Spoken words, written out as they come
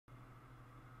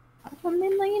I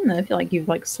mean, like, you know, I feel like you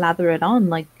like slather it on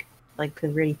like a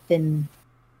really thin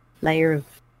layer of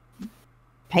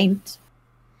paint.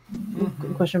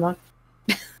 Question mark.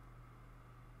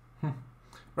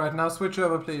 Right, now switch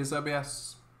over please,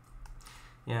 OBS.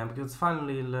 Yeah, because it's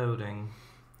finally loading.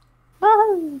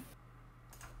 Oh.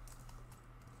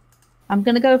 I'm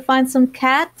gonna go find some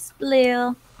cats,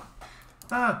 Blair.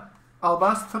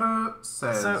 Albastro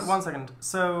says... So, 1 second.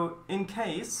 So, in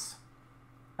case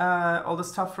all the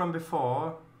stuff from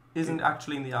before isn't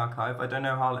actually in the archive, I don't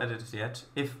know how I'll edit it yet.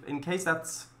 If, in case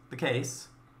that's the case,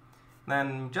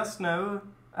 then just know,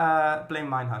 blame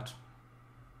Meinhardt.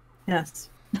 Yes.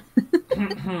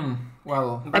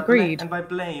 Well... Agreed. And by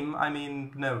blame, I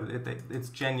mean, no, it's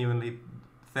genuinely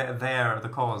they're the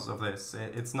cause of this.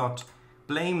 It's not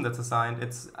blame that's assigned,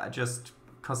 it's just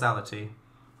causality.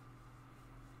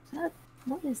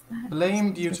 What is that?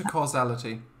 Blame due to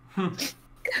causality.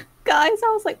 Guys,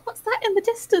 I was like, what's that in the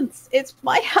distance? It's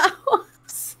my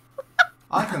house.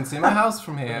 I can see my house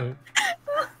from here.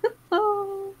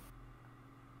 Oh.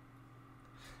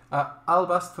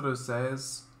 Albastro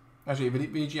says... Actually,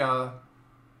 VGR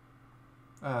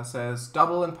says,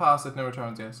 double and pass it, no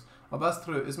returns, yes.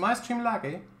 Albastro, is my stream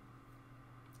laggy?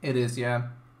 It is, yeah.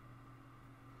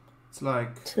 It's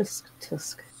like... Tusk.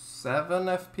 7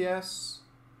 FPS,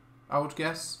 I would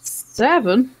guess.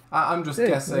 7? I'm just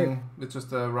guessing. It's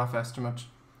just a rough estimate.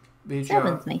 VGR...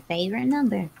 7's my favourite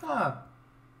number.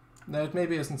 No, it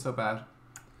maybe isn't so bad.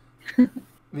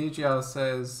 VGR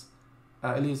says...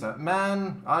 Elisa,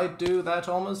 man, I do that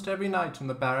almost every night in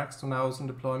the barracks when I was in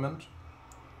deployment.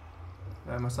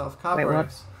 Myself, car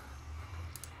brakes.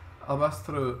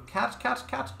 Albastro,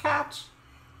 cat.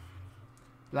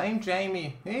 Blame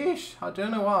Jamie. Eesh, I don't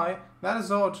know why. That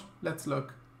is odd. Let's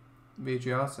look.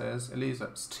 VGR says, Elisa,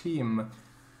 Steam.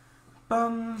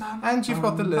 And you've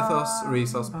got the Lithos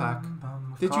resource pack.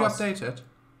 Did you update it?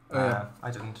 Yeah.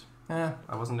 I didn't. Yeah.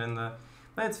 I wasn't in the...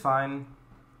 But it's fine.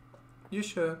 You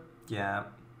sure? Yeah.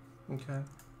 Okay.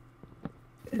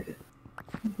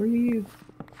 Breathe.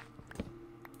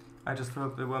 I just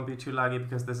hope it won't be too laggy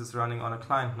because this is running on a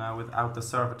client now without the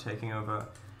server taking over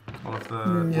all of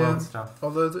the world stuff.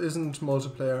 Although it isn't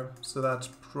multiplayer, so that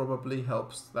probably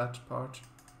helps that part.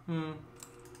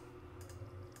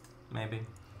 Maybe.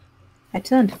 I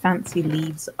turned fancy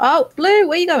leaves. Oh, Blue,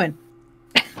 where are you going?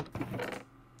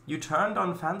 You turned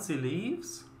on fancy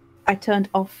leaves? I turned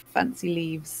off fancy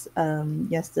leaves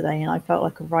yesterday and I felt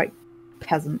like a right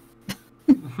peasant.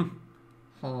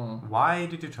 Why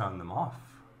did you turn them off?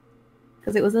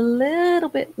 Because it was a little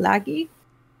bit laggy,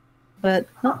 but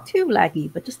not too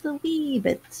laggy, but just a wee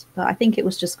bit. But I think it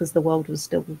was just because the world was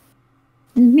still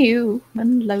new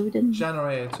and loading.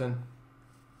 Generating.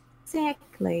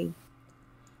 Exactly.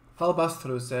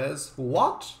 Albastro says,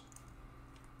 what?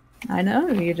 I know,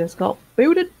 you just got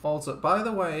booted. Also, by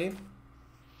the way,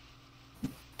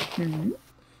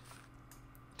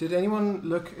 did anyone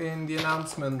look in the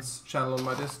announcements channel on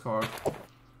my Discord?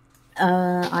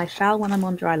 I shall when I'm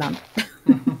on dry land.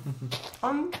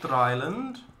 On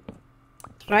Dryland?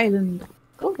 Dryland.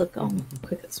 Go look on.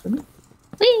 Quick at swimming.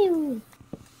 Whee!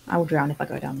 I will drown if I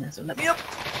go down there, so let me up.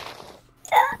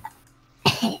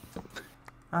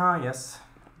 Ah, yes.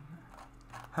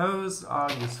 Hose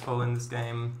are useful in this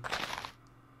game.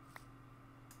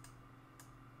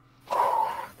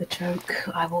 The joke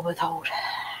I will withhold.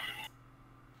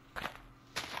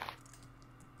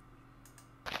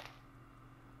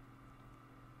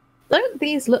 Don't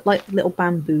these look like little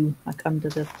bamboo, like under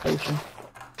the ocean?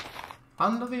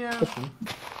 Under the ocean?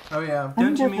 Oh yeah.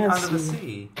 Don't you mean under the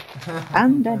sea?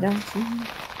 Under the sea.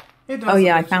 It does Oh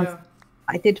yeah, a bit,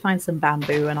 I did find some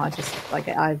bamboo, and I just like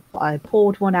I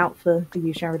poured one out for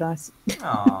you, Sherodice.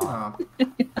 Aww. Do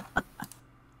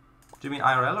you mean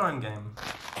IRL or in game?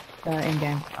 In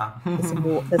game. Ah.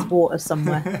 There's water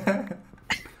somewhere.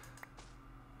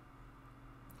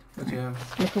 But yeah.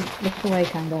 Look away,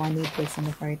 Cango. I need this. I'm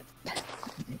afraid.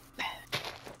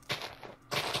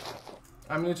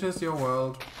 I mean, it is your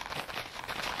world.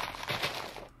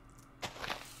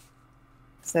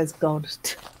 Says God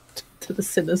to the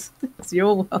sinners. It's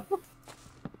your world.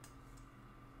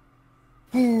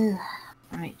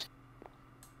 Right.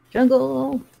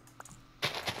 Jungle.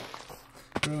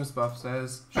 Rumors Buff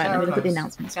says, Right, let me look at the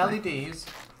Nice. announcements. LEDs.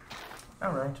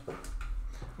 Alright. I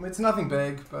mean, it's nothing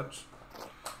big, but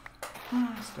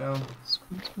still.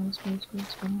 Scroll.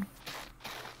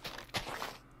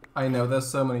 I know, there's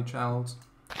so many channels.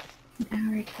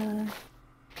 America.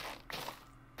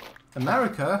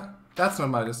 America? That's not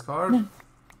my Discord.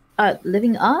 No.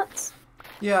 Living Arts?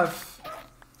 Yeah,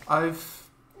 I've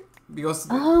because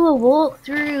Oh, a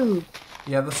walkthrough.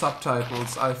 Yeah, the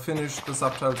subtitles. I finished the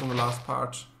subtitles on the last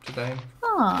part today.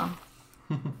 Ah,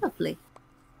 lovely.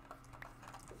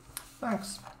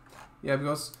 Thanks. Yeah,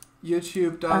 because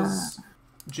YouTube does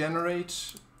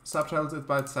generate subtitles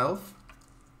by itself,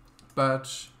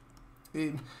 but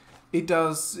it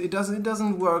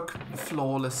doesn't work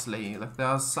flawlessly. Like there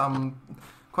are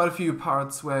quite a few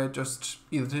parts where it just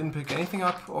either didn't pick anything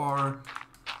up or,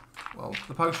 well,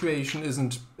 the punctuation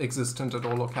isn't existent at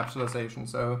all or capitalization.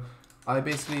 So I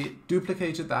basically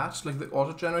duplicated that, like the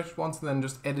auto-generated ones, and then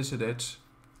just edited it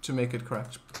to make it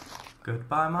correct.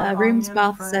 Goodbye, my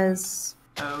Roomsbath friend. says.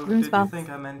 Oh, Roomsbath. did you think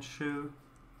I meant shoe?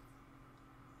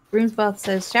 Roomsbath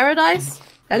says Paradise.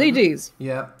 LEDs.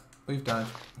 Yeah, we've died.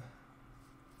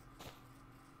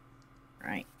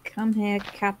 Right, come here,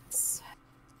 cats.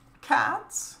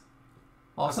 Cats?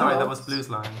 Oh, Also sorry, that lots. was Blue's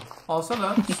line.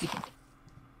 Ocelot.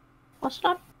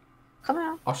 Ocelot, come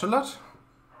out. Ocelot?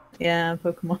 Yeah,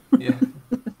 Pokemon. Yeah.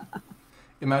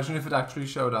 Imagine if it actually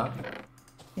showed up.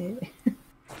 Yeah.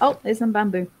 Oh, there's some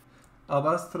bamboo.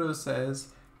 Albastro says,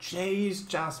 "Jeez,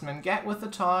 Jasmine, get with the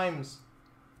times."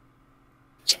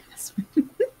 Jasmine.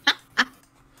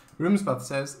 Roomspot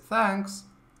says, "Thanks."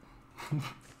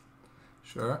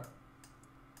 Sure.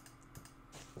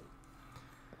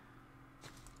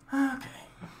 Okay.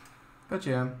 But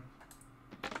yeah.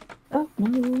 Oh,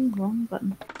 no, wrong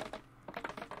button.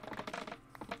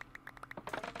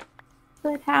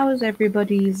 But how has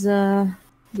everybody's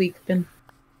week been?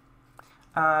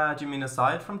 Do you mean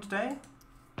aside from today?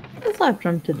 Aside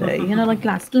from today, you know, like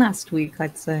last week,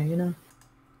 I'd say, you know.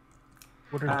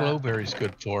 What are glowberries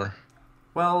good for?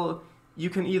 Well, you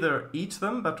can either eat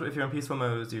them, but if you're in peaceful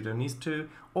modes, you don't need to,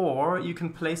 or you can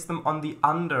place them on the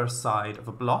underside of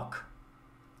a block,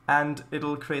 and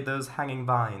it'll create those hanging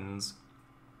vines.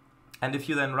 And if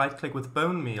you then right-click with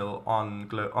bone meal on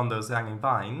those hanging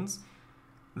vines,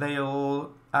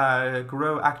 they'll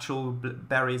grow actual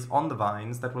berries on the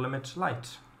vines that will emit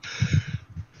light.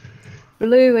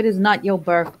 Blue, it is not your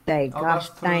birthday. Oh, Gosh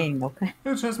that's true. dang, okay.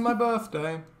 It is my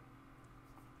birthday.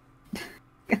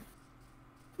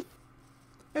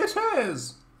 It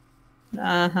is!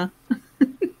 Uh-huh.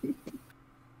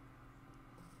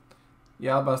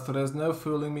 Yeah, Albastro, there's no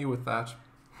fooling me with that.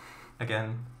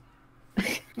 Again.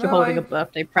 You're holding a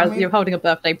birthday present. You're holding a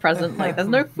birthday present. Like, there's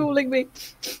no fooling me.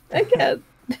 Again.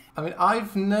 I mean,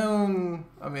 I've known...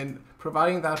 I mean,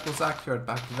 providing that was accurate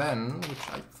back then, which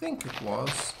I think it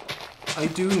was, I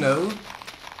do know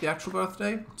the actual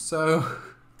birthday, so...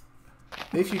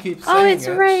 If you keep saying Oh, it's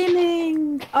it...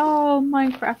 raining! Oh,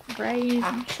 Minecraft rain.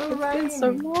 Actual It's rain. been so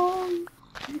long.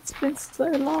 It's been so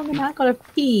long and I gotta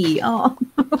pee. Oh.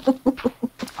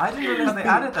 I didn't realize they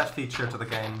added that feature to the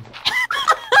game.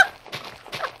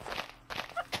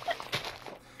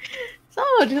 So,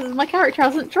 because my character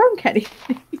hasn't drunk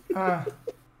anything.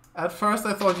 At first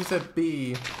I thought you said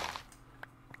B.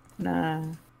 Nah.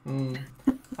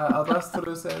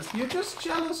 Albastro says, "You're just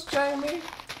jealous, Jamie."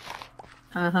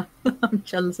 Uh-huh. I'm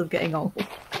jealous of getting old.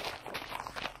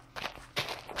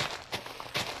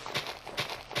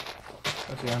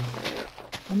 But yeah.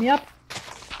 Let me up.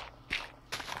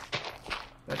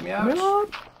 Let me Let me out.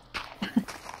 up.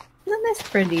 Isn't this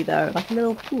pretty though? Like a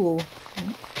little pool.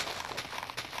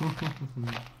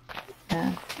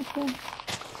 Yeah. Okay.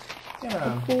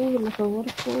 Yeah. A pool, like a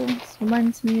waterfall. This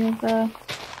reminds me of the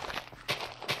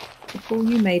pool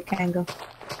you made, Cango.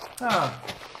 Ah.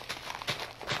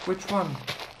 Which one?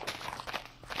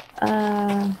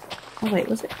 Oh wait,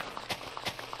 was it?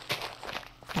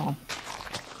 Oh.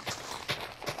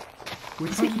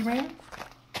 Which one do you mean?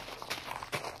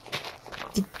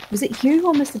 Was it you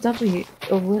or Mr. W?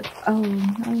 Or what? Oh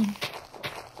no.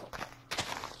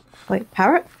 Wait,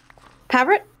 parrot?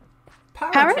 Parrot?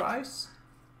 Paradise?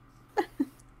 I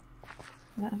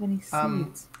don't have any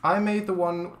seeds. I made the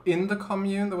one in the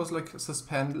commune that was like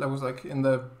suspended, that was like in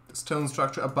the stone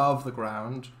structure above the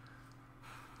ground.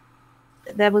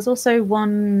 There was also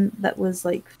one that was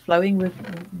like flowing with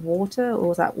water, or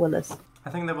was that Willis? I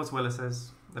think that was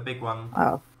Willis's, the big one.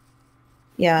 Oh.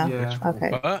 Yeah. Yeah.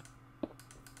 Okay. What?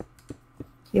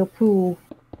 Your pool.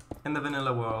 In the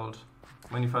vanilla world,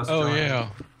 when you first Oh joined. yeah,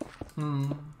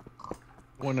 Hmm.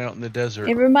 one out in the desert.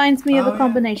 It reminds me of Oh, a yeah.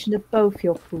 combination of both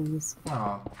your pools.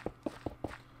 Oh.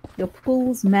 Your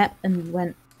pools met and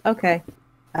went, okay,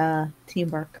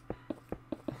 teamwork.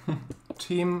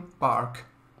 Team Bark.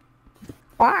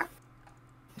 Quack.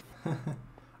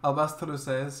 Albastro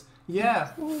says,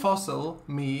 "Yeah, fossil,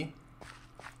 me."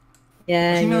 Yeah,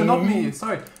 Actually, no, yeah. not me.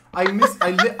 Sorry. I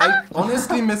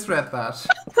honestly misread that.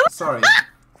 Sorry.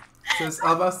 Says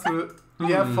Albastro,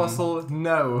 "Yeah, fossil,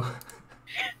 no."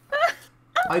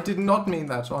 I did not mean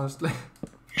that, honestly.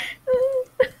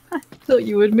 thought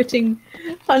you were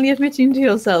finally admitting to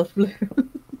yourself, Blue.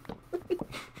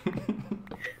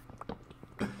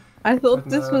 I thought But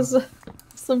this no. was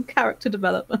some character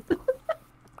development.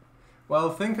 Well,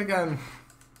 think again.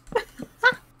 But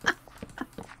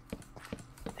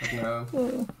no.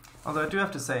 Oh. Although I do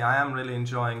have to say, I am really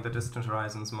enjoying the Distant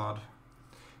Horizons mod.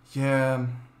 Yeah.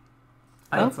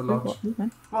 That's a lot.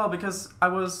 Well, because I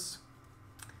was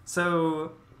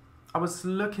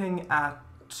looking at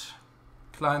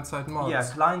Client-side mods. yeah,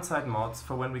 client-side mods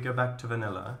for when we go back to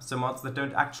vanilla. So mods that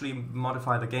don't actually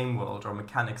modify the game world or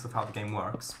mechanics of how the game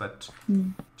works, but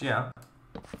yeah.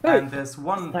 And there's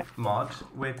one mod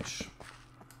which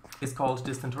is called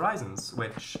Distant Horizons,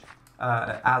 which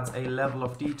adds a level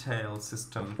of detail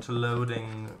system to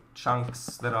loading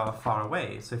chunks that are far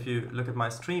away. So if you look at my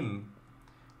stream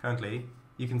currently,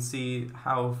 you can see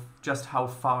just how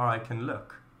far I can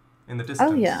look in the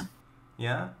distance. Oh, yeah.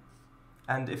 Yeah?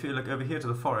 And if you look over here to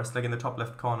the forest, like in the top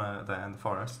left corner there in the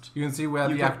forest, You can see where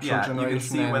the actual generation you can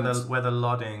see ends. where the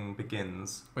loading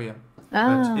begins. Oh yeah.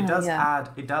 But it does yeah.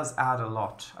 add a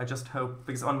lot. I just hope,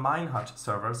 because on Minehut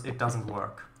servers it doesn't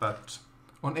work. But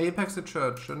On Apex it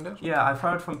should, shouldn't it? yeah, I've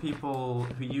heard from people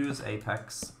who use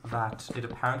Apex that it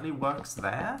apparently works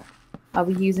there. Are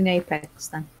we using Apex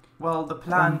then? Well, the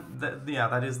plan,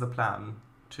 that is the plan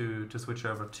to switch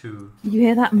over to. You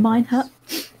hear that, Minehut?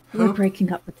 We're Hope-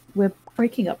 breaking up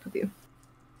with you.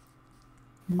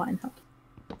 Minehut.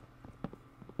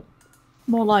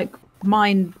 More like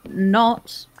mine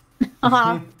not.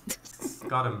 Got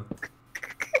him.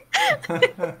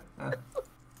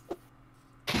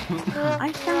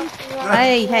 I found.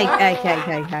 Hey.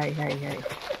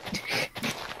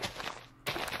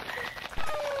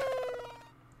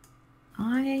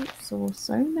 I saw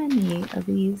so many of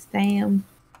these damn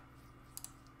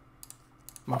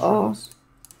Mushrooms.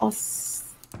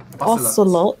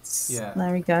 ocelots. Yeah.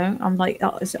 There we go. I'm like,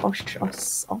 oh, is it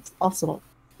ocelot?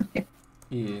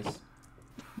 Yes.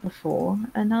 Before,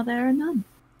 and now there are none.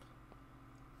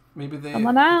 Maybe Come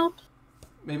on out.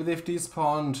 Maybe they've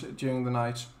despawned during the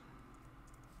night.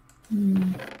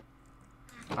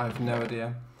 I have no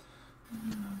idea.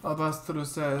 Albastro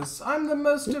says, I'm the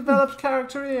most developed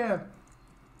character here.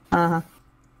 Uh-huh.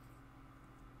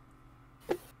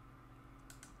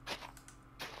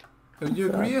 Oh, you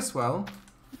agree as well?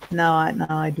 No,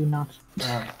 I do not.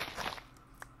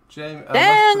 Jamie,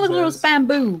 Dang, look at those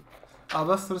bamboo.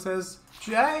 Albastro says,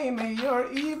 Jamie, you're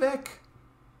Evic.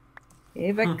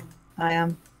 Evic, I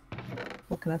am.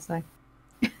 What can I say?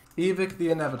 Evic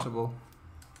the inevitable.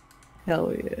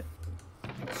 Hell yeah.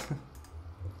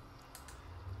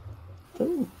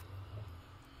 Ooh.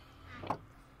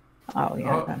 Oh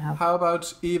yeah, I don't have How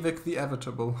about Evic the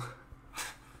evitable?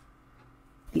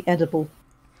 the edible.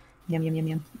 Yum yum yum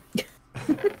yum.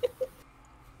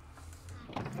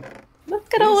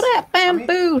 Look at all that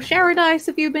bamboo. Sherodice,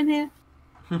 have you been here?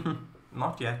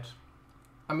 Not yet.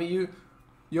 I mean,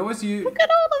 you always use. Look at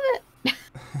all of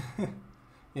it.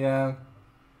 Yeah.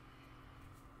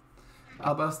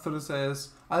 Albastro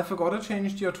says, I forgot to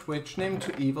change your Twitch name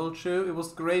to Evil Chew. It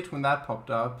was great when that popped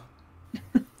up.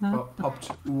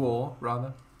 Popped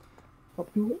rather.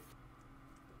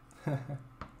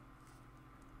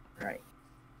 Right.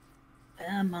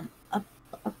 On up.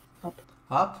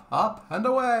 Up, and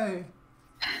away!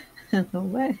 And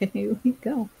away we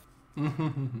go.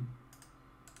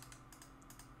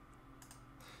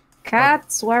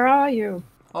 Cats, where are you?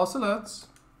 Ocelots.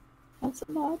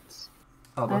 Ocelots.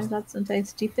 Albast- I've got some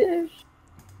tasty fish.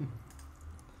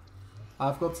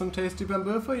 I've got some tasty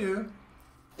bamboo for you.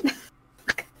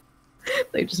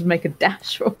 They just make a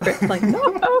dash for it. Like,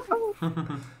 no!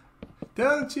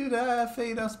 Don't you dare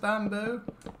feed us bamboo.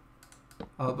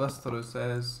 Albastro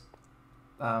says,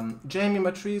 Jamie,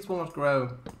 my trees will not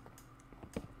grow.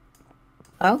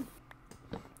 Oh?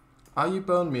 Are you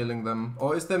bone mealing them?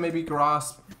 Or is there maybe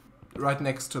grass right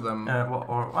next to them?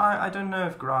 I don't know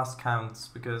if grass counts,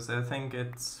 because I think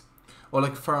it's. Or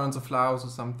like ferns or flowers or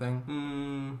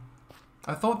something?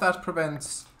 I thought that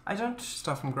prevents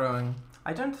stuff from growing.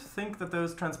 I don't think that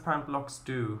those transparent blocks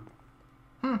do.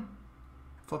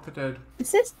 Thought they did.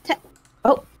 Is this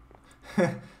oh.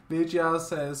 VGR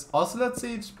says, Ocelot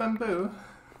eat bamboo.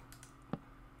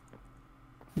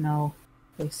 No.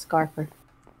 A scarper.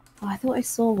 Oh, I thought I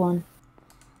saw one.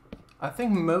 I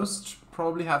think most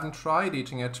probably haven't tried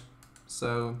eating it,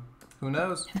 so who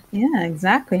knows? Yeah,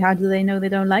 exactly. How do they know they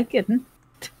don't like it?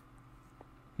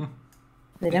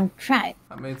 They don't try it.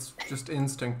 I mean, it's just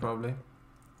instinct probably.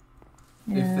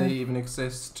 Yeah. If they even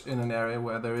exist in an area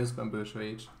where there is bamboo to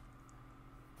eat.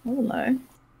 Hello.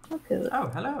 Look at it. Oh,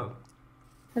 hello.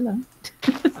 Hello.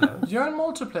 Hello. You're in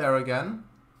multiplayer again?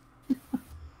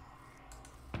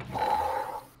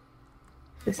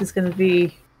 This is going to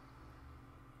be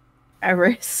a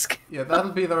risk. Yeah,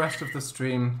 that'll be the rest of the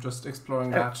stream, just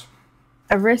exploring that.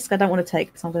 A risk I don't want to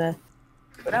take, so I'm going to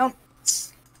go down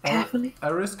carefully.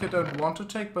 A risk I don't want to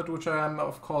take, but which I am,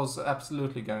 of course,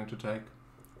 absolutely going to take.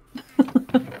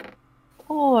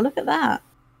 Oh, look at that.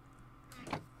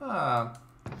 Ah,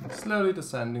 slowly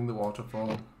descending the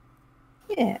waterfall.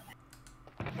 Yeah.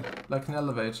 Like an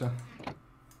elevator.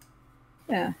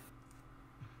 Yeah.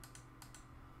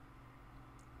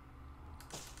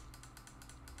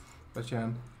 But yeah.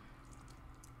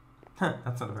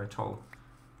 That's not a very tall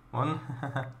one.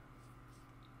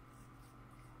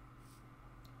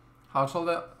 How tall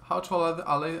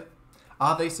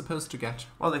are they supposed to get?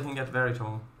 Well, they can get very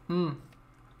tall. I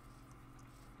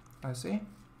see.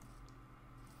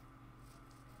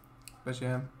 But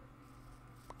yeah.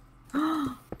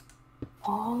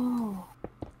 Oh.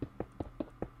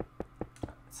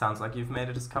 Sounds like you've made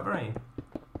a discovery.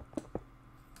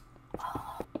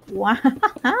 Wow.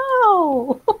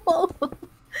 Ocelot!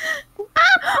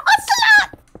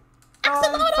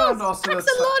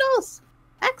 Axolotls!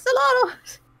 Axolotls!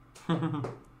 Axolotls!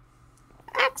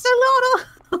 Axolotl!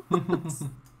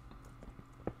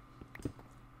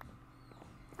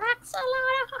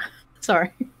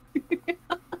 Sorry.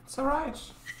 It's alright.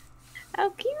 How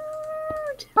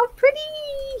cute! How pretty!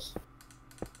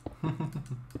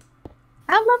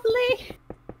 How lovely!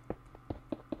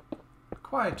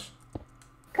 Quite.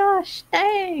 Gosh,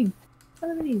 dang!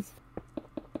 What are these?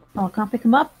 Oh, I can't pick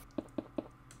them up.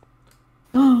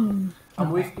 And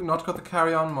we've not got the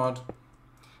carry-on mod.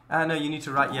 No, you need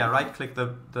to right-click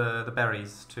the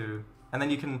berries to, and then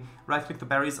you can right-click the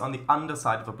berries on the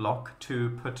underside of a block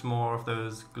to put more of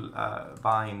those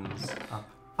vines up.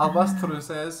 Albastro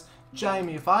says,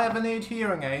 Jamie, if I ever need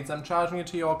hearing aids, I'm charging it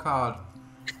to your card.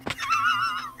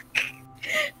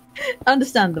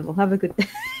 Understandable. Have a good day.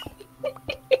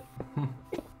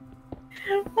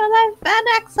 Well, I found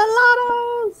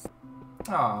axolotls!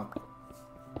 Ah.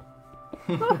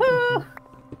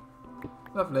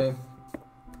 Lovely.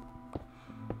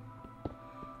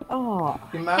 Oh,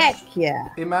 heck yeah.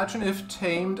 Imagine if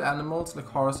tamed animals like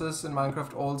horses in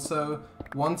Minecraft also,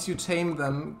 once you tame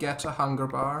them, get a hunger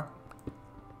bar.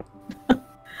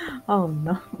 Oh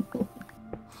no.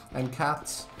 And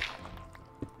cats.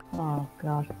 Oh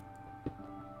god.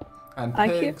 And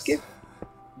pigs.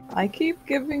 I keep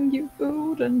giving you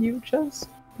food and you just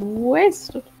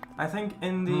waste it. I think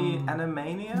in the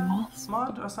Animania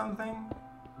mod or something,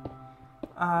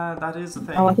 that is a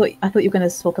thing. Oh, I thought you were going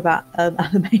to talk about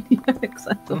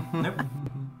Animania. Nope.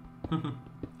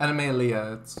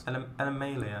 Animalia, it's...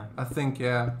 Animalia. I think,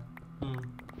 yeah.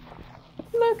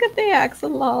 Look at the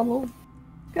axolotl.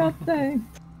 God dang.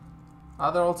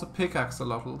 Are there also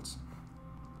pickaxolotls?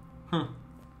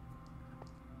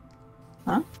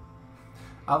 Huh?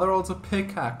 Are there also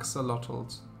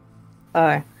pickaxolotls?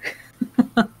 Oh.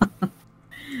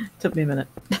 Took me a minute.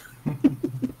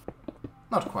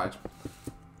 Not quite.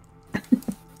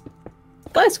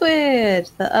 Glow squid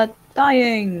that are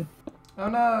dying. Oh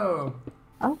no!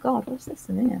 Oh god, what's this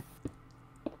in here?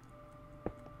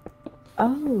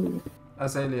 Oh.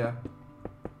 Azalea.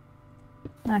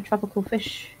 Tropical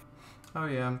fish. Oh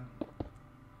yeah.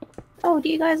 Oh, do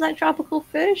you guys like tropical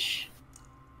fish?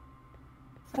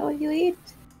 Is that what you eat?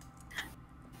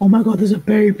 Oh my god, there's a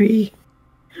baby!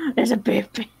 There's a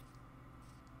baby!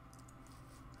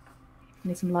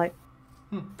 Need some light.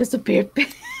 There's a baby!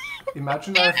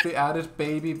 Imagine if they added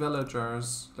baby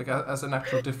villagers, like as an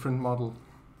actual different model.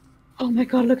 Oh my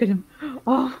god, look at him!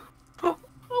 Oh,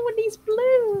 and he's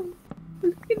blue!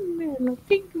 Look at him, like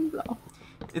pink and blue.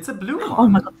 It's a blue one. Oh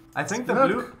my god! I think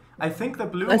the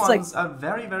blue ones are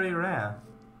very, very rare.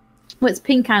 Well, it's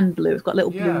pink and blue. It's got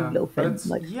little blue little fins.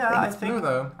 Like, I think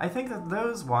that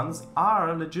those ones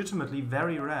are legitimately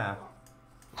very rare.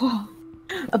 Oh,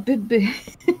 a baby.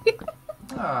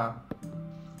 Ah.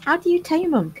 How do you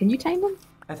tame them? Can you tame them?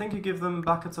 I think you give them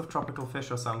buckets of tropical fish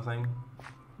or something.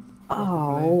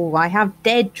 Oh, I have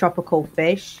dead tropical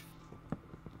fish.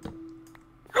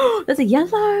 Oh, there's a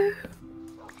yellow.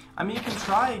 I mean, you can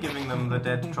try giving them the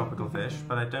dead tropical fish,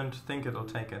 but I don't think it'll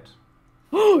take it.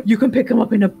 Oh, you can pick them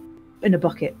up in a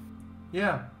bucket.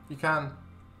 Yeah, you can.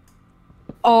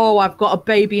 Oh, I've got a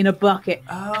baby in a bucket.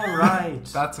 Oh, right.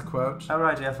 That's a quote. Oh,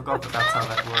 right, yeah, I forgot that that's how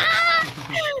that works.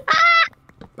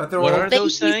 But they're what all are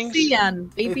those things?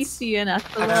 BBC and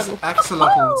axolotl.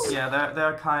 Axolotls. Yeah,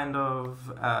 they're kind of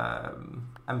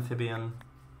amphibian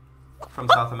from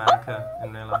South America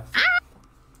in real life.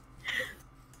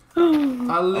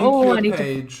 I'll link your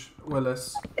page,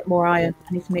 Willis. Get more iron.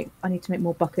 I need to make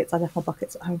more buckets. I left my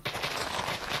buckets at home.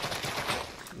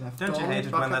 Don't you hate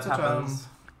it when that happens?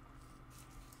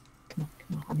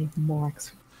 I need more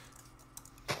X.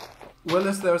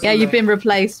 Willis, there's Yeah, a you've been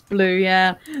replaced, Blue.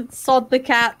 Yeah, sod the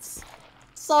cats.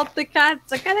 Sod the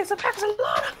cats. I'm getting some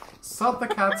axolotl. Sod the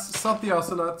cats, sod the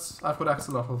ocelots. I've got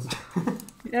axolotls.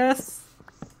 Yes.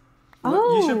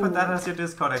 You should put that as your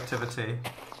Discord activity.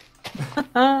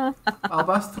 I'll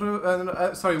bust through.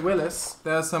 Sorry, Willis.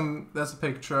 There's a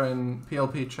picture in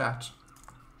PLP chat.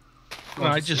 No,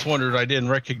 I just wondered. I didn't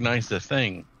recognize the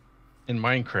thing in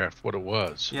Minecraft. What it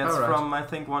was? Yeah, it's Alright. from I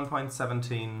think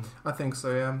 1.17. I think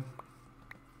so. Yeah.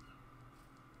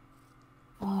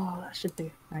 Oh, that should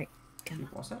be right. Come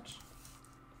on. Was it?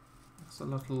 It's a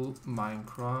little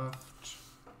Minecraft.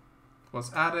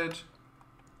 Was added.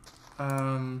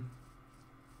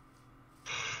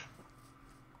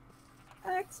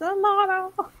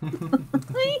 Axolotl.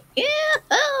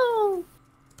 Yahoo!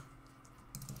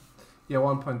 Yeah,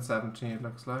 1.17 it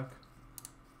looks like.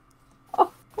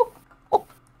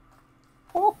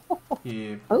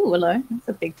 Yeah. Oh, hello. That's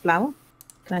a big flower.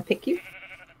 Can I pick you?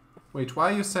 Wait,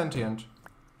 why are you sentient?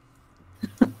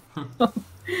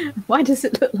 Why does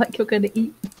it look like you're going to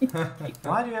eat me?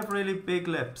 Why do you have really big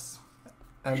lips?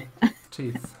 And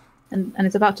teeth. And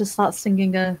it's about to start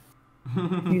singing a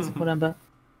musical number.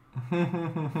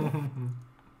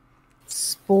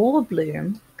 Spore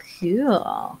bloom.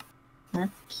 Cool.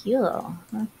 That's cool.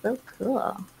 That's so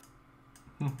cool.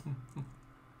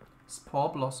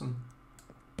 Spore blossom.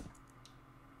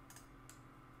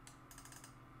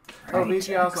 Oh, Right,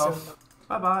 VGR's off. excellent.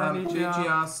 Bye bye,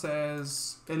 VGR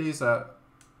says, Elisa,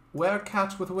 where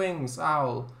cat with wings,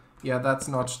 owl. Yeah, that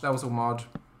was a mod.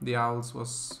 The owls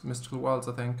was Mystical Worlds,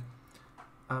 I think.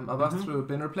 I'll bust through,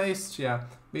 been replaced, yeah.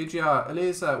 VGR,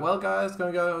 Elisa, well guys,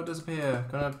 gonna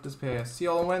disappear. See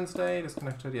you all on Wednesday,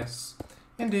 disconnected, yes.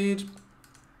 Indeed.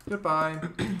 Goodbye.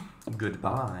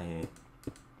 Goodbye.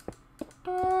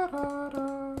 Da, da,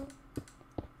 da.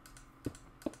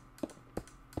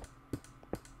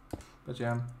 But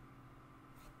yeah.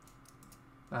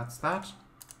 That's that.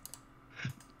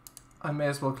 I may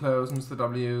as well close Mr.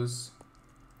 W's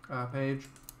page.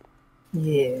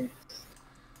 Yeah.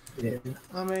 Yeah.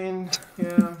 I mean,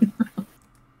 yeah.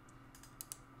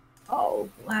 Oh,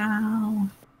 wow.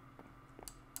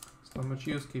 It's not much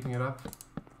use keeping it up.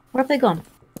 Where have they gone?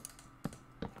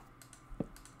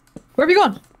 Where have you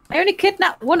gone? I only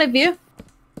kidnapped one of you.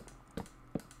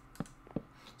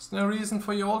 There's no reason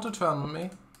for you all to turn on me.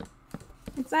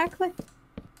 Exactly.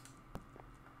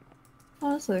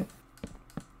 Honestly.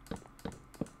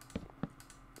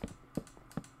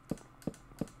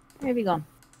 Where have you gone?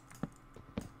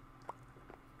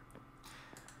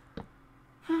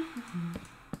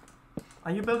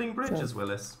 Are you building bridges,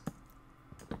 Willis?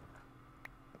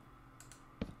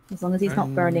 As long as he's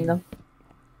not burning them.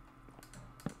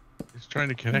 He's trying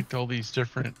to connect all these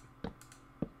different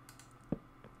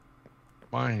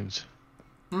mines.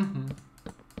 Mm-hmm.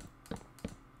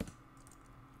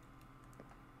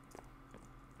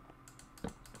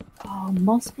 Oh,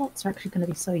 moss blocks are actually going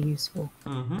to be so useful.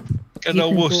 Mm-hmm. And You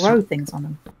almost can grow things on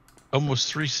them.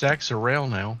 almost 3 stacks of rail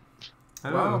now.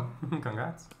 Oh, Wow.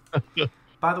 congrats.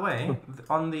 By the way,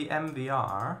 on the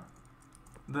MVR,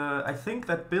 I think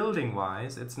that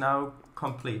building-wise, it's now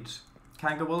complete.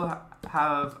 Cango will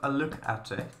have a look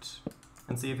at it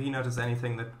and see if he noticed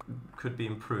anything that could be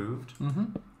improved. Mm-hmm.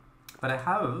 But I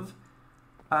have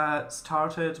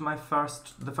started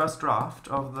the first draft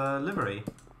of the livery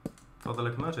for the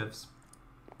locomotives.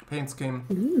 Paint scheme.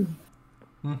 Ooh.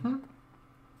 Mm-hmm.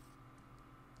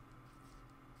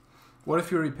 What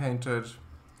if you repainted?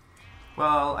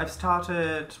 Well, I've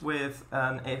started with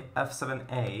an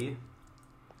F7A,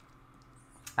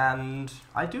 and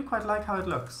I do quite like how it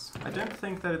looks. I don't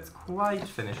think that it's quite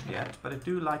finished yet, but I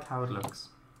do like how it looks.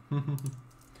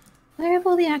 Where have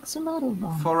all the axolotl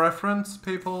gone? For reference,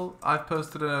 people, I've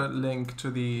posted a link to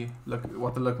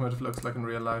what the locomotive looks like in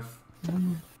real life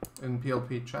in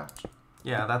PLP chat.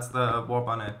 Yeah, that's the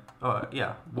Warbonnet. Oh,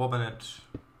 yeah, Warbonnet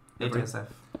ATSF.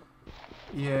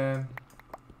 Yeah.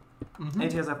 Mm-hmm.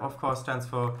 ATSF, of course, stands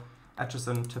for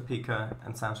Atchison, Topeka,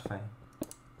 and Santa Fe.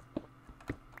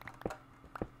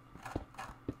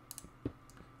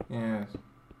 Yes.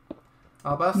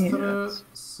 Albastro Yes.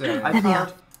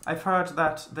 says. I've heard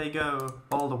that they go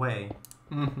all the way.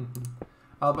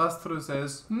 Albastro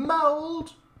says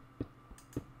mold.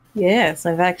 Yes,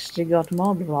 I've actually got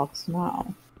mob blocks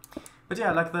now. But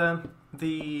yeah, like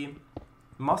the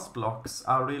moss blocks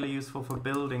are really useful for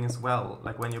building as well.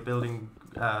 Like when you're building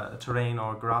terrain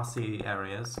or grassy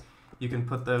areas, you can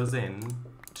put those in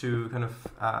to kind of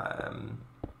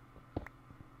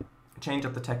change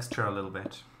up the texture a little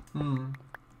bit.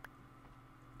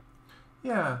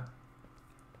 Yeah.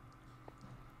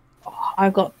 Oh,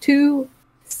 I've got 2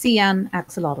 cyan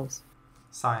axolotls.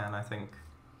 Cyan, I think.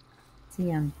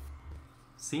 Cyan.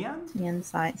 Cyan?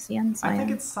 Cyan. I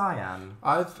think it's cyan.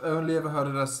 I've only ever heard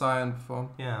it as cyan before.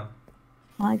 Yeah.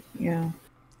 Yeah.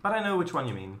 But I know which one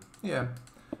you mean. Yeah.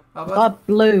 But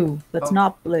blue. That's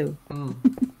not blue.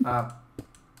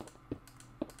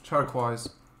 Turquoise.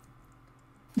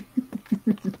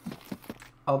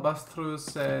 Albastrus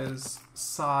says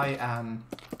cyan.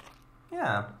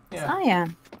 Yeah.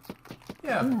 Cyan.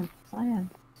 Yeah. Cyan.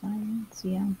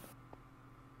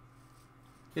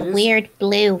 It is, Weird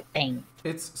blue thing.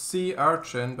 it's sea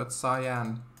urchin, but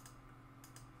cyan.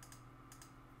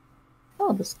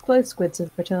 Oh, the clothes squids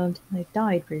have returned. They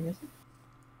died previously.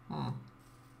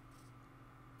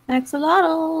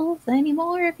 Axolotls, any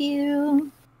more of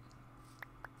you?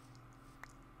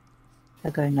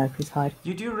 They're going no, please hide.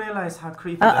 You do realize how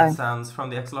creepy that sounds from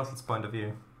the axolotl's point of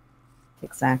view.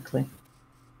 Exactly.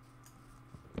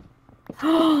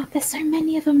 Oh, there's so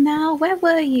many of them now. Where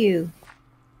were you?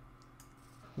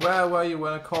 Where were you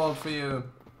when I called for you?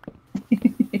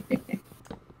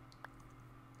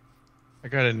 I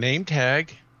got a name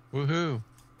tag. Woohoo.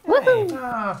 Woohoo!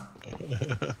 Ah.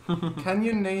 Can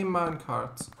you name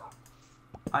minecarts?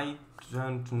 I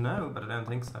don't know, but I don't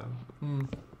think so.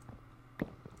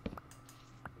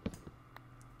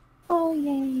 Oh,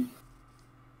 yay.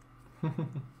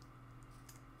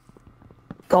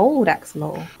 Gold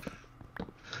axolotl.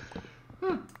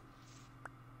 Wow.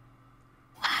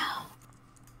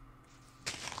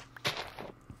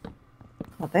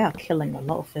 Oh, they are killing a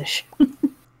lot of fish.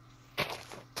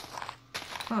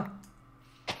 Huh.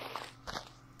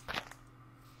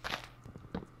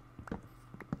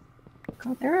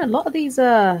 God, there are a lot of these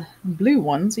blue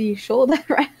ones. Are you sure they're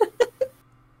right?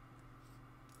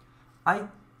 I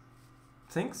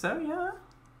think so, yeah.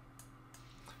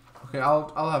 Okay,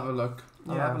 I'll have a look.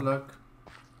 I'll Yeah. have a look.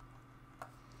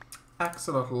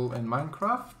 Axolotl in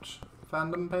Minecraft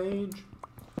fandom page.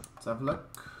 Let's have a look.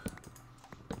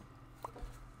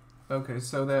 Okay,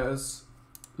 so there's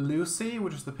Lucy,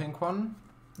 which is the pink one.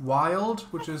 Wild,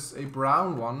 which is a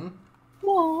brown one.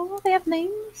 Whoa, they have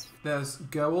names. There's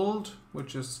Gold,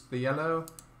 which is the yellow.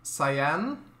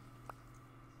 Cyan.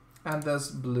 And there's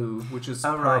Blue, which is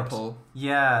purple. Right.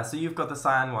 Yeah, so you've got the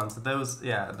cyan one. So those,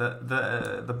 yeah,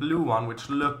 the blue one, which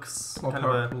looks Or kind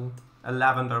purple. of a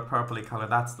lavender purpley color,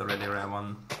 that's the really rare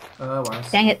one. Oh, I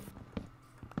see. Dang it.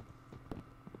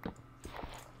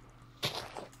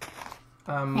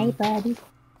 Hey, buddy.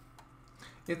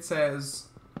 It says,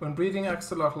 when breeding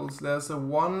axolotls, there's a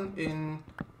 1 in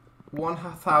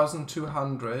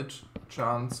 1,200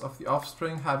 chance of the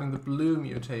offspring having the blue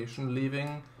mutation,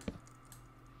 leaving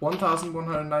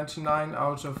 1,199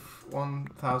 out of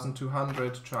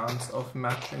 1,200 chance of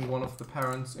matching one of the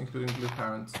parents, including blue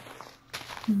parents.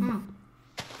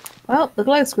 Well, the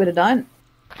glow squid are dying.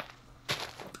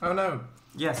 Oh no.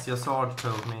 Yes, your sword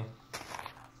told me.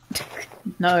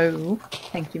 No,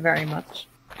 thank you very much.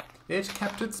 It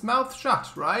kept its mouth shut,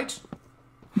 right?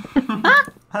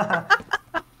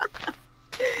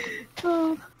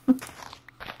 Oh.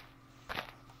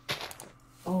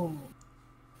 Oh,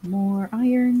 more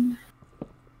iron.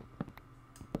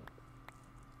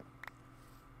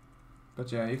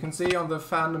 But yeah, you can see on the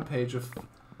fandom page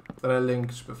that I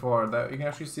linked before that you can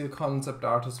actually see the concept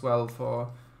art as well for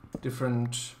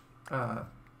different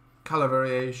color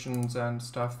variations and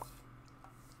stuff.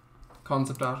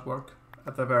 Concept artwork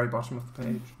at the very bottom of the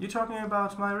page. You talking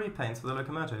about my repaints for the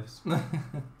locomotives?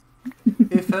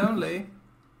 If only.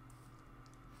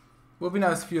 Would be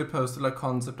nice if you had posted like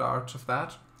concept art of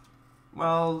that.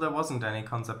 Well, there wasn't any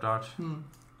concept art.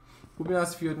 Would be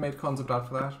nice if you had made concept art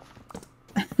for that.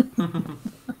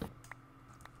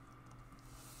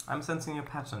 I'm sensing a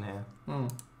pattern here.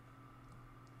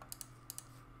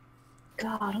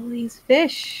 God, all these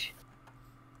fish.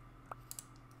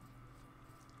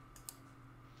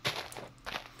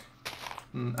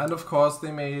 And of course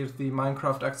they made the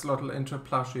Minecraft axolotl into a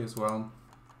plushie as well.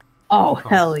 Oh,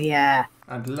 hell yeah.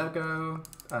 And Lego,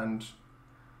 and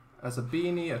as a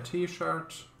beanie, a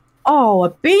t-shirt. Oh, a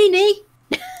beanie?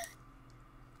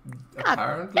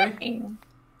 Apparently. Damn.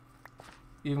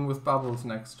 Even with bubbles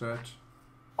next to it.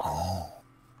 Oh.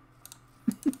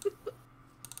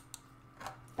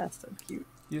 That's so cute.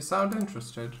 You sound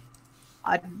interested.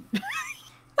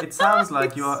 It sounds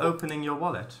like you are opening your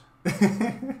wallet.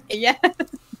 Yeah.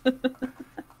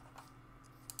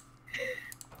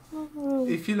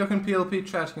 If you look in PLP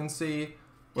chat, you can see.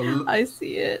 Well, I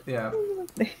see it. yeah.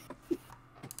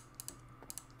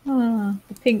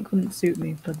 The pink wouldn't suit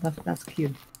me, but that's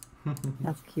cute.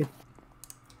 That's cute.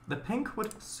 The pink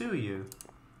would sue you.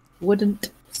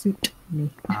 Wouldn't suit me.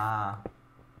 Ah.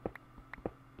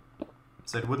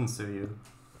 So it wouldn't sue you.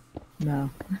 No.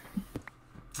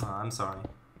 Oh, I'm sorry.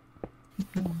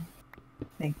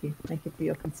 Thank you. Thank you for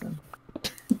your concern.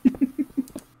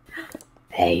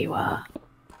 There you are.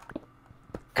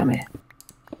 Come here.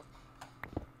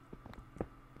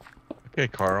 Okay,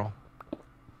 Carl.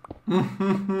 Okay,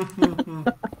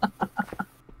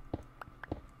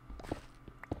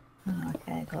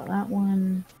 got that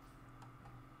one.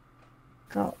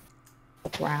 Got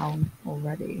brown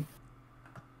already.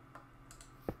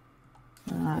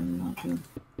 I'm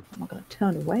not gonna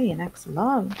turn away in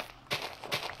XLR.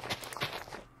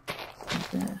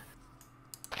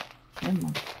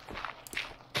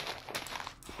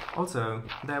 Also,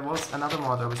 there was another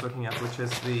mod I was looking at, which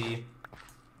is the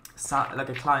like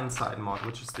a client-side mod,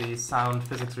 which is the Sound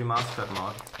Physics Remastered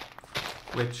mod,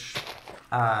 which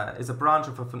is a branch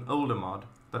of an older mod,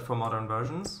 but for modern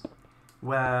versions,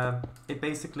 where it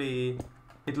basically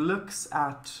looks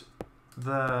at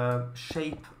the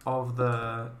shape of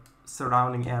the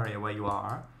surrounding area where you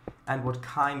are and what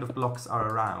kind of blocks are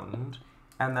around,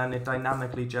 and then it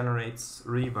dynamically generates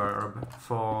reverb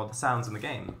for the sounds in the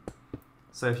game.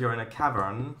 So if you're in a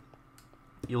cavern,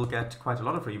 you'll get quite a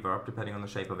lot of reverb depending on the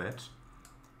shape of it.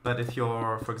 But if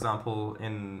you're, for example,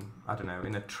 in, I don't know,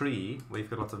 in a tree where you've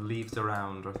got lots of leaves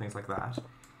around or things like that,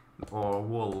 or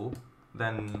wool,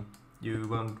 then you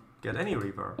won't get any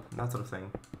reverb, that sort of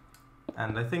thing.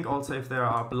 And I think also if there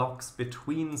are blocks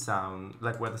between sound,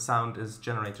 like where the sound is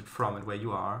generated from and where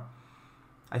you are,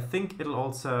 I think it'll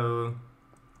also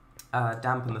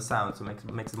dampen the sound, so it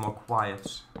makes it more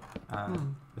quiet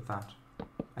with that,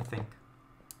 I think.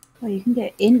 Well, you can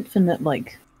get infinite,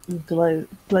 like, glow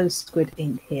squid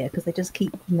ink here, because they just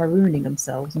keep marooning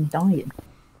themselves and dying.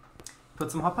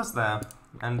 Put some hoppers there,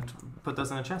 and put those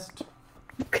in a chest.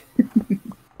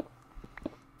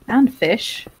 And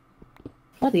fish.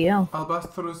 Bloody hell.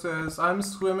 Albastro says, I'm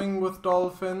swimming with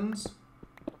dolphins.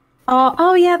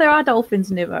 Oh yeah, there are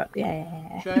dolphins in it.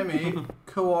 Yeah. Jamie,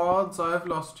 coords, I've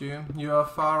lost you. You are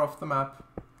far off the map.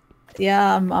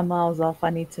 Yeah, I'm miles off. I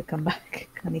need to come back.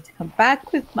 I need to come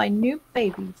back with my new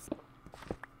babies.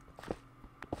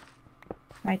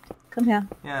 Right, come here.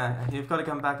 Yeah, you've got to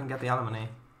come back and get the alimony.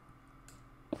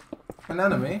 An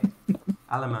enemy?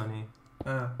 Alimony.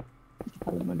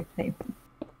 Alimony payment.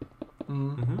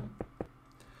 Mm-hmm.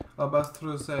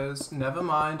 Albastro says, never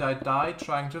mind, I died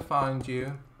trying to find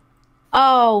you.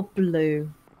 Oh,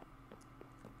 Blue.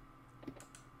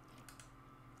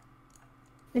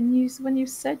 When you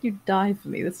said you'd die for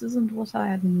me, this isn't what I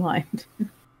had in mind.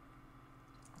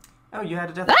 Oh, you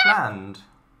had a death planned?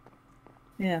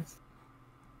 Yes.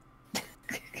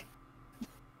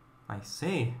 I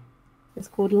see. It's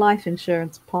called life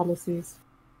insurance policies.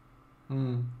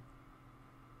 Hmm.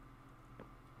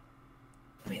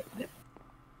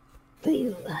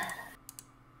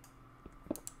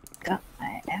 Got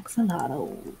my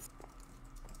axolotls.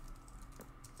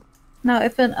 Now,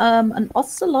 if an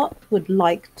ocelot would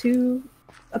like to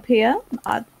appear,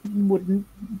 I wouldn't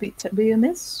be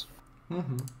amiss.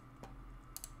 Mm-hmm.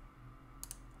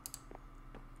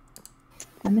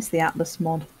 I miss the Atlas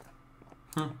mod.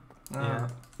 Yeah.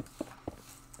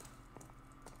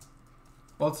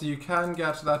 Also, you can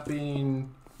get that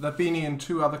beanie in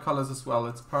 2 other colors as well.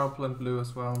 It's purple and blue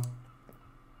as well.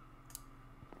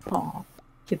 Oh,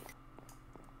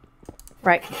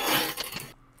 right.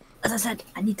 As I said,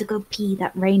 I need to go pee.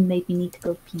 That rain made me need to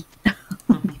go pee.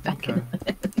 I'll be back in a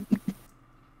minute.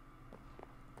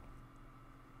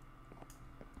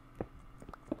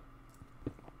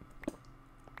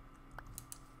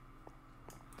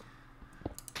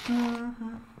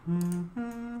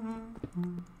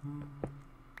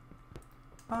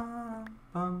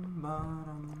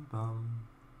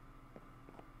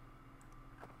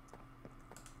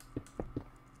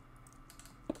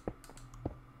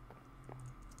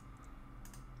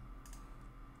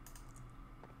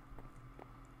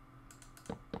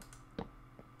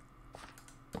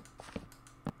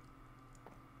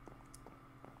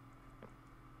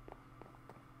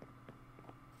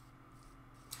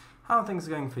 How are things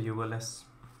going for you, Willis?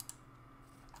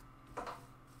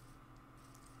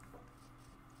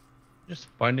 Just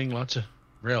finding lots of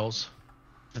rails.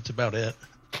 That's about it.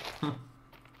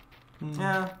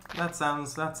 Yeah, that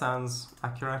sounds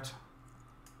accurate.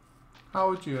 How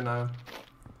would you know?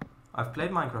 I've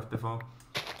played Minecraft before.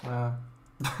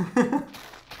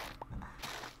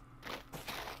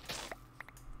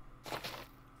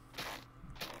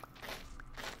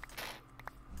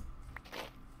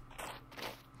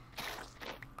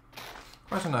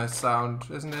 Quite a nice sound,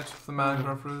 isn't it? The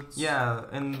mangrove roots. Yeah,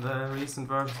 in the recent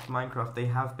versions of Minecraft, they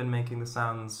have been making the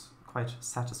sounds quite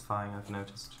satisfying, I've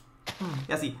noticed.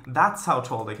 Yeah, see, that's how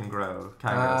tall they can grow,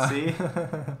 Cango, see?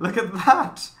 Look at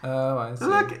that! Oh, I see.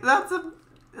 Look, that's a...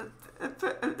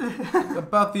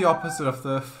 About the opposite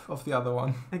of the other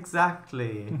one.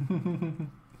 Exactly.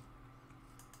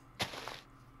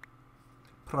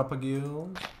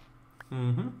 Propagule.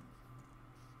 Mm-hmm.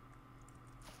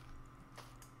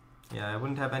 Yeah, I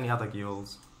wouldn't have any other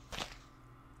gules.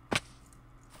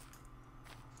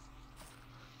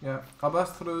 Yeah,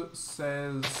 Abastru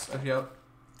says... yeah.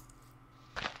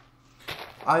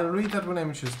 I'll read that when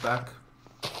Emichu's back.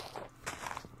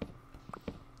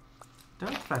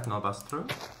 Don't threaten Abastru.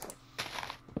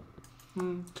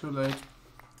 Too late.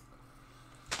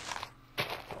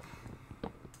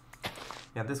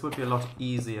 Yeah, this would be a lot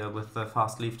easier with the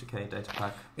fast leaf decay data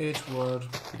pack. It would.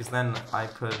 Because then I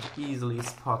could easily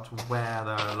spot where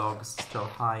there are logs still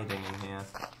hiding in here.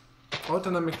 Or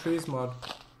dynamic trees mod.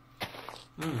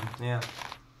 Yeah.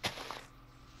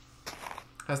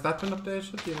 Has that been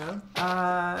updated, do you know?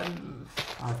 I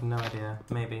have no idea.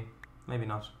 Maybe. Maybe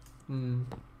not.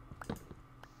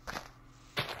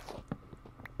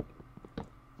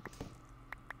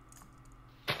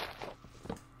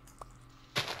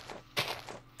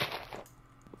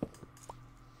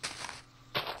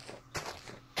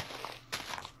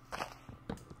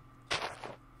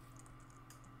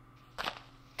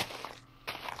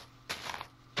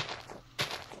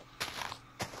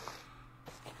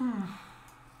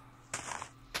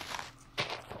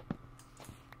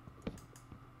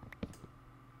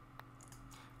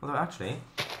 Although actually,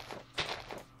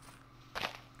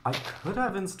 I could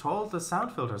have installed the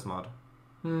sound filters mod.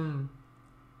 Maybe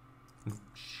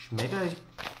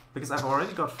because I've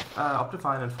already got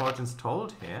Optifine and Forge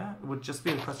installed here, it would just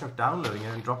be a question of downloading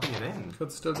it and dropping it in.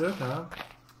 Could still do it now.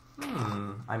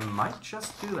 I might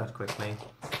just do that quickly.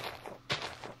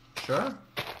 Sure.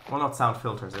 Well, not sound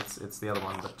filters, it's the other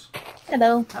one, but...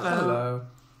 Hello. Hello.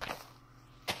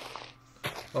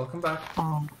 Welcome back.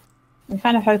 Oh. I'm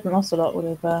kind of hoping Ocelot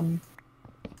would have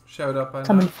Showed up by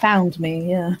come now. and found me,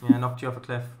 yeah. Yeah, knocked you off a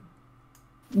cliff.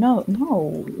 No.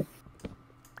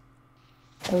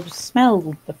 I would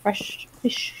smell the fresh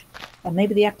fish. Or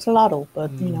maybe the axolotl,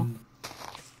 but, you know.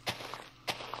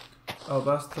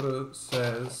 Albastro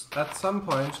says, at some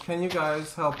point, can you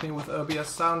guys help me with OBS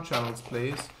sound channels,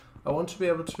 please? I want to be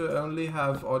able to only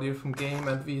have audio from game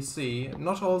and VC,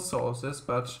 not all sources,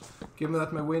 but given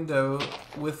that my window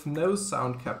with no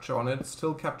sound capture on it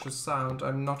still captures sound,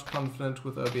 I'm not confident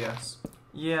with OBS.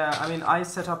 Yeah, I mean, I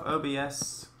set up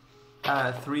OBS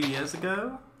 3 years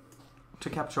ago to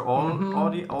capture all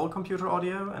audio, all computer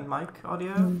audio and mic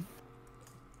audio, and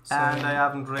I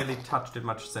haven't really touched it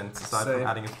much since, aside from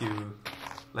adding a few,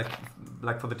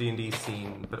 like for the D&D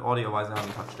scene, but audio-wise I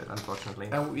haven't touched it, unfortunately.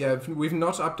 And yeah, we've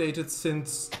not updated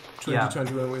since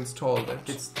 2020 when we installed it.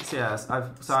 Yes, I've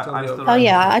still Oh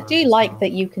yeah, I do like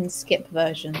that you can skip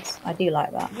versions. I do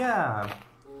like that. Yeah.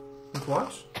 With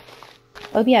what?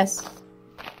 OBS.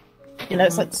 You know,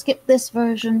 it's like, skip this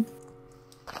version.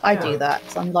 I do that.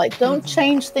 So I'm like, don't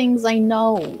change things I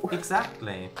know.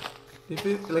 Exactly. If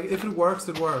it works,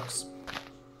 it works.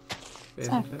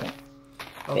 Basically. Exactly.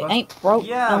 If it ain't broke.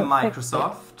 Yeah, don't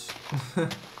Microsoft.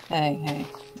 Hey.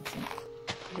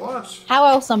 What? How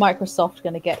else are Microsoft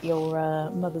going to get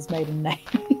your mother's maiden name?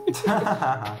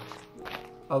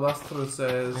 Albastro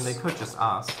says... I mean, they could just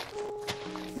ask.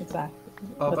 Exactly.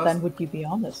 But then would you be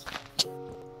honest?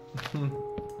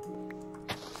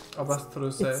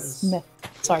 Albastro says... It's Smith.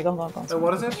 Sorry, go on.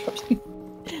 What is it?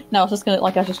 No, I was just gonna,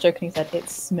 I was just joking, he said,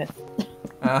 it's Smith.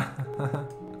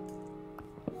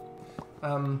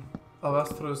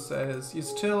 Albastro says, you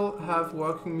still have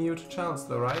working mute channels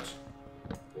though, right?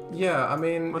 Yeah, I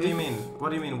mean... What do you mean? What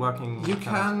do you mean working? You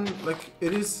can,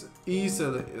 it is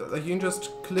easily, you can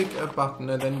just click a button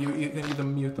and then you can either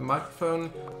mute the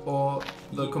microphone or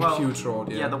the computer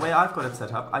audio. Yeah, the way I've got it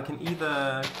set up, I can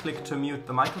either click to mute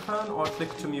the microphone or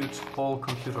click to mute all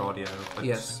computer audio.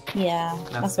 Yes. Yeah,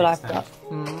 that's what I've got.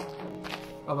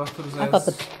 Albastro says... I got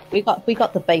the, we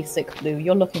got the basic blue,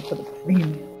 you're looking for the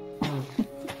premium.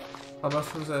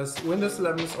 Albastro says, Windows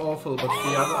 11 is awful, but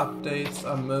the other updates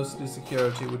are mostly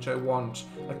security, which I want.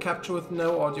 A capture with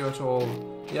no audio at all.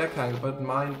 Yeah, Cango, but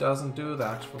mine doesn't do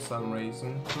that for some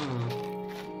reason.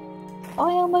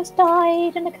 I almost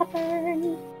died in a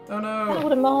cavern. Oh no! I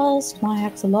would have lost my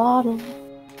axolotl.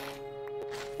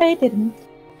 I didn't.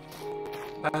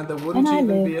 And there wouldn't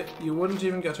even be you wouldn't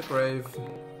even get a grave.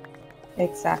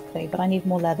 Exactly, but I need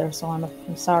more leather, so I'm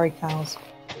sorry, cows.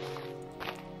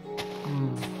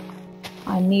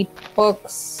 I need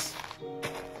books.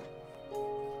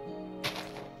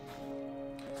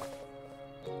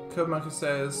 Codemaker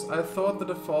says, I thought the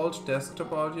default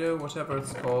desktop audio, whatever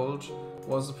it's called,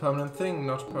 was a permanent thing,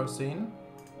 not per scene.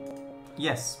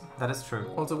 Yes, that is true.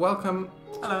 Also, welcome.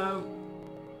 Hello.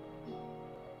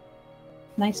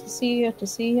 Nice to see you.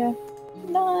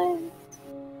 Nice.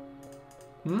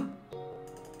 Hmm?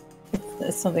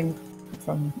 It's something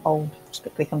from old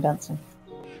Strictly Come Dancing.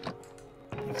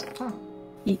 Huh.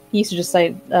 He used to just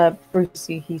say,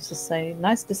 Brucey, he used to say,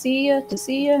 nice to see you,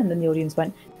 and then the audience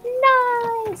went,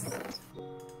 nice!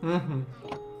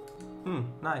 Mm-hmm.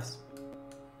 Nice.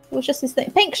 It was just his thing.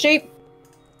 Pink sheep!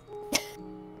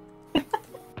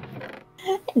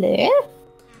 Hello?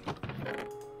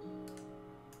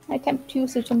 I came to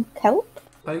use some kelp.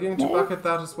 Are you going to bucket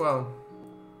that as well?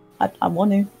 I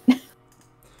want to.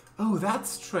 Oh, that's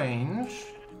strange.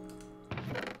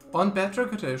 On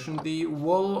Bedrock Edition, the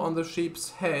wool on the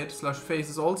sheep's head/face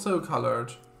is also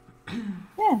colored.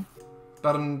 Yeah.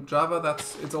 But in Java,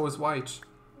 it's always white.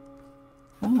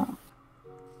 Oh.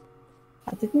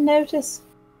 I didn't notice.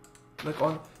 Like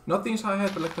on, not the entire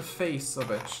head, but like the face of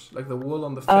it. Like the wool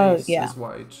on the face is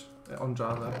white on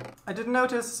Java. I didn't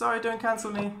notice. Sorry, don't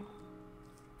cancel me.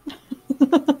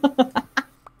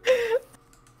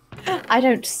 I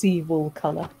don't see wool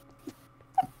colour.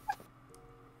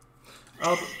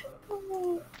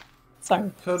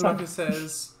 Sorry. Codemaker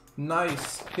says,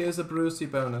 nice, here's a Brucey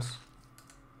bonus.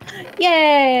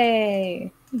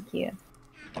 Yay! Thank you.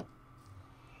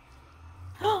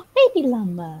 Baby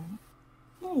llama!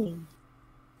 Hey.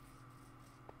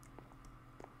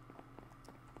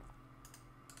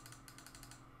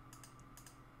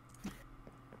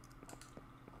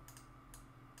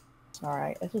 It's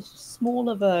alright, it's just a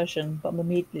smaller version, but I'm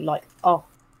immediately like, oh,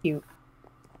 cute.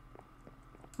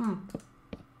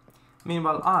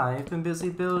 Meanwhile, I've been busy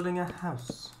building a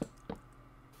house.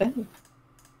 Oh.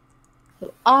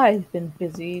 So I've been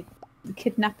busy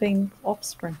kidnapping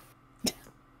offspring.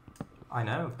 I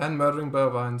know. And murdering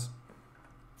bovines.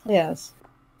 Yes.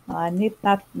 I need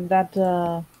that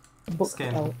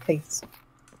bookcase.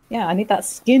 Yeah, I need that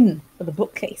skin for the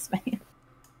bookcase, man.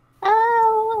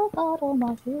 Oh, God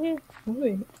almighty.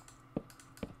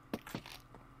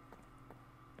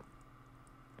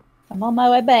 I'm on my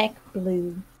way back,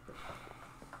 Blue.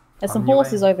 There's some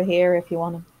horses over here if you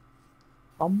want them.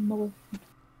 On my way.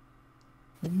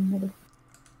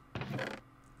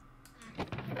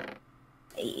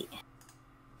 Hey.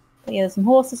 But yeah, there's some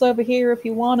horses over here if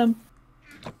you want them.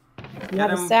 You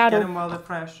have a saddle. Get them while they're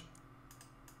fresh.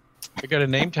 I got a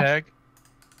name tag.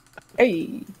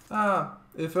 Hey. Ah,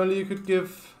 if only you could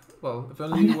give... Well, if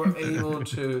only you were able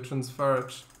to transfer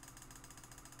it.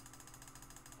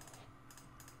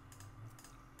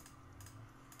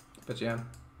 But yeah.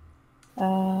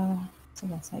 So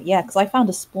that's it. Yeah, because I found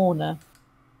a spawner.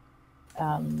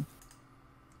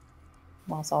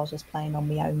 Whilst I was just playing on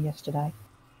my own yesterday.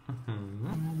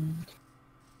 And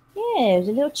yeah, there's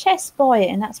a little chest by it,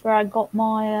 and that's where I got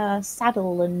my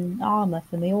saddle and armour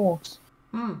for my horse.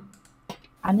 And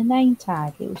a name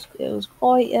tag. It was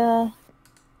quite I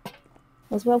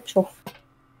was well chuffed.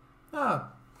 Ah.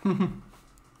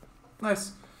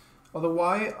 Nice. Although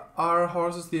why are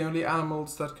horses the only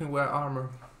animals that can wear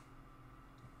armour?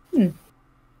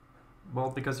 Well,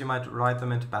 because you might ride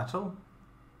them into battle.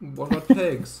 What about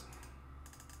pigs?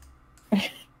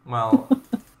 Well,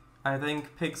 I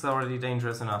think pigs are already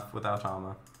dangerous enough without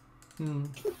armor.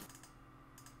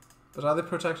 But are they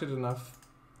protected enough?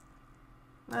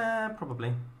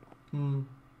 Probably.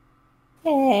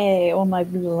 Hey, all my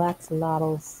little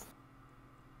axolotls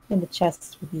in the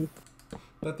chest with you.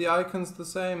 But the icon's the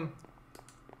same.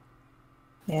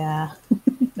 Yeah,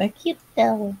 they're cute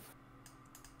though.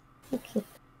 So cute.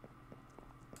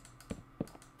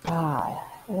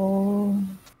 Oh.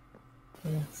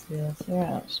 Yes.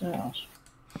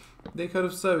 They could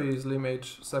have so easily made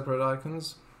separate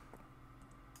icons.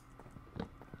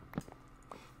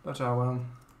 But oh well.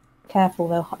 Careful,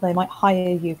 they might hire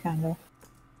you, Cango.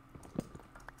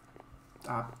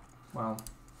 Ah, well.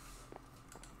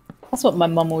 That's what my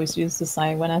mum always used to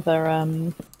say whenever,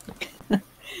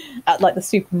 at like the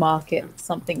supermarket,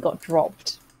 something got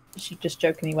dropped. She just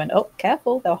jokingly went, "Oh,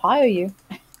 careful, they'll hire you."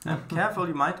 Careful,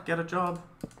 you might get a job.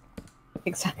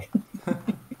 Exactly.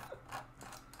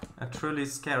 A truly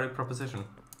scary proposition.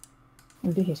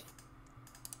 Indeed.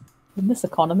 In this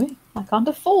economy, I can't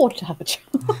afford to have a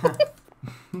job.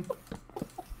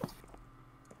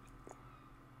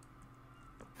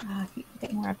 I keep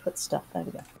forgetting where I put stuff. There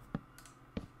we go.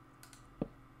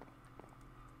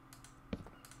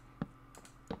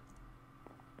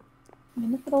 I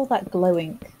mean, look at all that glow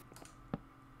ink.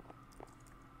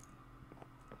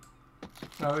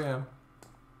 Oh yeah.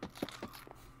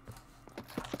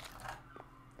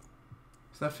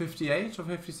 that 58 or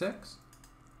 56?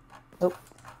 Oh.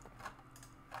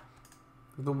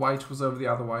 The white was over the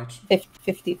other white.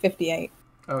 58.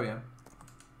 Oh, yeah.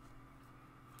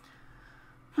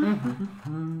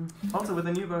 Also, with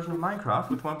the new version of Minecraft,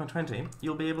 with 1.20,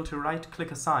 you'll be able to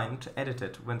right-click a sign to edit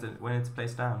it when it's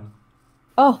placed down.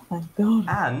 Oh, my God.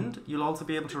 And you'll also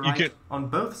be able to write on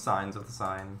both sides of the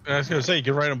sign. I was going to say, you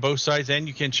can write on both sides and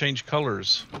you can change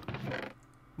colors.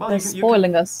 Well, They're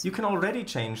spoiling us. You can already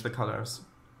change the colors.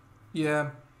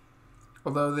 Yeah.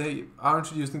 Although they are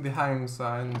introducing the hanging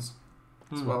signs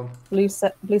as well. Blue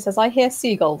says, I hear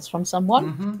seagulls from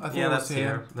someone. Mm-hmm. I think That's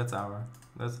here. That's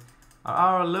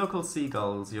our local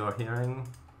seagulls you're hearing.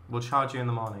 Will charge you in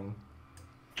the morning.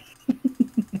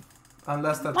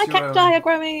 Unless that's My your cacti are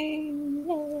growing.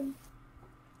 Yay.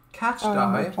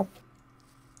 Cacti?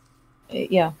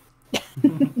 Yeah.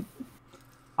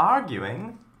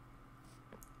 Arguing?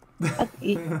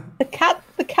 The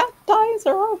cacti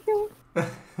are arguing.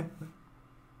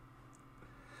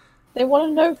 They want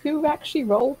to know who actually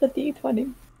rolled the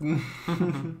d20.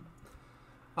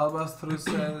 Albastro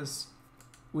says,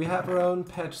 we have our own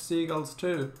pet seagulls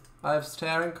too. I have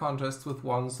staring contests with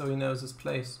one so he knows his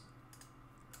place.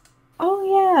 Oh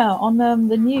yeah, on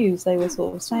the news they were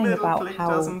sort of saying Middle about click how...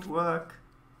 doesn't work.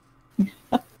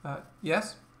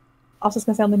 Yes? I was just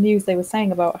going to say on the news they were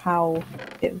saying about how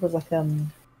it was like a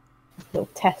little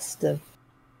test of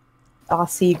are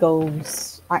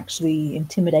seagulls actually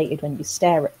intimidated when you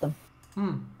stare at them.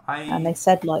 And they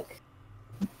said like...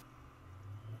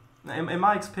 In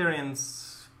my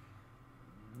experience,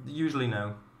 usually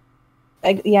no.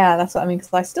 Yeah, that's what I mean,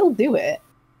 because I still do it.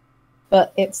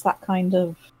 But it's that kind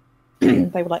of...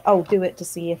 they were like, oh, do it to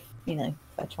see if, they're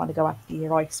trying to go after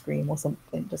your ice cream or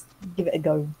something. Just give it a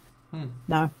go.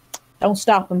 No. Don't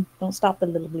stop them. Don't stop the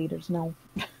little bleeders, no.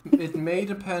 It may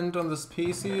depend on the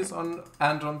species and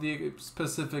on the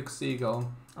specific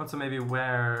seagull. Also maybe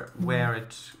where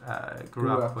it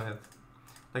grew up with.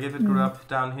 Like if it grew up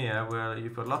down here where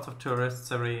you've got lots of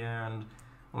tourists every year and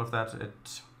all of that,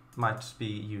 it might be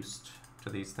used to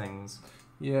these things.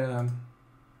 Yeah.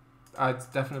 It's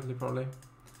definitely probably.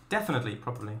 Definitely,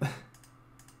 probably.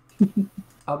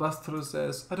 Albastro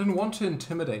says, I don't want to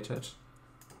intimidate it.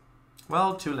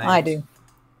 Well, too late. I do.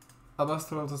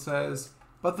 Albastro also says,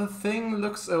 but the thing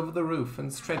looks over the roof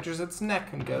and stretches its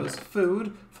neck and goes,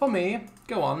 food for me,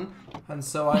 go on. And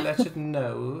so I let it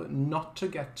know not to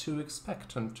get too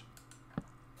expectant.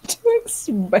 Too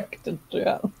expectant,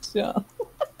 yeah.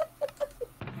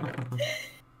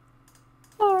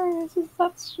 Oh,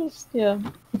 that's just, yeah.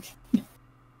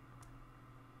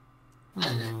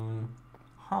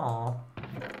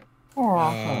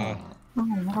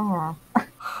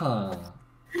 Huh.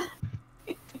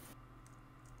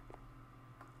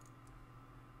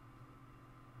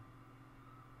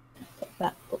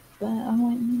 That book there,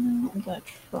 I'm gonna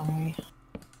try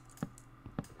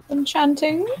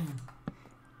enchanting.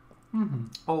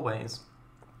 Always.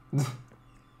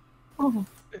 Oh.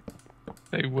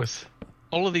 Hey, with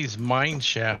all of these mine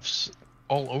shafts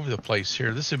all over the place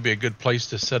here, this would be a good place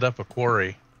to set up a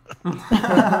quarry.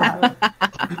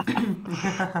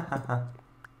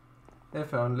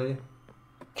 If only.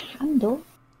 Candle?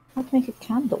 How to make a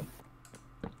candle?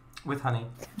 With honey.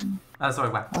 Sorry,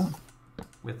 wax. Oh.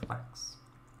 With wax.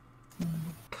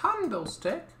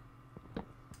 Candlestick?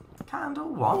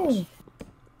 Candle what? Hey.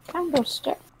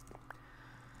 Candlestick.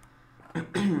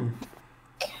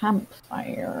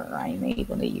 Campfire. I made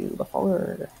one of you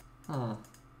before. There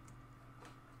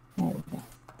we go.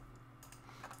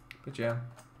 But yeah.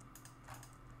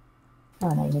 Oh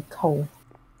no, you need coal.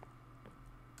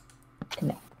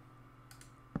 Connect.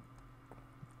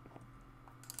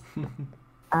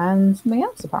 And something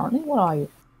else apparently. What are you?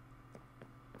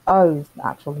 Oh, the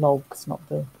actual logs, not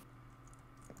the...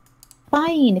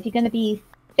 Fine, if you're going to be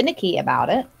finicky about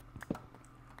it.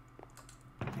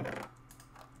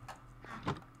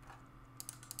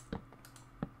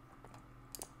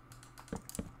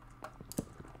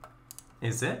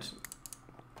 Is it?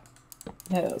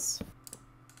 Yes.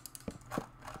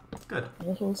 Good. A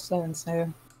little so and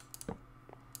so.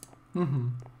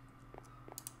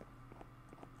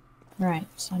 Right,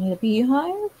 so I need a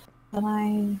beehive. And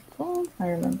I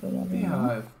remember the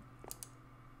Beehive.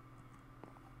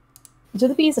 Do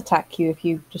the bees attack you if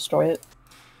you destroy it?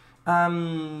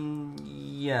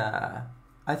 Yeah.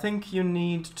 I think you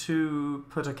need to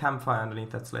put a campfire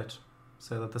underneath that slit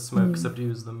so that the smoke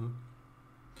subdues them.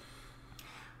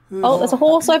 Oh, there's a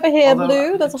horse over here, Although,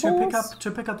 Blue. There's a horse.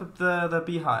 To pick up the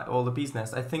beehive or the bee's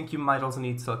nest, I think you might also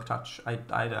need silk touch.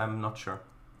 I'm not sure.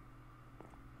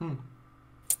 Well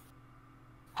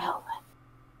then.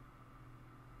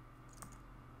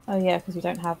 Oh yeah, because we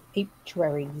don't have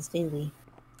apiaries, do we?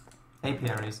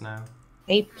 Apiaries now.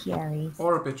 Apiaries.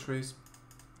 Or obituaries.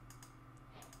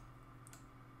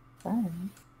 Oh.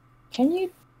 Can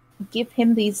you give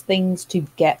him these things to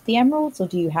get the emeralds, or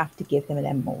do you have to give him an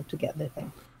emerald to get the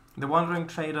thing? The Wandering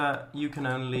Trader, you can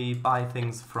only buy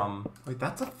things from. Wait,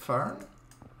 that's a fern?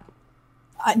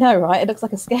 I know, right? It looks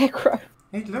like a scarecrow.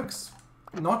 It looks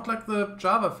not like the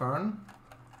Java fern.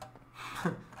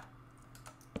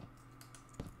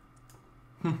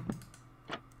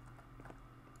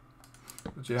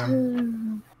 But yeah.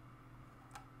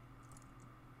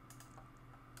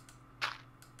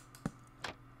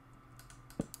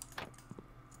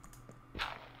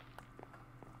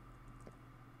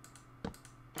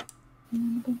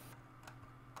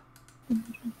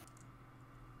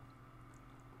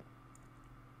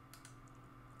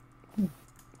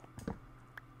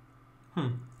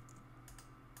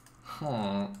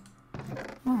 Huh.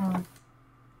 Oh.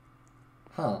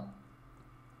 Huh.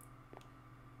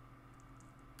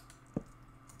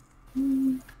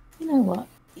 You know what?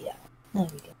 Yeah, there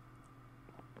we go.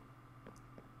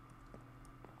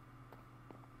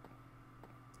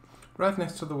 Right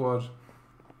next to the wood.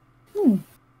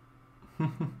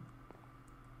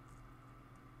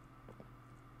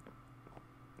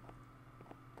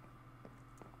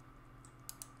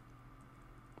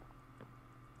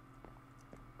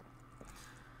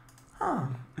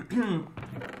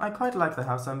 I quite like the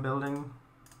house I'm building,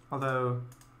 although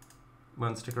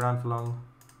won't stick around for long.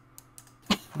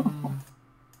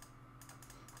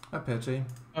 A pity.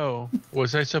 Oh,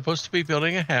 was I supposed to be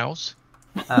building a house?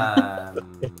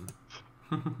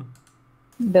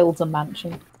 Builds a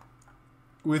mansion.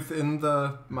 Within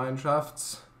the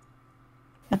Mineshafts.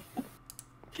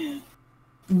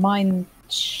 Mine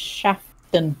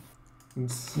shaften.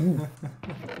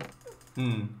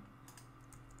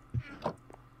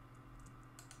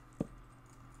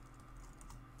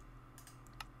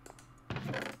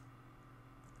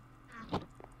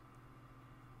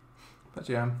 But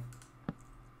yeah.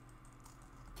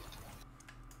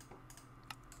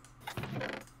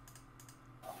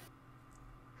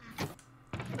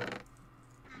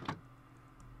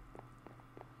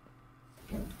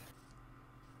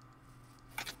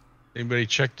 Anybody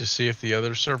check to see if the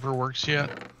other server works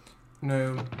yet?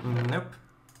 No. Nope.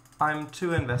 I'm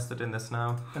too invested in this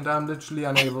now. And I'm literally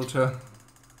unable to.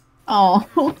 Oh.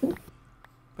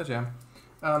 But yeah.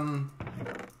 Right.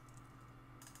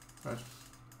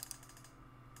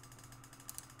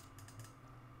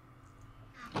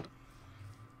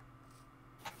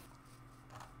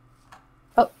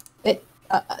 Oh, it.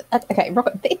 Okay,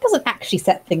 Rocket. It doesn't actually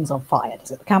set things on fire,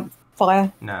 does it? The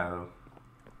campfire. No.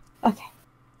 Okay.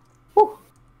 Whew.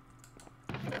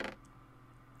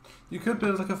 You could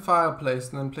build like a fireplace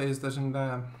and then place that in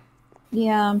there.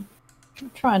 Yeah, I'm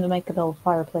trying to make an old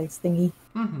fireplace thingy.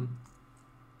 Mm-hmm.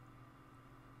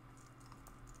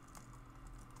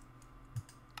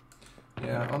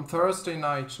 Yeah, on Thursday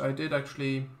night I did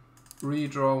actually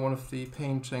redraw one of the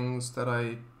paintings that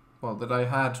I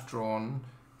had drawn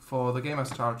for the game I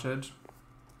started.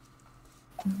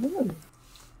 Ooh.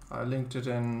 I linked it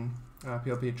in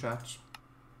PLP chat.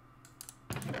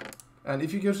 And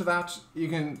if you go to that, you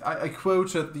can. I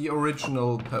quoted the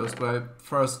original post where I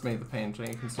first made the painting.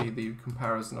 You can see the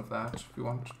comparison of that if you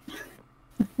want.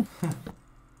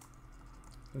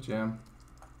 But yeah.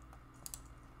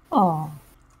 Oh.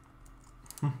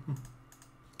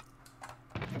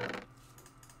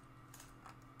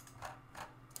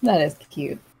 That is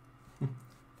cute.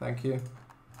 Thank you.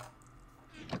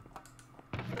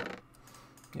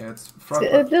 Yeah, it's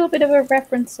It's a little bit of a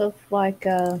reference of like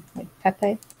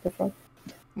Pepe the Frog.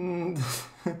 No,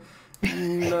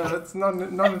 it's not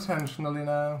intentionally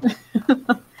now.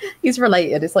 He's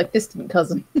related. It's like distant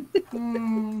cousin.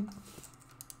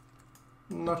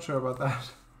 Not sure about that.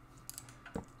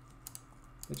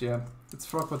 But yeah, it's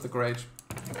Frog with the Great.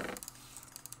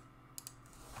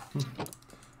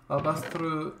 I'll bust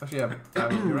through. Actually,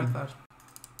 yeah, you read that.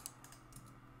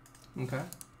 Okay.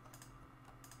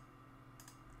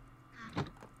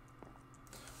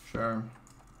 Sure.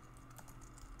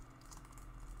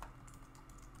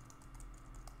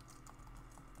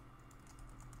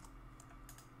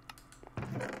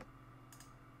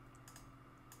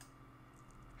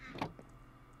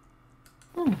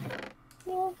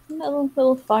 Yeah,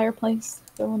 little fireplace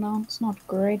going on. It's not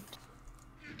great,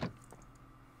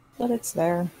 but it's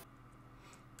there.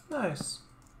 Nice.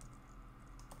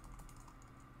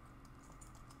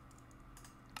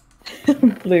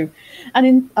 Blue.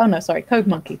 Code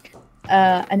Monkey.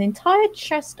 An entire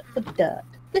chest for dirt.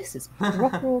 This is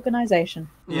proper organization.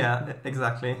 Yeah,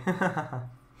 exactly.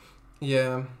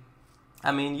 Yeah.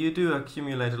 I mean, you do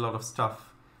accumulate a lot of stuff,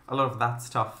 a lot of that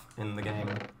stuff in the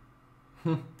game.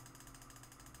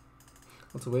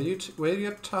 Also, where do you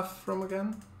get tuff from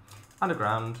again?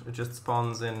 Underground, it just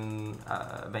spawns in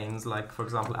veins like, for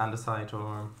example, andesite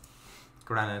or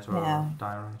granite or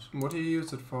diorite. What do you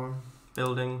use it for?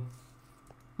 Building.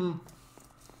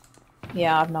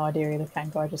 Yeah, I have no idea either,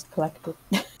 Cango. I just collect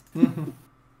it.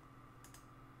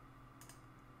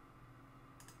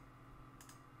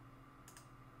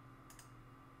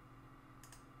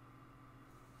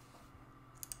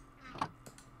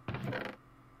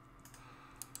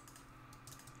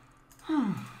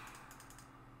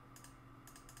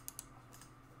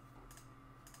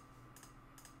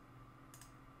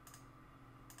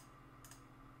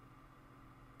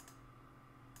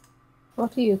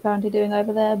 What are you currently doing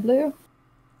over there, Blue?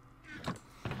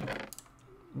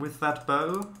 With that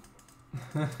bow?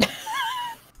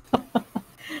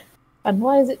 And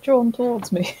why is it drawn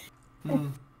towards me?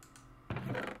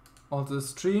 Oh, the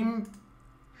stream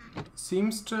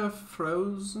seems to have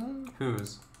frozen.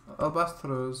 Whose?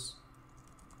 Albatros.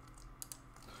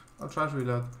 I'll try to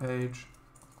reload the page.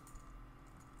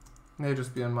 May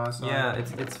just be on my side. Yeah,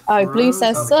 it's Oh, Blue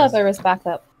says frozen. server is back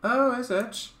up. Oh, is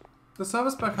it? The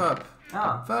server's back up.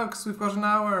 Ah. Folks, we've got an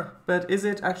hour. But is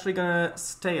it actually gonna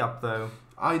stay up though?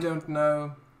 I don't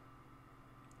know.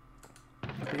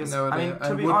 Because, No idea. I mean,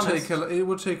 to be it would honest, it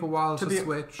would take a while to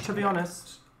switch. To be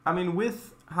honest, I mean,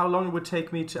 with how long it would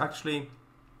take me to actually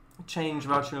change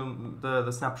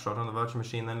the snapshot on the virtual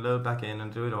machine, then load back in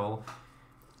and do it all,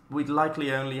 we'd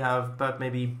likely only have about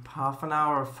maybe half an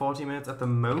hour or 40 minutes at the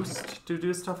most to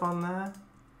do stuff on there.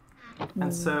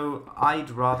 And so I'd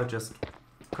rather just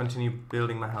continue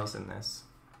building my house in this.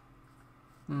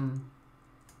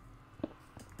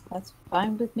 That's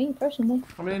fine with me, personally.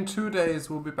 I mean, in 2 days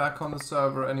we'll be back on the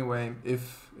server anyway,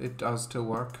 if it does still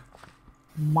work.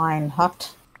 Mine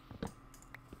hut.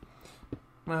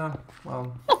 Well,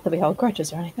 Not that we hold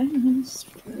grudges or anything. It's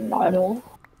not at all.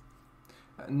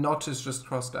 not is just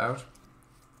crossed out.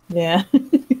 Yeah.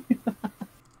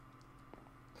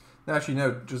 Actually,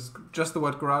 no, just the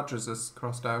word garages is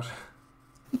crossed out.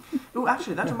 Oh,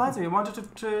 actually, that reminds me. I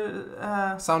wanted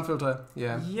to Sound filter,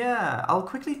 yeah. Yeah, I'll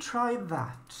quickly try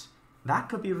that. That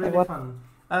could be really fun.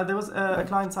 There was a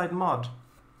client-side mod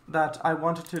that I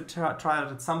wanted to try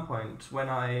out at some point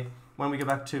when we go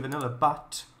back to vanilla,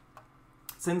 but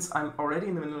since I'm already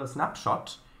in the vanilla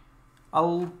snapshot,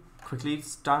 I'll quickly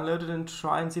download it and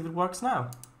try and see if it works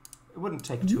now. It wouldn't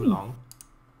take too long.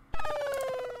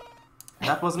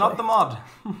 That was not the mod.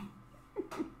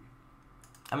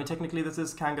 I mean, technically this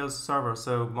is Cango's server,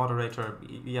 so moderator,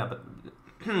 yeah, but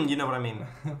you know what I mean.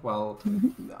 Well,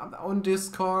 on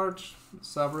Discord,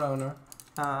 server owner.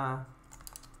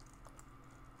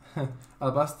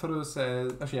 Albastro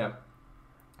says, actually, yeah.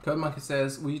 Code Monkey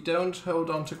says, we don't hold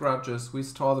on to grudges, we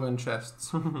store them in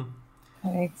chests.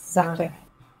 Exactly.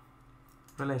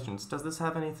 Relations. Does this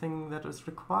have anything that is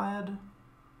required?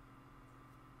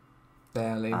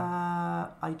 Barely.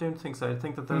 I don't think so. I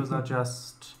think that those are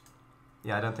just...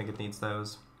 Yeah, I don't think it needs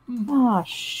those. Ah,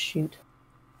 shoot.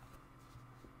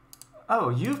 Oh,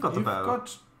 you've got the bow.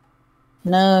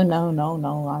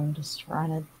 No. I'm just trying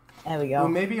to... There we go. Well,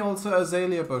 maybe also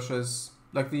azalea bushes,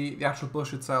 like the actual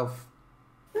bush itself.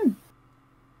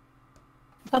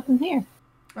 Got them here.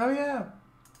 Oh, yeah.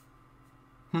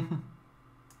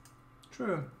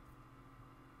 True.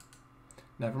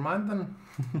 Never mind then.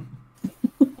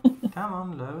 Come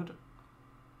on, load.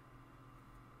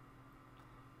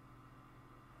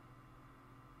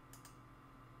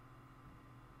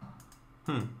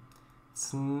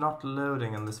 It's not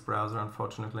loading in this browser,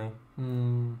 unfortunately.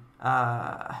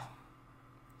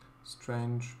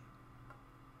 Strange.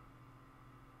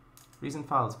 Recent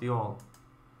files, view all.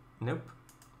 Nope.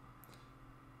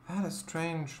 That is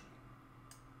strange.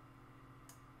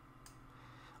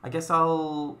 I guess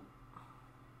I'll...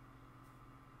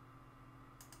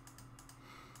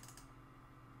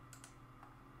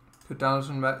 Could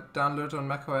download on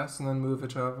macOS and then move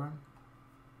it over.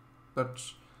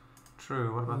 But...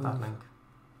 True, what about that link?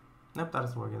 Nope, that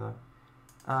isn't working though.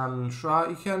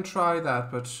 You can try that,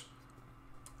 but...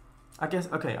 I guess,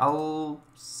 okay, I'll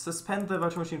suspend the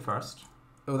virtual machine first.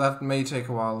 Oh, that may take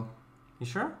a while. You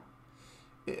sure?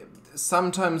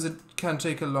 Sometimes it can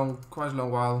take quite a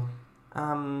long while.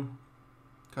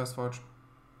 CurseForge.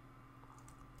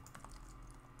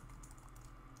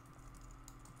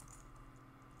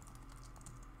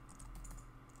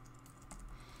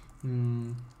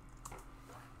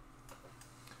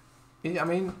 I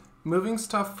mean, moving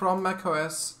stuff from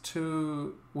macOS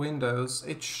to Windows,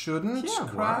 it shouldn't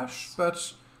crash,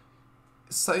 but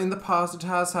So in the past, it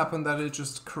has happened that it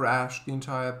just crashed the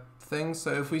entire thing.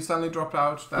 So if we suddenly dropped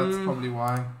out, that's probably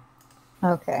why.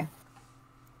 Okay.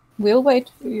 We'll wait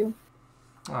for you.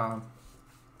 We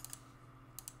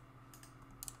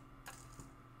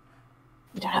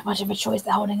don't have much of a choice.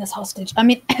 They're holding us hostage. I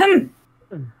mean,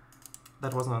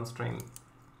 That wasn't on stream.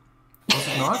 Was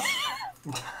it not?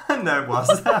 No, it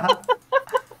was.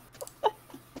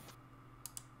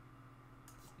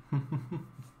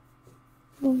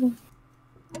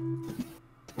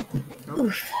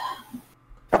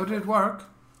 Oh, did it work?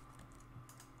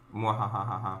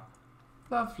 Mwahahaha.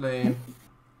 Lovely.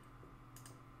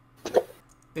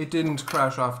 It didn't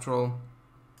crash after all.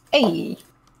 hey.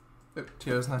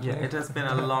 Tears not Yeah, it has been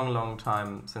a long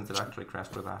time since it actually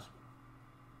crashed with that.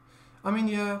 I mean,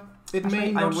 yeah, it Actually,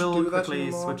 may not I will do that quickly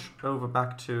anymore. switch over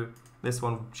back to this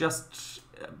one, just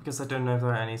because I don't know if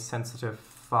there are any sensitive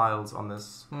files on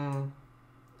this thing.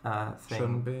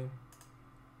 Shouldn't be.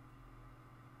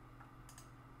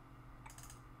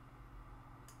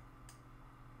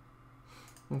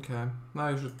 Okay, now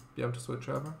you should be able to switch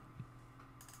over.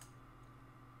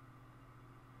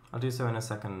 I'll do so in a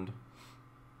second.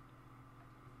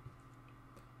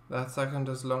 That second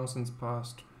is long since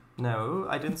passed. No,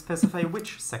 I didn't specify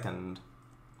which second.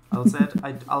 I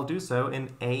said I'll do so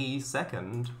in a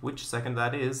second. Which second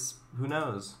that is, who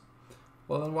knows?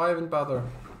 Well, then why even bother?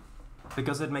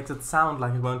 Because it makes it sound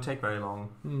like it won't take very long.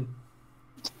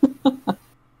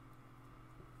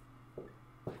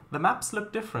 The maps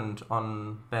look different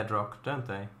on Bedrock, don't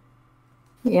they?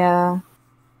 Yeah.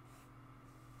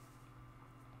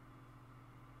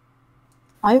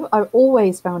 I've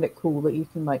always found it cool that you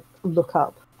can like look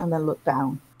up and then look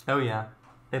down. Oh yeah,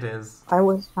 it is. I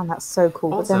always found that so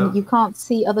cool. Also, but then you can't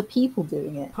see other people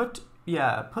doing it. You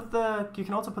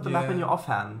can also put the map in your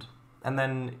offhand, and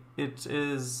then it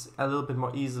is a little bit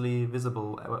more easily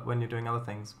visible when you're doing other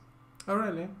things. Oh,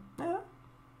 really? Yeah.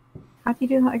 How do you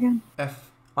do that again? F.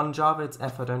 On Java it's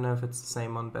F. I don't know if it's the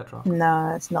same on Bedrock.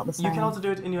 No, it's not the same. You can also do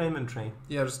it in your inventory.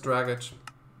 Yeah, just drag it.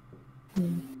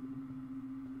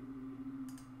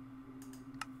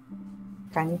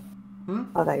 Can you? Hmm?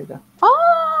 Oh, there you go.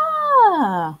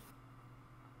 Ah!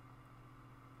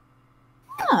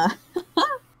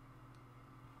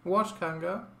 Watch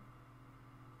Cango.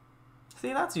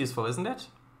 See, that's useful, isn't it?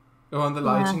 Oh, and the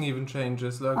lighting even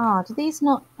changes, look. Oh, do these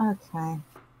not... Okay.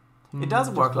 It does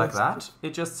work like that.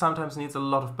 It just sometimes needs a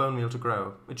lot of bone meal to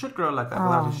grow. It should grow like that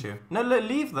without issue. No,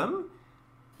 leave them.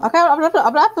 Okay, I'll let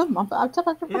them.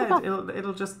 Yeah,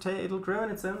 it'll grow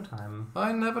in its own time.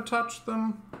 I never touched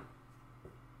them.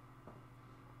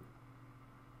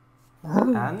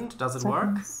 Oh, And does it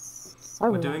work?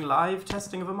 so We're doing live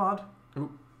testing of a mod.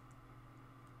 Ooh.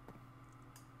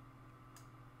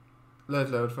 Let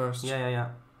it load first. Yeah.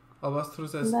 I'll bust through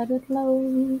this. Let it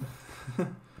load.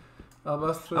 I'll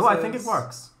bust through Oh, I think it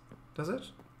works. Does it?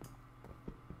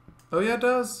 Oh yeah, it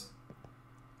does.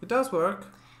 It does work.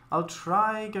 I'll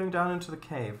try going down into the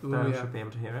cave. Ooh, Then I yeah. should be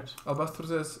able to hear it. I'll bust through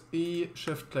this. E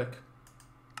shift click.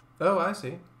 Oh, I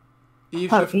see. E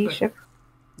Oh, shift E click. shift.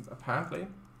 Apparently.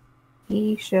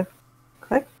 E shift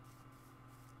click.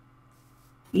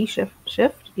 E shift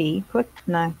E click.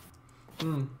 No.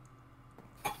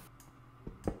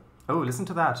 Oh, listen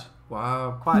to that.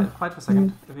 Wow. Quiet for a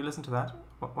second. If you listen to that.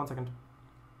 1 second.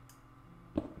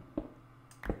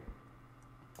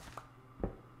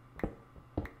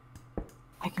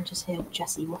 I can just hear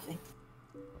Jesse woofing.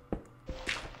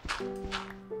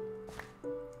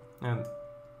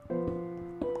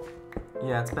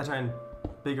 Yeah, it's better in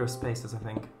bigger spaces, I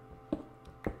think.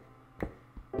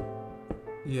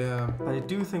 Yeah. But I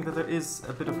do think that there is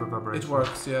a bit of reverberation. It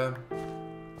works, yeah.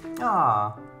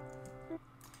 Ah.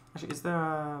 Actually, is there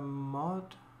a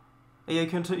mod? Yeah,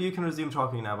 you can resume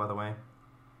talking now, by the way.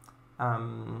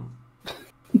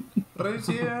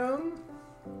 Resume.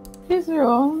 Is your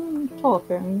own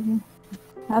talking?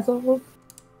 As of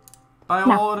By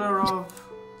No. order of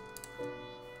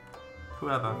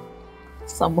whoever.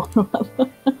 someone or other.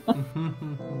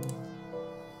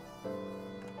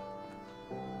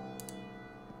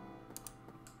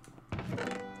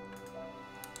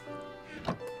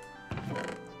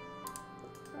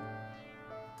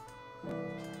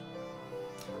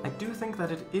 I do think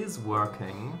that it is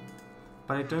working,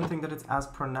 but I don't think that it's as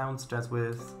pronounced as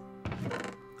with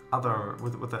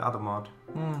the other mod.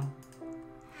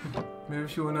 Maybe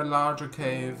if you were in a larger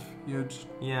cave, you'd...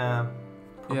 Yeah,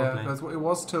 probably. Yeah, because it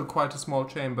was still quite a small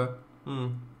chamber.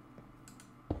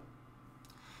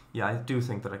 Yeah, I do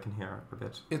think that I can hear a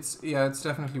bit. It's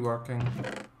definitely working.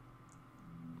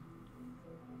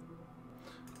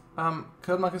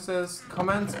 Codemaker says,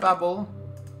 comments babble.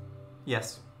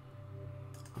 Yes.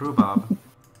 Rhubarb.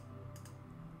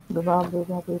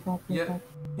 Rhubarb. Yeah.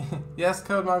 Yes,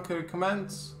 Code Monkey,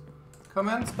 commence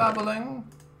babbling.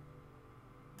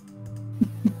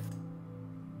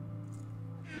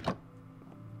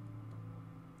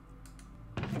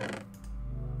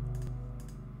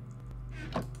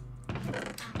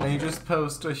 And you just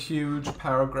post a huge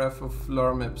paragraph of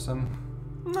lorem ipsum.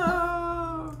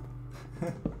 No!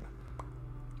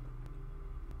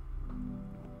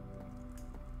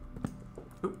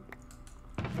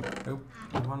 Nope.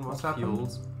 One was What's happened?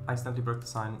 fuels. I accidentally broke the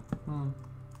sign.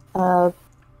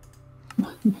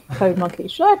 Code Monkey.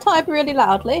 Should I type really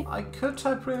loudly? I could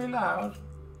type really loud.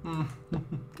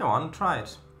 Go on, try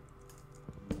it.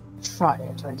 Try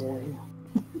it, I do.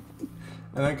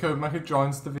 And then Code Monkey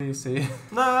joins the VC.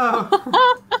 No!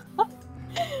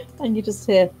 And you just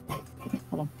hear.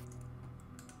 Hold on.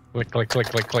 Click, click, click,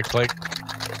 click, click, click.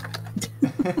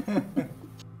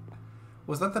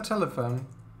 Was that the telephone?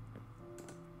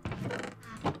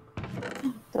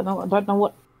 I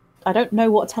don't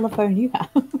know what telephone you have.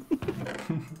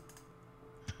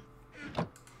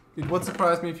 It would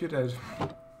surprise me if you did.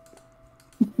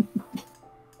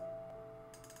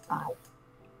 Ow.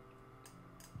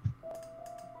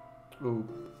 Ooh,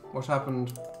 what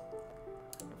happened?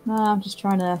 No, I'm just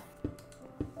trying to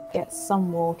get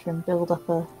some water and build up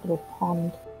a little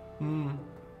pond.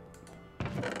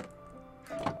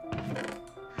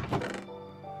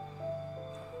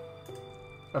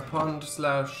 A pond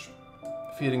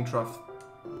 / feeding trough.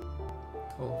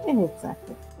 Oh,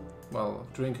 Exactly. well,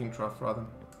 drinking trough rather.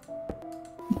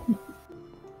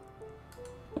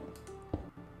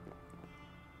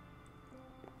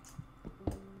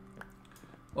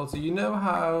 Also, you know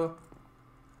how,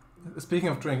 speaking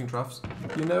of drinking troughs,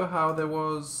 you know how there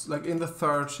was, like, in the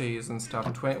 30s and stuff,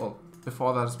 and well,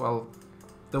 before that as well,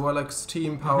 there were, like,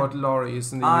 steam-powered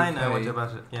lorries in the UK. I know what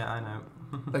about it. Yeah, I know.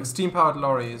 Like, steam-powered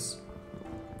lorries.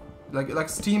 Like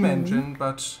steam engine,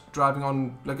 but driving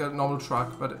on, like, a normal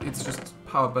truck, but it's just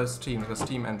powered by steam, like a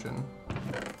steam engine.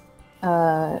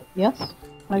 Yes.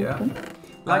 Yeah.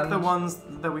 Like the And- ones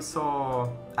that we saw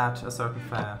at a certain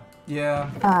fair. Yeah,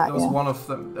 there was one of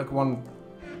them, like one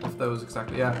of those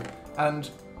exactly, yeah. And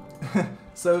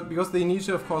so, because they need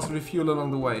to, of course, refuel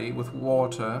along the way with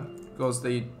water, because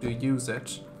they do use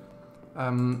it,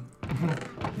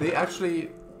 they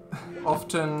actually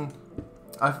often,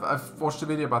 I've watched a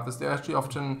video about this, they actually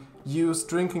often use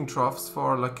drinking troughs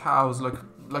for, like, cows, like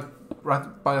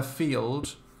right by a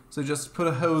field. So just put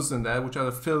a hose in there, which had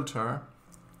a filter,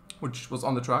 which was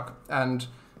on the truck, and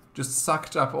just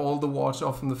sucked up all the water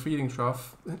off from the feeding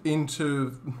trough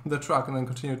into the truck and then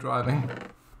continued driving.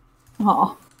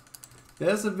 Oh.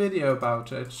 There's a video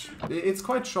about it. It's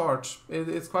quite short.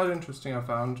 It's quite interesting, I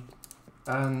found.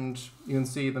 And you can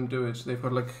see them do it. They've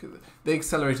got, like, they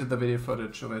accelerated the video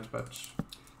footage of it, but...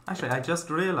 Actually, I just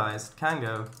realized,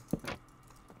 Cango,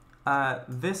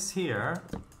 this here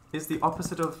is the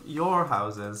opposite of your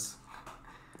houses.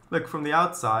 Look, from the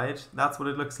outside, that's what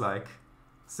it looks like.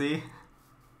 See?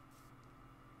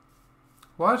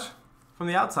 What? From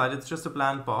the outside, it's just a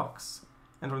bland box,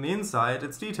 and from the inside,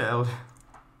 it's detailed.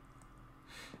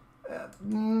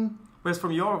 Whereas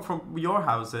from your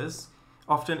houses,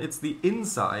 often it's the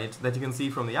inside that you can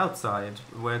see from the outside,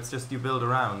 where it's just you build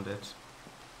around it.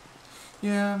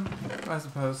 Yeah, I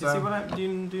suppose. Do you see what I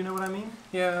do? You know what I mean?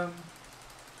 Yeah.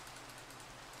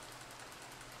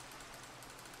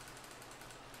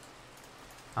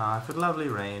 Ah, for lovely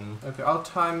rain. Okay, I'll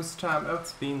timestamp. Oh,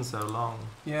 It's been so long.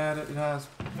 yeah, it has.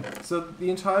 So the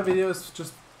entire video is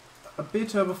just a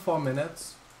bit over 4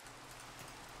 minutes.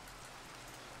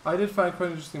 I did find it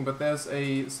quite interesting, but there's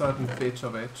a certain bit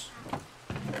of it.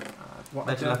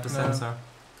 That you'll have to censor.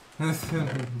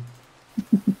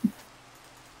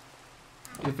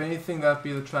 If anything, that'd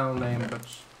be the channel name, but...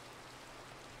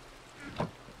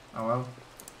 Oh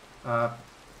well.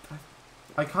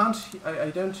 I can't... I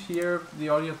don't hear the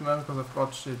audio at the moment because I've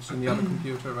got it in the other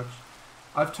computer, but...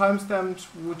 I've timestamped,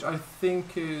 which I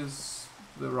think is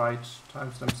the right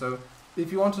timestamp, so...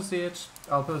 If you want to see it,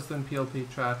 I'll post it in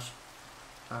PLP chat.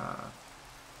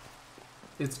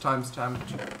 It's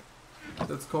timestamped.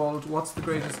 It's called What's the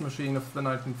Greatest Machine of the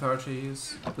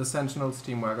 1930s? The Sentinel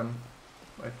Steam Wagon.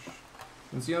 Which you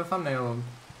can see on the thumbnail.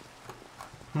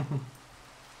 But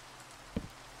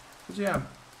yeah.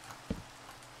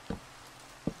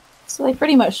 So they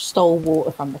pretty much stole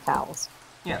water from the cows.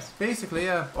 Yes. Basically,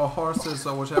 yeah. Or horses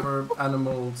or whatever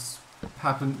animals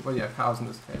happen. Well, yeah, cows in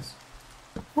this case.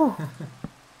 Oh.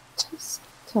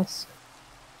 Tusk.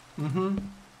 Mm-hmm.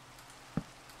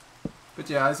 But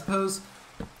yeah, I suppose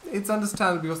it's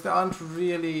understandable because there aren't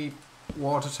really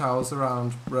water towers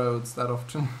around roads that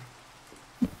often.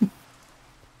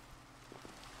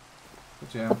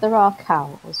 yeah. But there are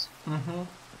cows. Mm-hmm.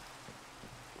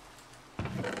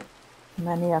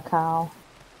 Many a cow.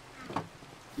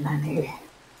 Many.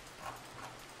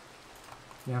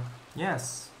 Yeah.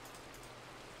 Yes.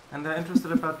 And they're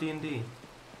interested about D&D.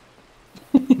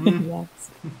 Yes.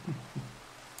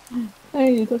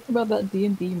 Hey, you talked about that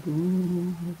D&D.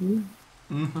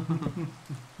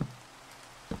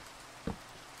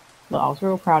 Well, I was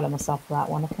real proud of myself for that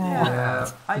one, okay? Yeah,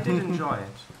 I did enjoy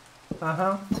it.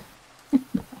 Uh-huh.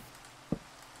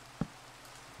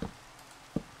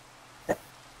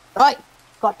 Right,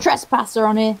 got a trespasser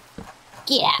on here.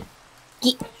 Get out.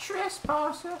 Get.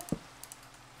 Trespasser.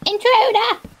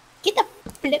 Intruder! Get the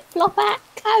flip-flop out.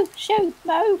 Go, shoot,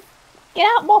 move. Get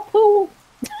out my pool.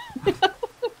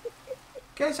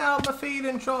 Get out my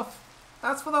feeding trough.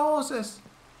 That's for the horses.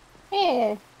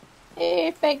 Here. Here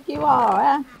you think you are,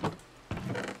 huh?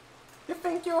 You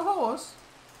think you're a horse?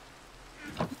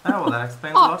 Oh, well, that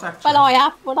explains a lot, actually.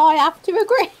 But I have to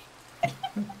agree.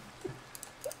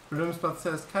 Roomspot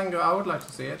says, Cango, I would like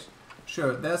to see it.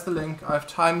 Sure, there's the link. I've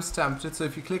time-stamped it, so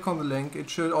if you click on the link, it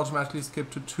should automatically skip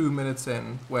to 2 minutes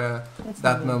in, where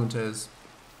that moment is.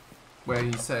 Where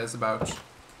he says about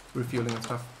refueling and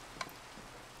stuff.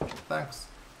 Thanks.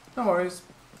 No worries.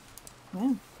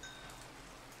 Yeah.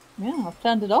 Yeah, I've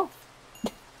turned it off.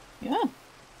 Yeah.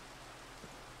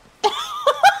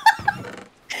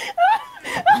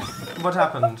 What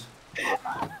happened?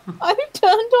 I've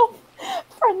turned off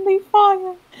friendly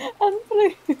fire and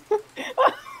blue.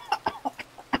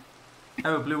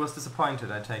 Oh, Blue was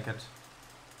disappointed, I take it.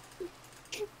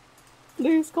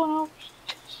 Blue's gone off.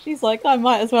 She's like, I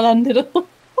might as well end it all.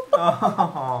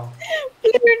 Oh.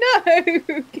 Blue,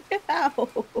 no! Get out!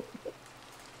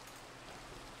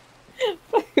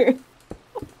 Blue!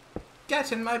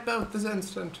 Get in my boat this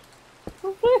instant.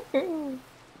 Blue!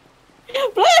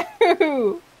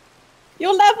 Blue!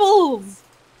 Your levels!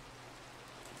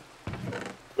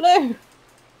 Blue!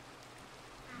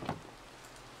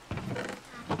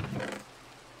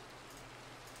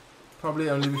 Probably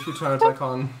only if you turn it back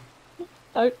on.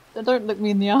 Don't look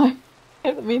me in the eye.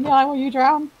 Don't look me in the eye while you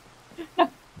drown. No.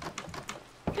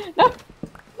 No.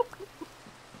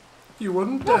 You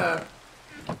wouldn't dare.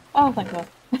 Oh, thank God.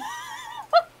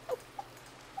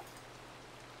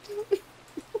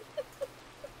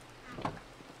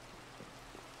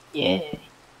 Yeah.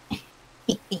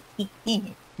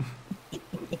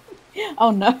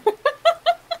 Oh no.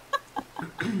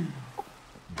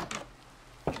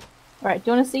 Right,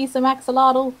 do you want to see some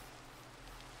axolotl?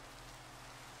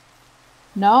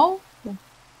 No?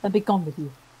 Then be gone with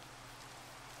you.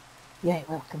 You ain't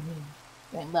welcome here.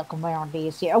 You ain't welcome around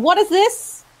these here. What is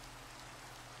this?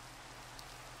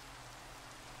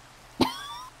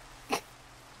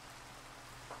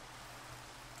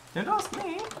 Don't ask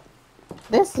me.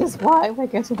 This is why we're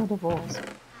getting a divorce.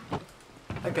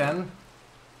 Again.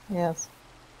 Yes.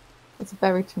 It's a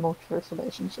very tumultuous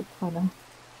relationship, I know.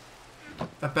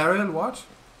 A burial what?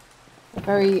 A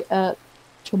very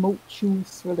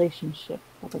tumultuous relationship.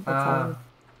 I think that's how it is.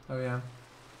 Oh yeah.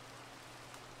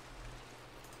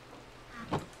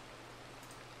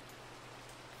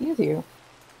 Excuse you.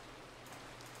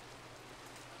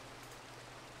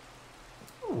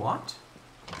 What?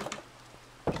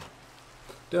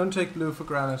 Don't take Blue for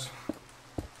granted.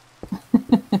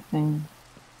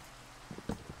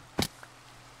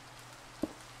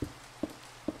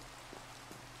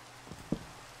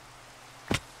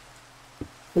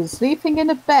 Is sleeping in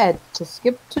a bed to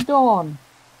skip to dawn.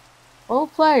 All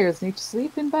players need to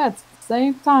sleep in beds at the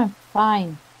same time.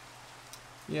 Fine.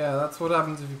 Yeah, that's what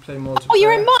happens if you play multiplayer. Oh,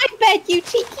 you're in my bed, you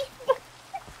cheeky.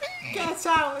 Get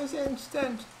out this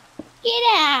instant. Get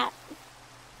out.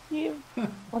 You.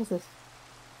 What is this?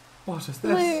 What is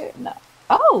this? No.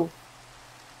 Oh.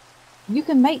 You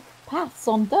can make paths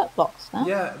on dirt blocks now.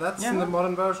 Yeah, that's in the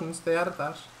modern versions. They added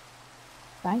that.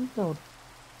 Thank God.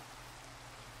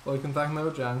 Well, you can thank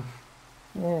Mojang.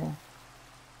 Yeah.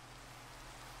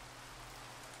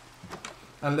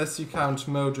 Unless you count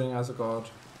Mojang as a god.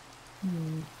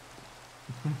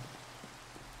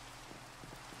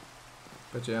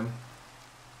 But yeah.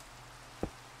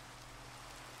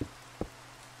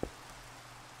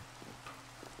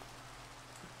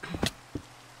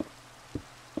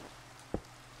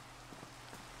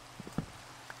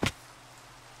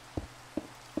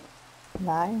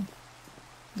 Hello.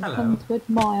 Hello. Come to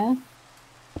admire.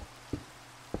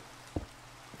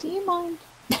 Do you mind?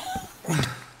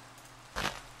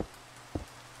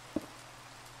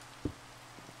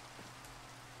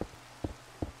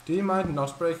 Do you mind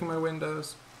not breaking my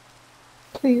windows?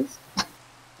 Please.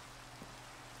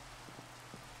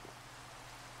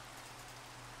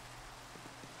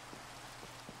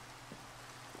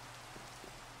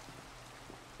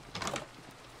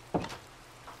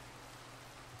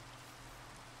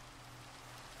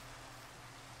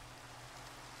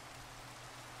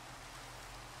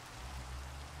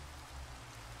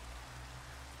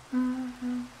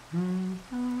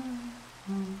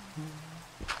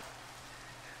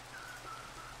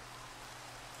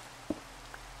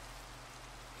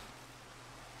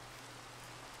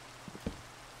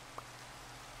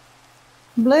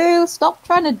 Blue, stop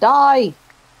trying to die.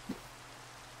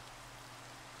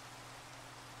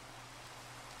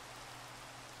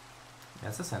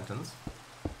 That's a sentence.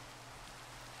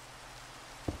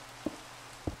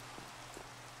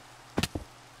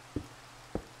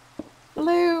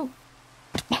 Blue.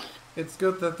 It's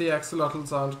good that the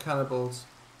axolotls aren't cannibals.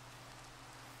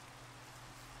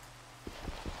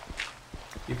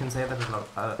 You can say that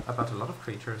about a lot of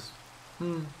creatures.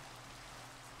 Hmm.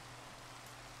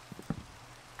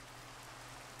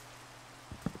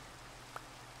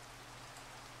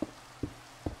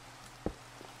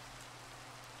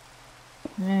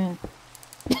 Yeah.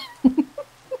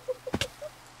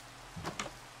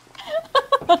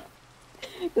 I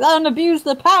don't abuse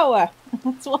the power.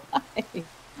 That's why.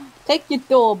 Take your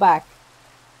door back.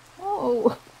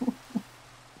 Oh.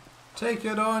 Take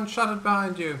your door and shut it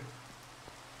behind you.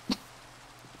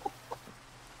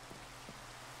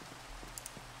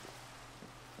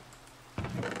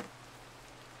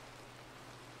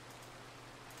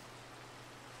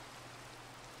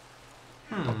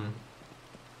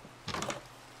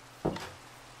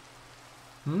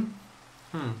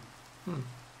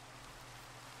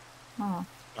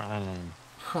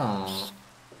 Oh.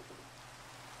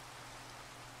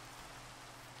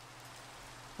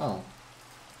 Oh.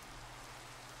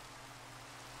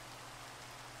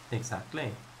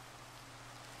 Exactly.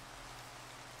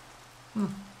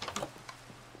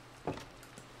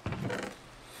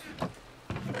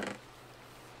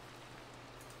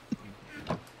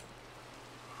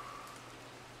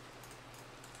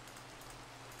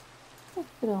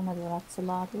 Throw my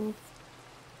axolotls.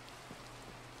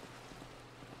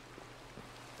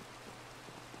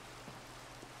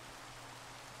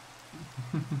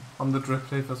 On the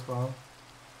drip leaf as well.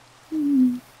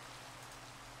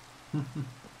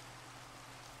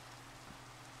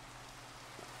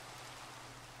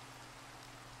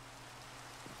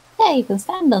 Yeah, you can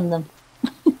stand on them.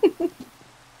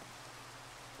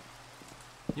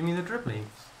 You mean the drip leaves?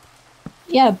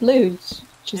 Yeah, Blue.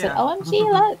 She said, Yeah.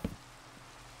 OMG, look.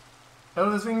 Oh,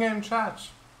 there's in-game chat.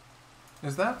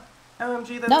 Is that?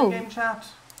 OMG, there's No. in-game chat.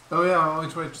 Oh yeah,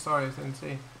 wait, sorry, I didn't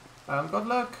see. Good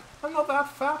luck. I'm not that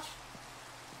fat.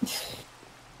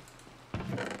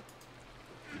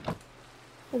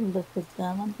 Look at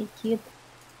them, aren't they cute?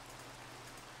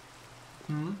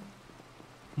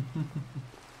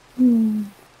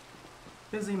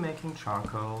 Busy making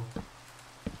charcoal.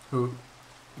 Who?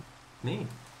 Me.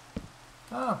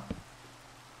 Ah.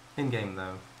 In-game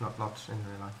though, not in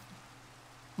real life.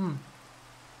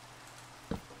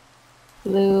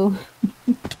 Blue.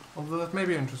 Although that may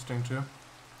be interesting too.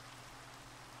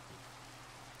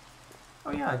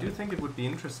 Oh yeah, I do think it would be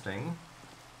interesting.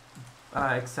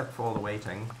 Except for all the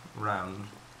waiting around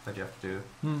that you have to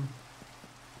do.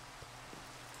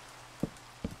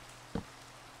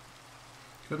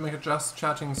 Could make a just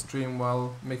chatting stream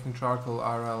while making charcoal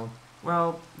RL.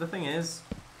 Well, the thing is,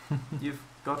 you've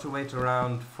got to wait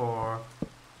around for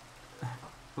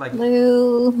like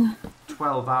Blue.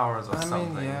 12 hours or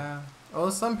something. I mean, yeah. Oh,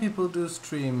 some people do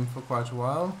stream for quite a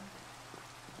while.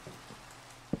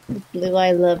 Blue,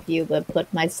 I love you, but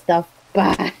put my stuff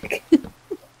back.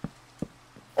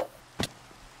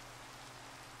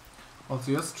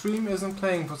 Also, your stream isn't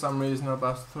playing for some reason or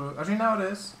bust through. Actually, now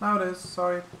it is. Now it is.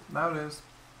 Sorry. Now it is.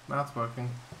 Now it's working.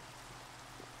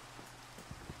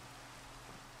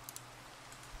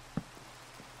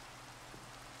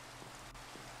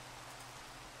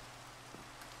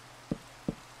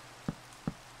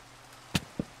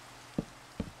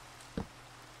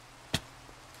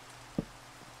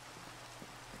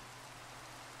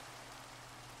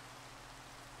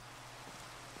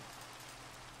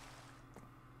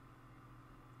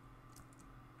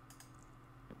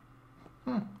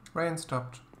 Rain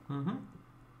stopped.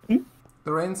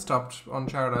 The rain stopped on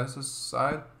Paradise's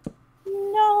side.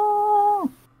 No.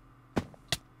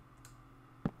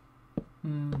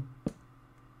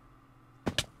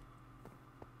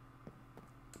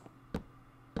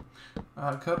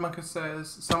 Kurt Marcus says,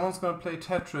 someone's gonna play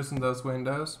Tetris in those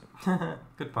windows.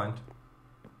 Good point.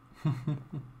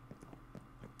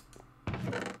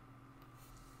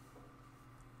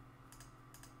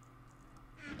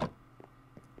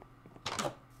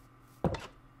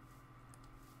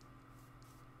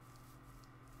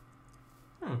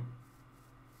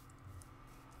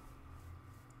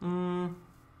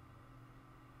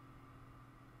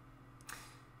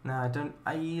 No, I don't.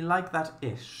 I like that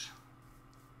ish.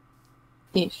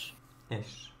 Ish.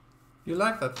 Ish. You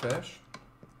like that fish?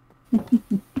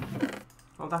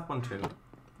 Well, that one too.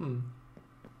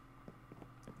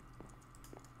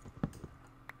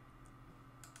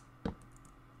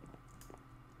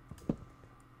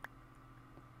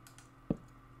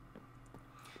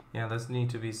 Yeah, there's need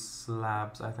to be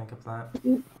slabs, I think, of that.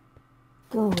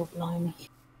 Oh, blimey.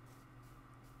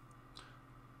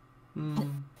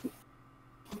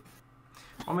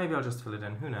 Or maybe I'll just fill it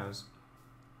in, who knows?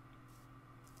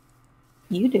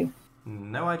 You do.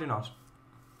 No, I do not.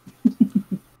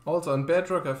 Also, on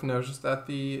Bedrock, I've noticed that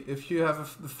if you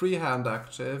have the freehand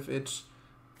active, it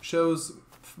shows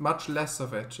much less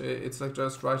of it. It's like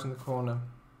just right in the corner.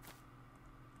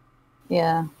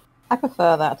 Yeah. I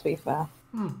prefer that, to be fair.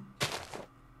 Oops.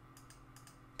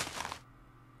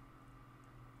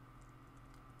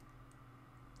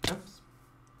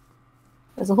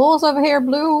 There's a horse over here,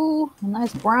 Blue. A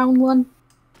nice brown one.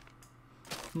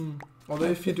 Although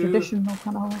if you do... Traditional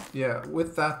kind of horse. Yeah,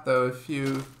 with that though, if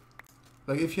you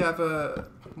have a...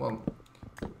 Well...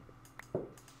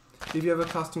 If you have a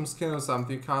custom skin or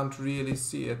something, you can't really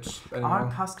see it anymore.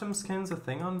 Are custom skins a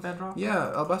thing on Bedrock?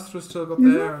 Yeah, Albastro still got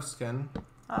their skin.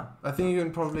 Ah. I think you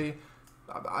can probably...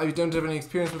 I don't have any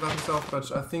experience with that myself,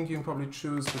 but I think you can probably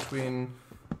choose between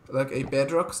like a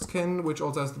Bedrock skin, which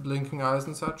also has the blinking eyes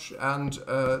and such, and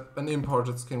an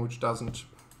imported skin, which doesn't.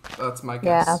 That's my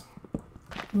guess. Yeah.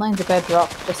 Mine's a Bedrock,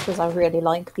 just because I really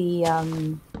like the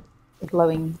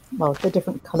glowing, well, the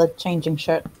different coloured changing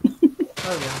shirt. Oh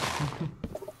yeah.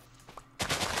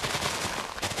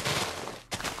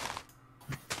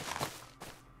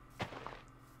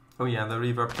 Oh yeah, the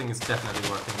reverb thing is definitely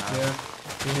working now. Yeah.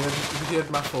 You hear it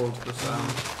muffled, the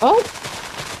sound. Oh!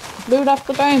 Blue left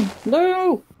the game!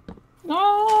 Blue!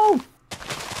 No!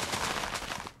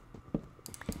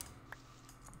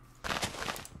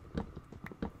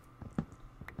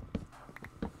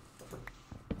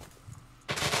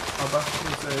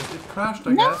 Albastro says it crashed,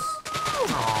 I guess.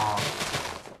 Aww.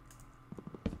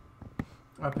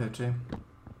 I pity.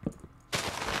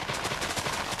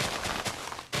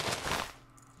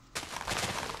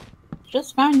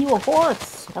 Just found you a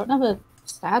horse. I don't have a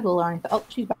saddle or anything. Oh,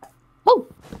 she's back. Oh!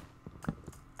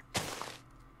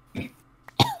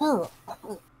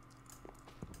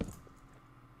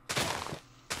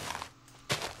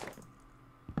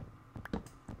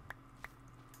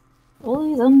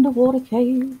 Always underwater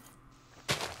cave.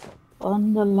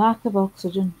 Under lack of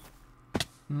oxygen.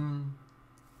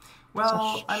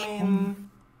 Well, Such I mean,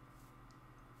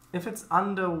 if it's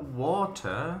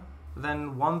underwater,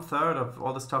 then 1/3 of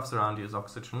all the stuff's around you is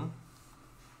oxygen.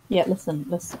 Yeah, listen.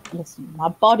 My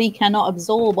body cannot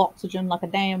absorb oxygen like a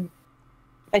damn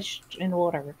fish in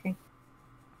water, okay?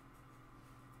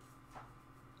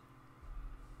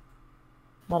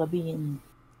 Not a being.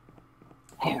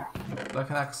 There. Like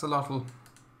an axolotl.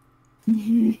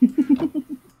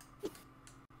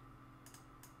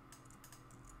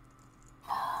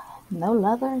 No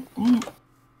leather? Dang it.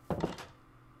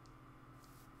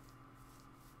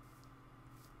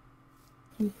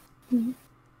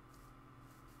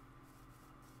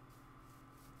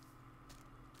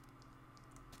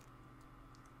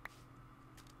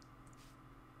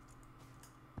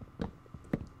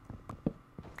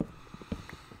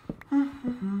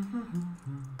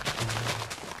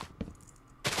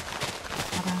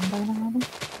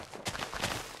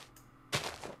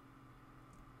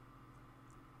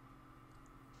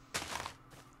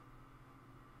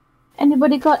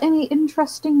 Anybody got any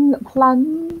interesting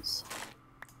plans?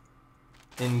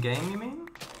 In game, you mean?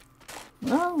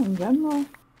 No, in general.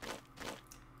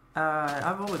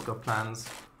 I've always got plans.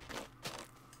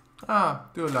 Ah,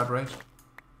 do elaborate.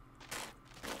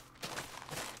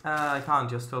 I can't,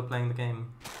 you're still playing the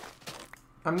game.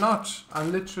 I'm not.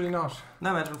 I'm literally not.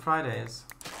 No, imagine Fridays.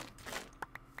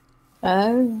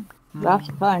 Oh, that's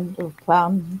a kind of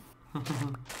plan.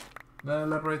 Then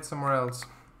elaborate somewhere else.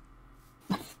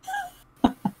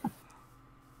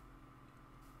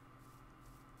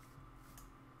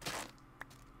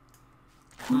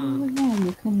 Oh, yeah,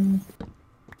 you can...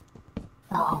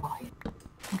 Oh,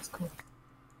 that's cool.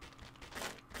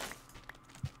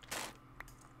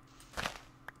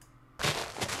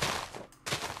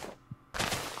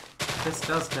 This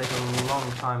does take a long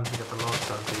time to get the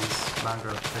logs out of these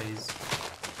mangrove trees.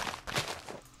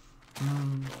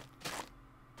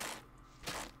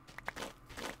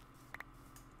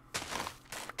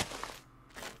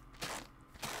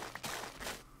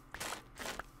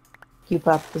 You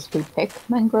purposely pick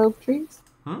mangrove trees?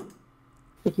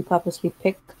 Did you purposely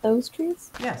pick those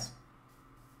trees? Yes.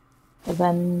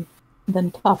 And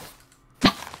then tough.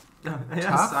 Yes,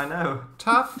 Tough? I know.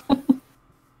 Tough?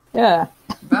 Yeah.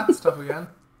 That's tough again.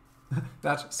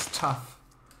 That's tough.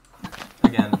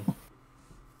 Again.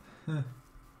 Alright,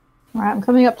 I'm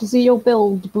coming up to see your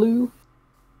build, Blue.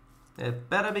 It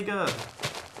better be good.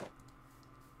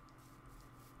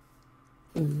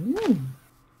 Ooh.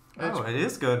 Oh, it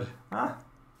is good. Ah.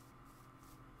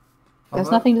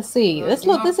 There's nothing to see. There's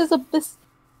Look, this is a this.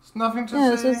 There's nothing to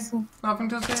Yeah, see. Nothing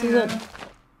to see here.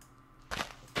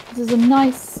 This is a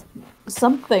nice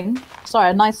something. Sorry,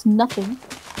 a nice nothing.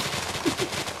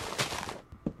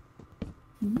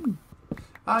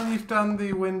 And you've done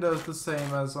the windows the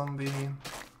same as on the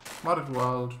modded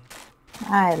world.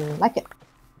 I like it.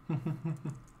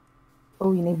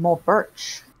 Oh, you need more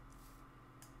birch.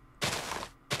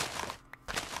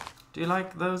 Do you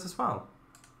like those as well?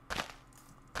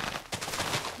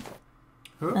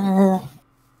 Who?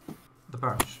 The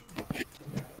birch.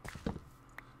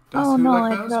 Does Oh who no,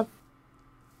 like I those? dropped.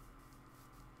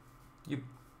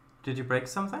 Did you break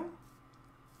something?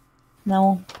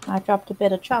 No, I dropped a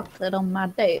bit of chocolate on my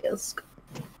desk.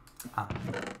 Ah.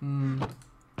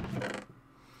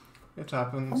 It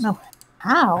happens. No,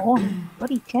 how?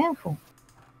 Be careful.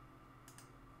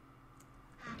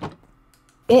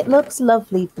 It looks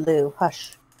lovely blue.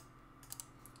 Hush.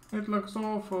 It looks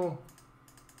awful.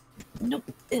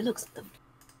 Nope, it looks lovely.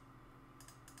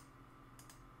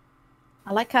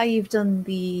 I like how you've done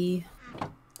the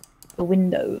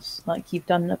windows. Like you've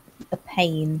done a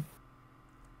pane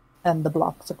and the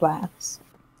blocks of glass.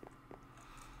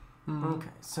 Okay,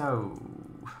 so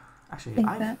I actually, think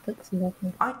that looks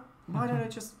lovely. why don't I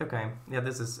just yeah,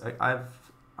 this is I've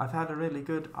had a really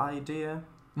good idea.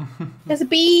 There's a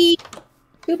bee.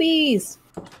 2 bees.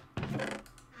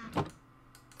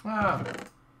 Ah,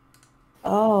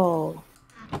 Oh.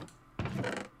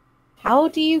 How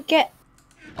do you get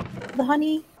the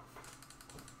honey?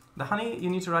 The honey,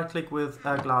 you need to right click with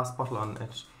a glass bottle on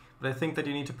it, but I think that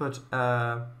you need to put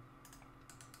a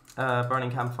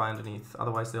burning campfire underneath,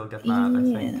 otherwise they'll get mad. I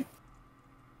think.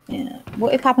 Yeah.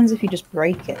 What happens if you just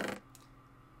break it?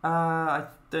 I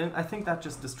think that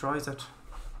just destroys it.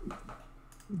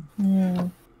 Hmm.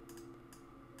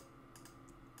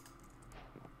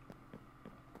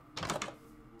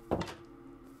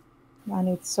 I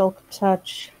need silk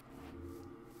touch.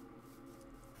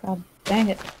 God dang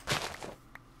it.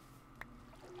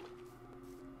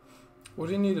 what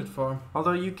do you need it for?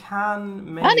 Although you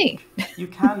can make Honey! you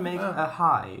can make Oh. a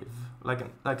hive, like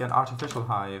an artificial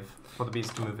hive for the bees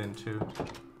to move into.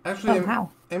 Actually, Oh,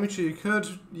 how? Emichu, you could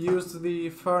use the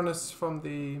furnace from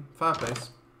the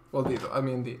fireplace. Well,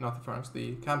 not the furnace,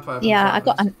 the campfire. From Yeah, the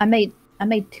fireplace. I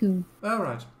made 2 Oh,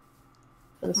 right.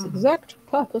 for this exact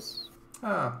purpose.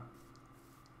 Ah,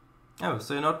 Oh,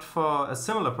 so not for a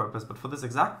similar purpose, but for this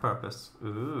exact purpose.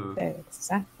 Ooh.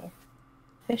 Exactly.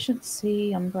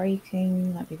 Efficiency,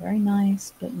 unbreaking, that'd be very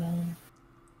nice, but no.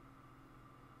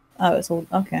 Oh, it's all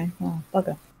okay. Oh,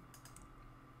 bugger.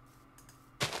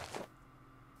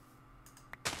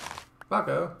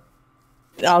 buggo.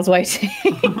 I was waiting.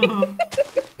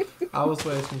 I was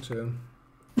waiting too.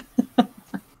 Right,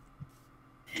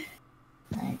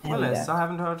 there Well, we Liz, go. I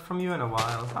haven't heard from you in a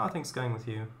while. How are things going with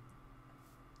you?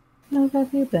 How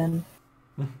have you been?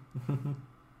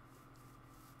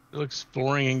 Still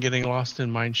exploring and getting lost in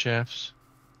mine shafts.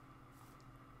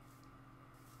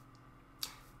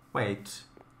 Wait.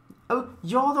 Oh,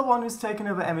 you're the one who's taken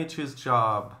over Emichu's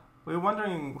job. We were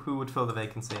wondering who would fill the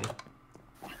vacancy.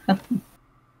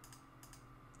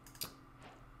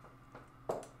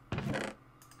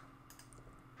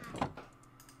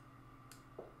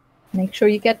 Make sure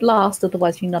you get lost,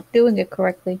 otherwise you're not doing it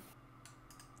correctly.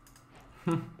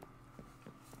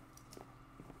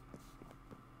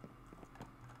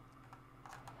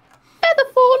 Feather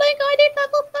falling, I did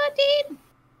level 13!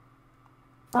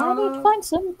 I need to find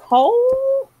some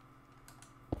coal.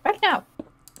 Right now.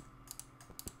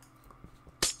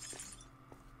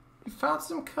 You found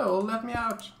some coal. Let me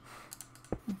out.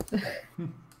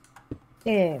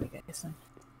 There we go. Some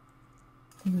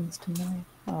things to know.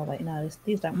 Oh wait, no,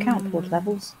 these don't count towards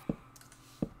levels.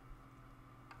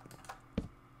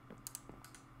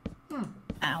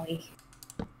 Owie.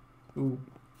 Ooh.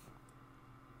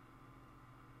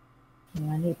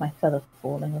 Yeah, I need my feather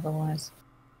falling, otherwise.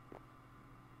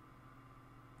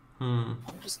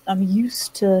 I'm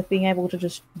used to being able to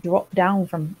just drop down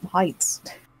from heights.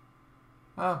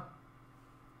 Ah.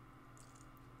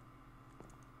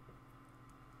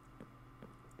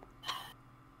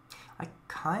 I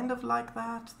kind of like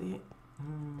that.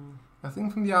 I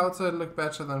think from the outside it looked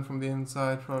better than from the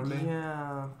inside, probably.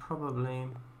 Yeah, probably.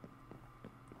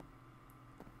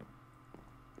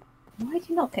 Why do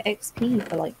you not get XP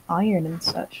for like iron and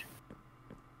such?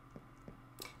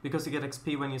 Because you get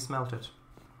XP when you smelt it.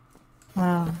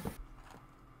 Wow.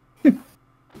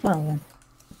 Well then.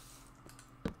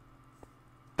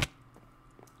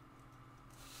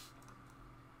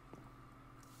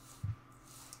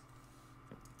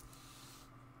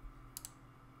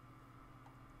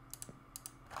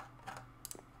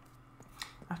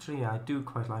 Actually, yeah, I do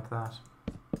quite like that.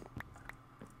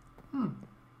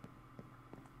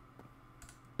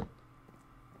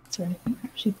 Is there anything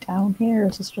actually down here, or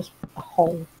is this just a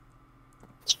hole?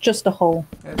 It's just a hole.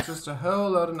 It's just a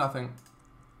whole lot of nothing.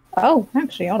 Oh,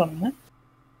 actually, hold on a minute.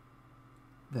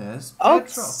 There's Oh,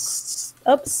 bedrock.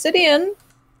 obsidian!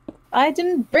 I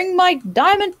didn't bring my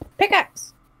diamond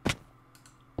pickaxe!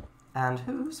 And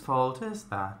whose fault is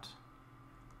that?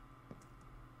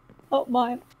 Oh,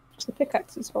 mine. It's the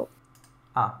pickaxe's fault.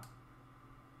 Ah.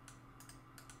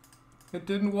 It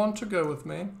didn't want to go with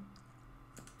me.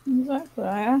 Exactly.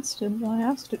 I asked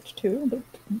it to, but...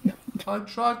 I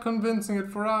tried convincing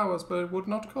it for hours, but it would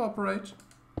not cooperate.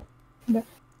 No.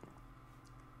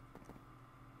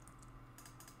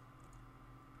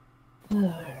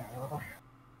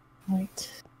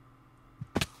 Right.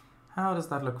 How does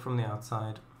that look from the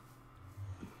outside?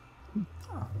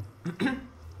 Oh.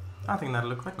 I think that'll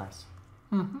look quite nice.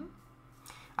 Mm-hmm.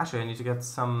 Actually, I need to get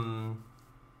some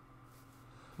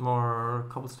more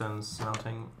cobblestones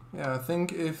smelting. Yeah, I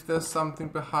think if there's something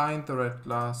behind the red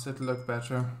glass, it'll look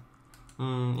better.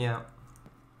 Yeah.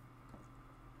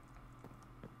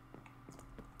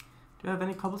 Do you have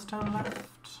any cobblestone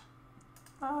left?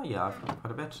 Oh, yeah, I've got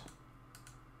quite a bit.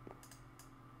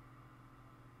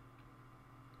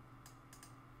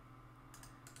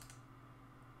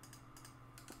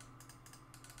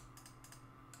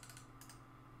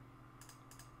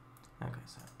 Okay,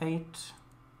 so 8,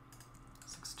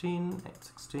 16, 8,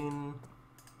 16,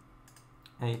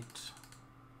 8,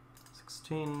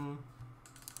 16,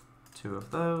 2 of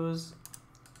those,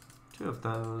 2 of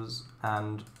those,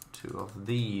 and 2 of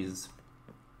these.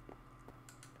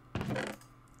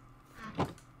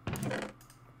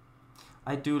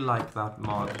 I do like that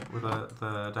mod with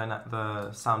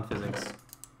the sound physics.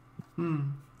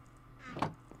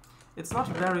 It's not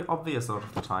very obvious all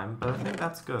of the time, but I think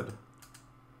that's good.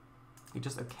 You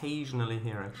just occasionally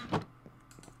hear it.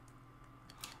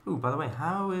 Ooh, by the way,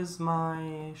 how is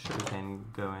my sugarcane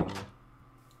going?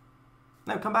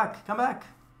 No, come back, come back!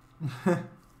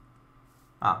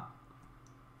 Ah.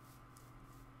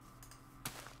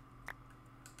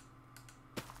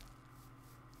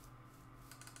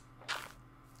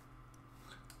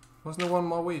 Wasn't there one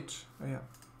more wheat? Oh, yeah.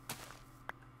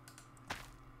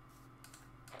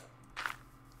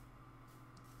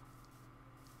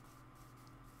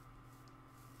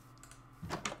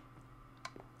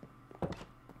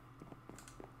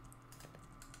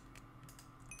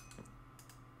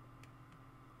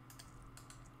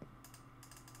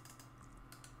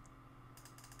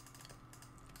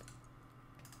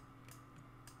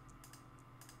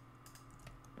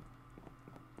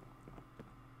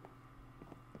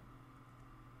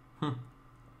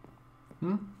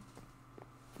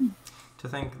 To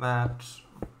think that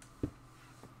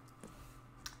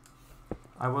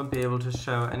I won't be able to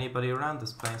show anybody around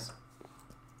this place.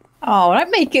 Oh, don't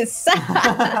make it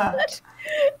sad!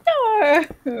 No!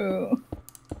 You're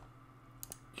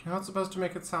not supposed to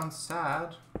make it sound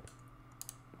sad.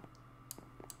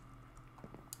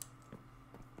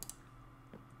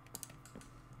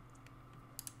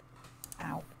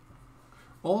 Ow.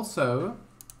 Also,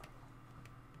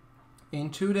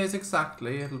 in 2 days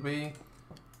exactly, it'll be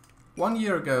 1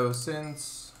 year ago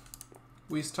since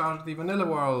we started the vanilla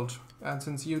world, and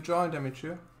since you joined,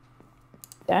 Emichu.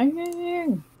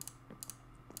 Dang!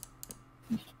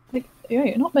 Like, yeah,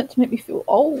 you're not meant to make me feel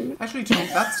old. Actually,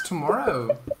 that's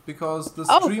tomorrow, because the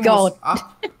Oh, stream God.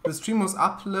 the stream was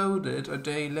uploaded a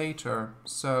day later,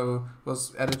 so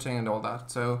was editing and all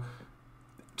that. So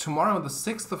tomorrow, the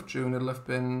 6th of June, it'll have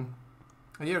been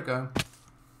a year ago.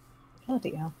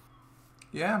 Bloody hell.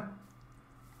 Yeah.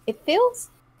 It feels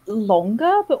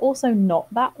longer, but also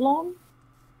not that long.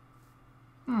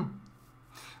 I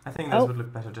think this would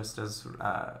look better just as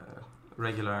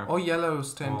regular. Or yellow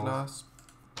stained Walls. glass.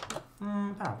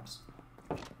 Perhaps.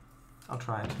 I'll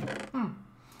try it.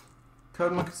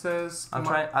 Code Monkey says...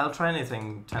 I'll try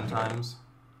anything 10 times.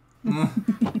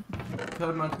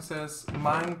 Code Monkey says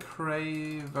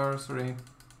Minecraversary.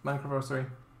 Minecraversary.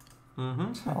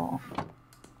 Oh.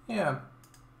 Yeah.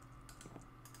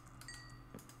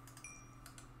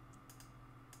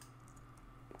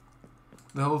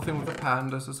 The whole thing with the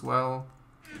pandas as well.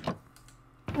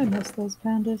 I miss those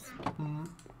pandas.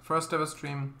 First ever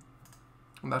stream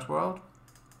in that world.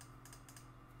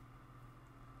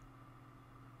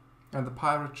 And the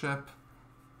pirate ship.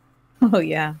 Oh,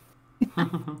 yeah.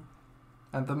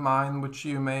 And the mine which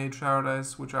you made,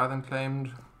 Paradise, which I then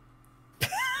claimed.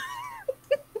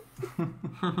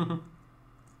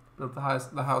 Built the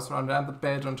house around it, and the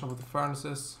bed on top of the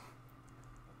furnaces.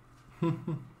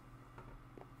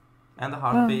 And the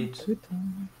heartbeat.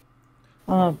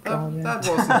 Oh god, yeah. That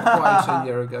wasn't quite a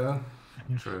year ago.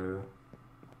 True.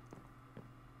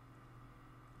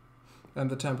 And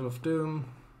the Temple of Doom.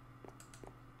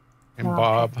 And Oh.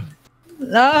 Bob.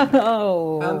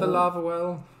 No. And the lava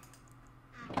well.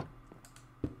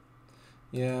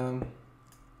 Yeah.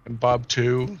 And Bob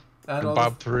 2. And all And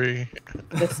Bob 3.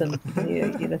 Listen,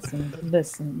 you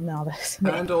listen. Now listen.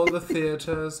 and all the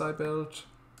theatres I built.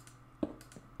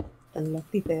 The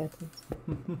lovely theatres.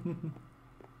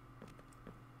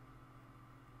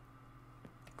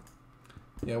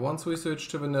 Yeah, once we switch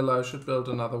to vanilla, I should build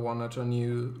another one at a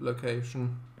new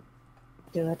location.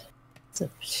 Do it.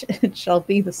 It shall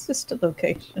be the sister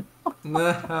location.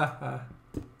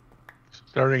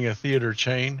 Starting a theater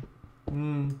chain.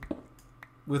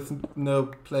 With no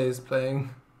plays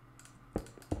playing.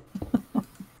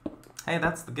 Hey,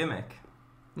 that's the gimmick.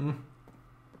 You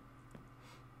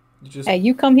just Hey,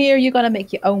 you come here, you gotta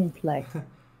make your own play.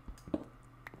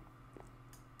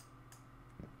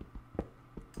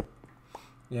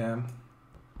 yeah.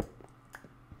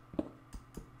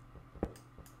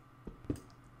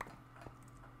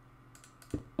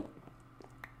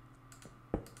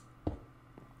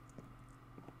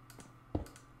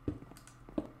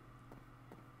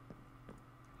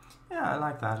 Yeah, I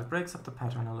like that. It breaks up the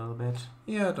pattern a little bit.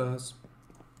 Yeah, it does.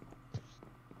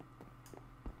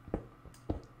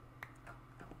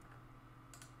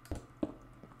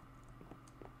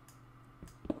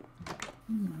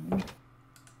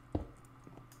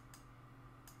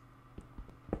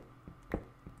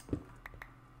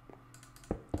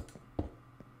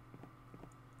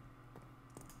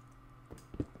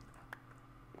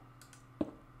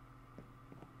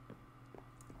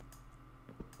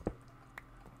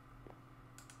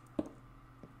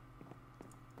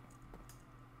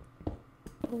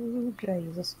 Oh,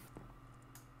 Jesus.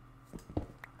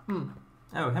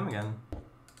 Oh, him again.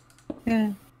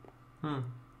 Yeah. So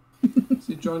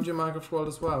you joined your Minecraft world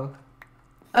as well?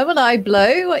 Oh, will I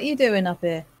blow? What are you doing up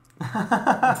here?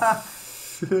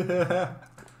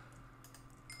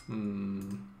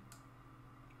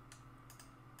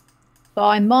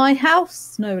 By my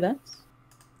house, no less.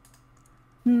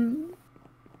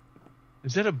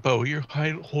 Is that a bow you're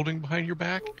holding behind your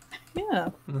back? Yeah.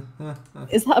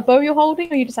 Is that a bow you're holding,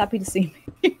 or are you just happy to see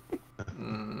me?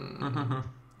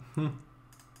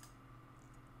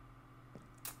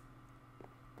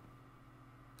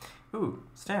 Ooh,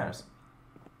 stairs.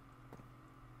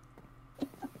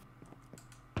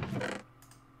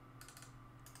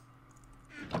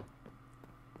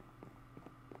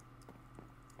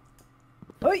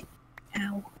 Oi!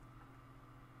 Ow.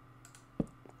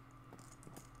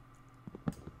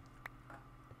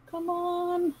 Come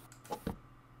on.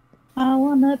 I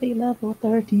wanna be level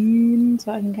 13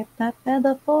 so I can get that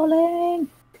feather falling.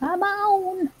 Come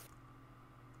on.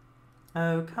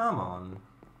 Oh, come on.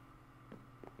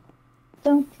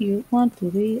 Don't you want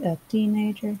to be a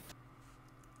teenager?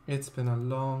 It's been a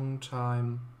long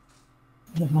time.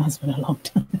 It has been a long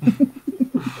time.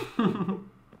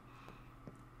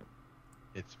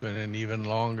 It's been an even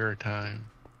longer time.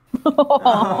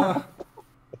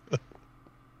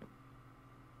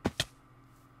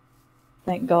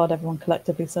 Thank God everyone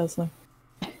collectively says so.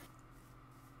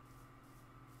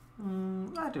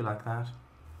 I do like that.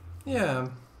 Yeah.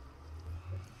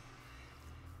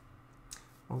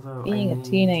 Although Being a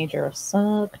teenager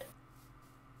sucked.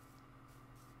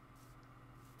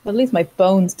 But at least my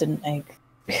bones didn't ache.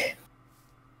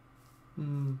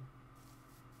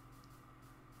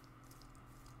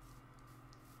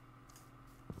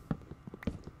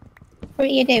 What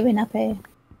are you doing up here?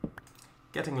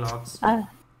 Getting logs.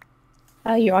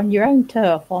 Oh, you're on your own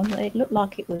turf. It looked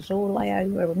like it was all the way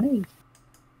over me.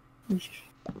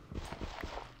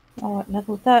 Alright,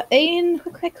 level 13.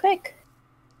 Quick.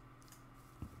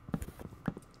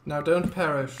 Now don't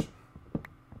perish.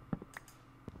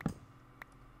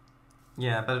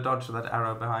 Yeah, better dodge that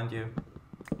arrow behind you.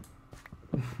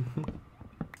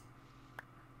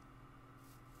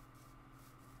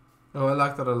 Oh, I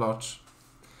like that a lot.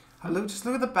 Just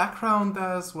look at the background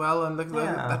there as well, and look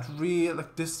at that real,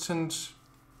 like, distant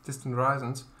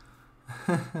horizons.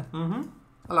 I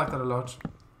like that a lot.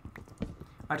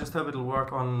 I just hope it'll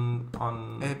work on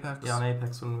Apex. Yeah, on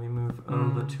Apex when we move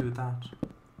over to that.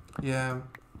 Yeah.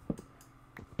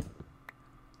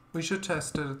 We should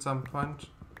test it at some point.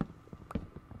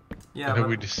 Yeah. Have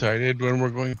we decided when we're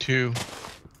going to?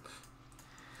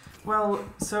 Well,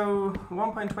 so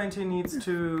 1.20 needs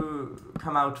to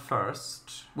come out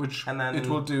first. Which and then it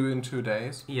will do in 2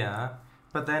 days. Yeah.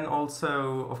 But then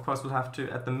also, of course, we'll have to,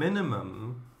 at the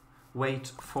minimum,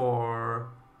 wait for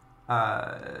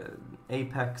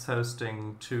Apex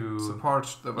hosting to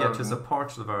support the version. Yeah, to support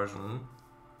the version.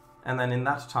 And then in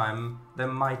that time, there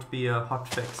might be a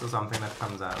hotfix or something that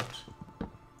comes out.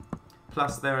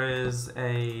 Plus, there is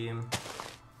a...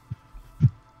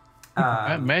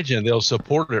 I imagine they'll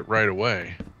support it right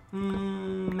away.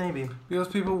 Maybe.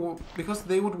 Because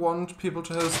they would want people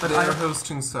to host But their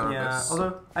hosting service. Yeah,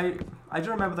 although I do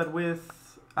remember that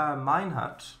with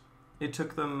Minehut, it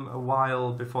took them a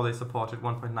while before they supported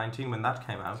 1.19 when that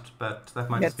came out, but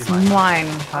that might just be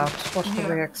Minehut. What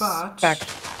do we expect? But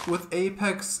with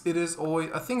Apex, it is always...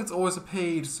 I think it's always a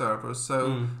paid server,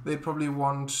 so they probably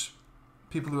want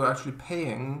people who are actually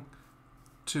paying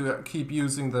to keep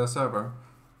using their server.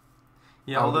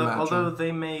 Yeah, although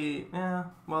they may... Yeah,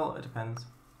 well, it depends.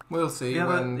 We'll see.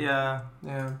 Yeah.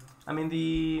 I mean,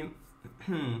 the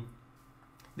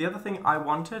other thing I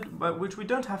wanted, but which we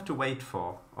don't have to wait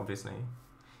for, obviously,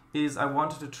 is I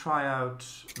wanted to try out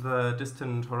the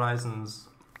Distant Horizons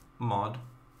mod,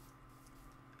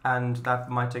 and that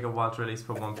might take a while to release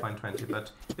for 1.20.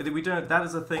 But we don't. That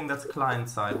is a thing that's client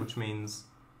side, which means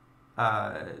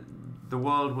the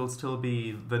world will still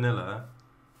be vanilla,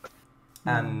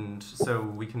 and so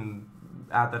we can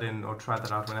add that in or try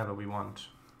that out whenever we want.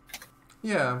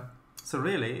 Yeah. So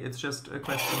really, it's just a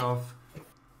question of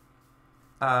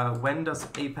when does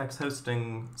Apex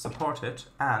hosting support it,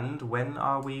 and when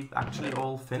are we actually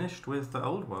all finished with the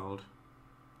old world?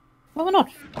 Well, we're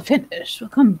not finished. We'll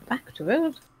come back to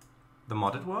it. The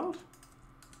modded world?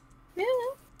 Yeah.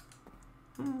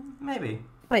 Maybe.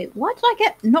 Wait, why did I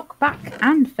get knockback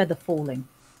and feather falling?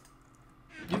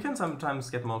 You can sometimes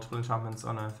get multiple enchantments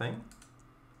on a thing.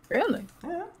 Really?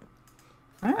 Yeah.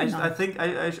 I think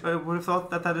I would have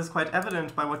thought that is quite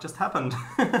evident by what just happened.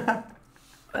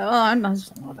 Well,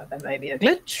 that may be a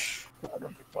glitch.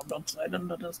 I'm not saying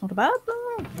that it's not bad.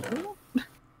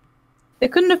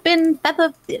 It couldn't have been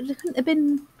feather. It couldn't have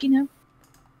been,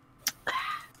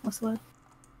 what's the word?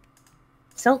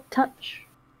 Silk touch.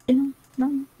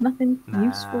 Nothing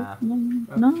useful.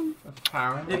 No.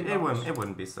 Apparently it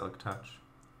wouldn't be silk touch.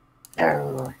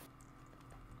 Oh.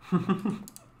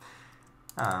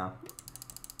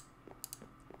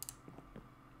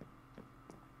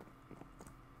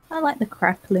 I like the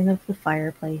crackling of the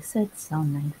fireplace. It's so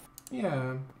nice.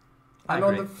 Yeah. I And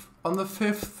agree. on the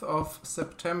 5th of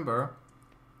September,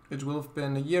 it will have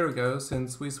been a year ago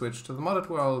since we switched to the modded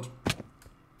world.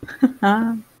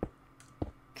 God.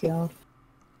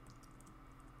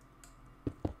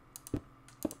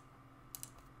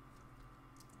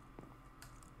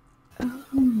 Oh,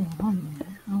 1 minute.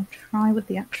 I'll try with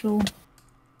the actual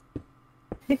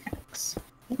pickaxe.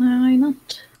 Why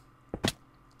not?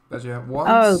 That you have once.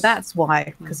 Oh, that's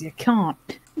why. Because you can't.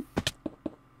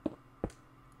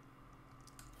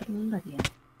 Bloody hell.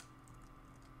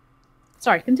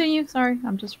 Sorry, continue. Sorry,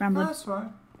 I'm just rambling. That's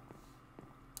fine.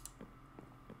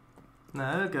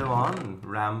 No, go on.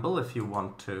 Ramble if you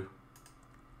want to.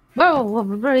 Well,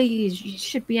 really, you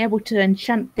should be able to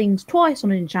enchant things twice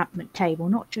on an enchantment table,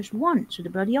 not just once with a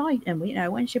bloody item.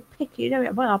 Once you pick it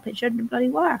up, it shouldn't bloody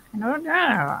work.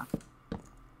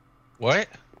 What?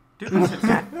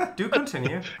 Do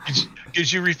continue.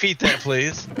 Could you repeat that,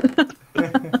 please?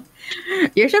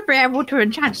 You should be able to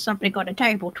enchant something on a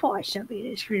table twice. I mean,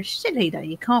 it's really silly though.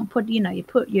 You can't put, you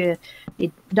put your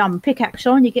dumb pickaxe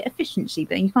on, you get efficiency,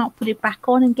 but you can't put it back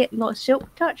on and get like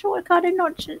silk touch. What kind of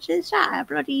nonsense is that? A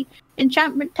bloody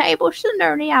enchantment table shouldn't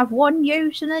only have one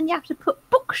use, and then you have to put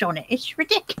books on it. It's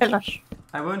ridiculous.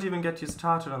 I won't even get you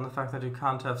started on the fact that you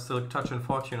can't have silk touch and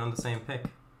fortune on the same pick.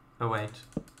 Oh wait.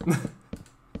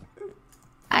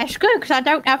 That's good because I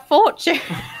don't have fortune.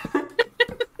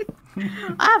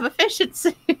 I have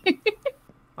efficiency.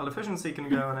 Well, efficiency can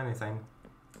go on anything.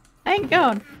 Thank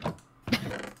God.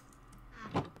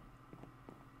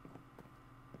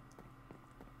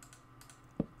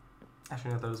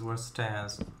 Actually, no, those were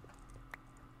stairs.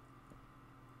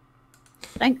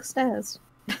 Thanks, stairs.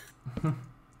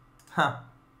 Huh.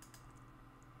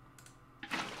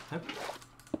 Yep.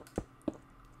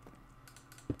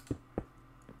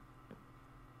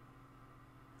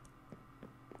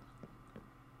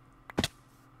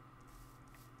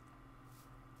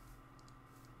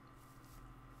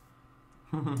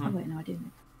 Oh wait, no, I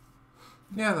didn't.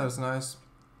 Yeah, that was nice.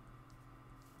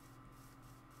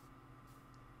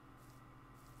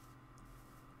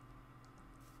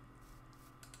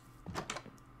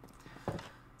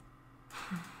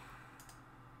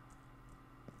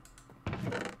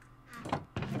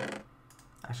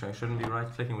 Actually, I shouldn't be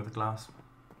right-clicking with the glass.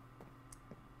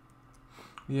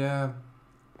 Yeah.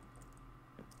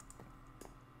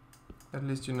 At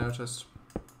least you noticed.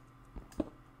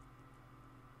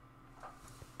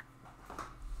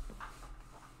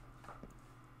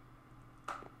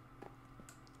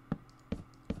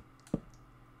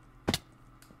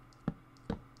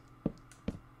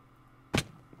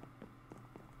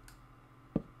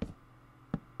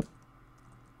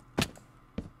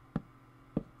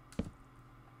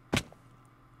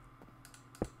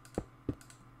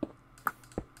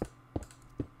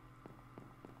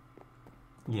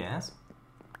 Yes.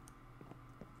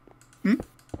 Hmm?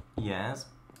 Yes.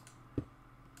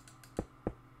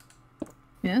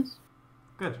 Yes.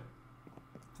 Good.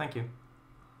 Thank you.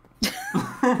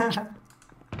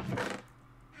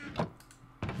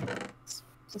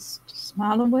 Just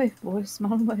smile and wave, boy.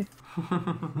 Smile and wave.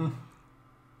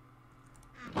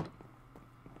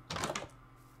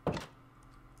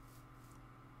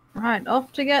 Right,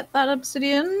 off to get that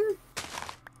obsidian.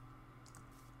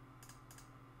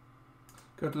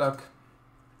 Good luck.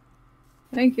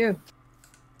 Thank you.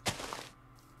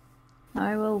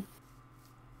 I will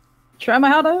try my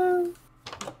hardest.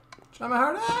 Try my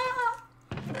hardest.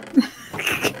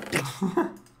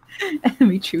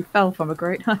 Emichu fell from a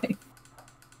great height.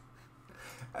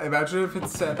 Imagine if it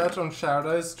said that on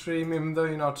Shardow's stream, even though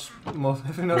you're not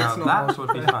if you're not Now that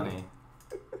would be funny.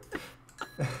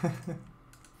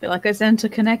 Feel like it's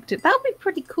interconnected. That would be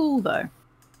pretty cool, though.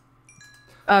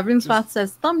 Runespath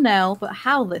says thumbnail, but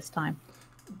how this time?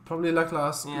 Probably like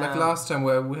last time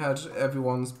where we had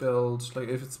everyone's build, like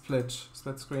if it's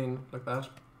split screen like that.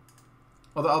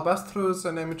 Although Albastros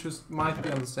and Emichus might be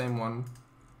on the same one.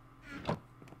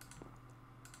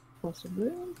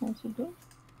 Possibly.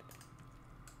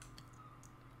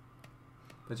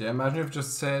 But yeah, imagine if it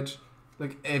just said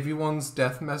like everyone's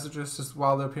death messages just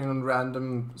while they're appearing on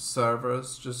random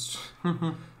servers, just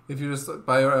if you just like,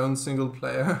 by your own single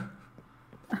player.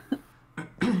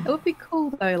 It would be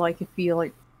cool though, like if you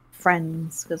like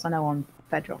friends, because I know on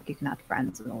Bedrock you can add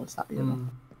friends and all this stuff.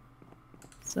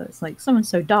 So it's like someone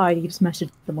so died, you just message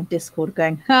them on Discord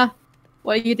going, "Ha,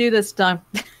 what do you do this time?"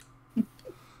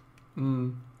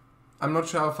 I'm not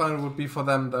sure how fun it would be for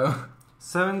them though.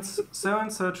 So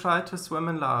and so tried to swim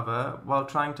in lava while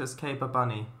trying to escape a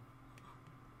bunny.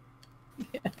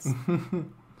 Yes.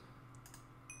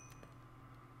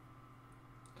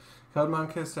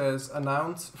 Codmonkey says,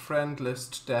 announce friend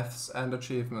list deaths and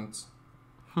achievements.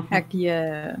 Heck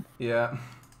yeah. Yeah.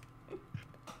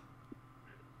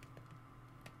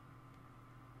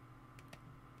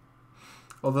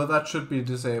 Although that should be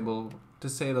disableable.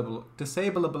 Disableable,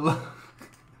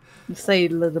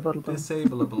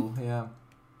 yeah.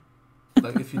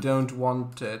 Like if you don't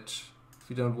want it, if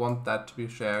you don't want that to be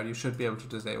shared, you should be able to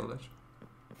disable it.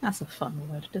 That's a fun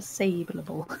word,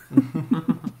 disableable.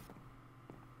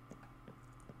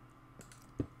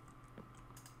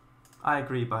 I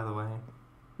agree, by the way.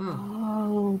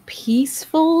 Oh,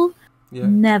 peaceful? Yeah.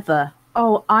 Never.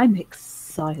 Oh, I'm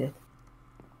excited.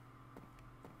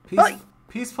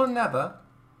 Peaceful never?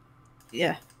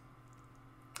 Yeah.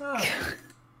 Oh.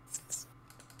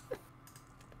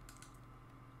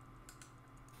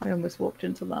 I almost walked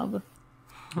into lava.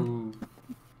 Ooh.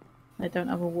 I don't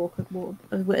have a water what?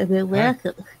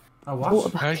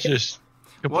 I just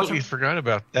completely forgot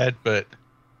about that, but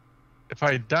if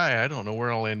I die, I don't know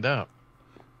where I'll end up.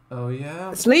 Oh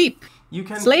yeah. Sleep. You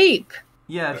can sleep.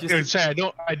 Yeah, if you say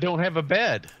I don't have a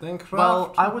bed.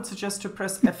 Well, I would suggest to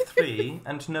press F3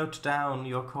 and note down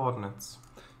your coordinates.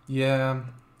 Yeah.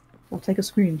 Or take a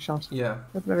screenshot. Yeah.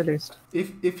 At the very least.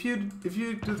 If you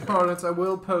do the coordinates, I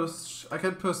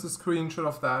can post a screenshot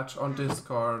of that on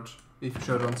Discord if you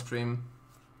show it on stream.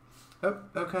 Oh,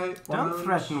 okay. Don't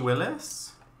threaten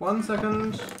Willis. 1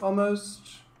 second,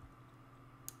 almost.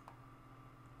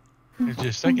 I'm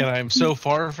just thinking I'm so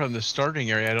far from the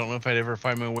starting area, I don't know if I'd ever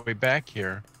find my way back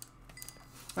here.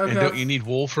 Okay. And don't you need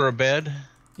wool for a bed?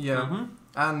 Yeah,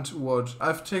 and wood.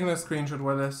 I've taken a screenshot,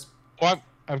 Willis. Well,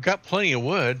 I've got plenty of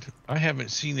wood. I haven't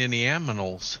seen any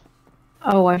aminals.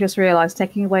 Oh, I just realised,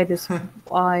 taking away this...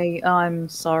 I'm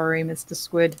sorry, Mr.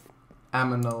 Squid.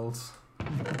 Aminals.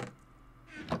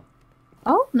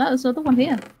 Oh, no, there's another one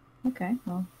here. Okay,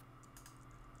 well...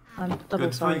 I'm double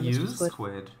Good sorry, for you, Mr. Squid.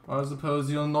 Squid. I suppose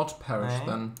you'll not perish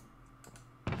then.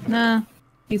 Nah,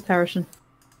 he's perishing.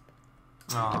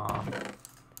 Aww.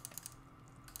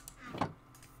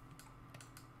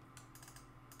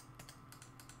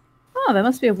 Oh, there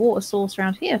must be a water source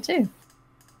around here too.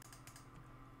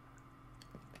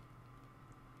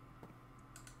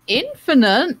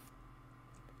 Infinite?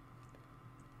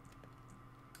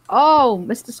 Oh,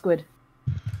 Mr. Squid.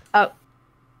 Oh.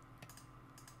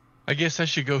 I guess I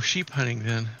should go sheep hunting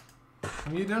then.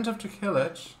 You don't have to kill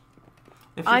it.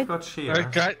 If you've got shears.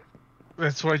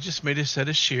 That's why I just made a set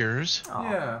of shears. Oh.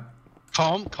 Yeah.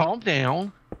 Calm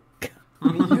down.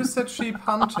 You said sheep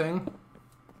hunting.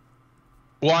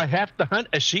 Well, I have to hunt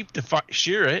a sheep to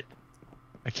shear it.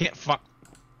 I can't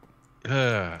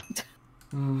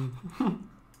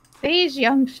These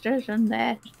youngsters and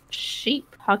their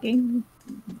sheep hugging.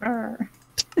 Brr.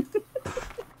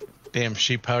 Damn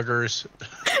sheep huggers.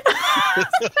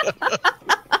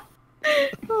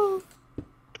 Oh.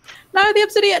 No, the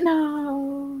obsidian.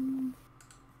 No.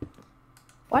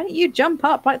 Why don't you jump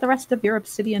up like the rest of your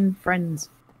obsidian friends?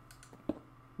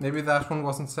 Maybe that one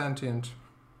wasn't sentient.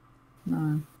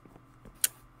 No.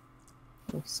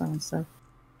 Or so and so.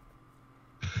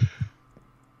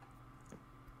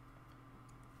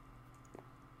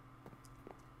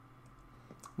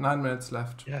 Nine minutes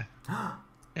left. Yeah.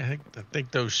 I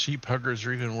think those sheep huggers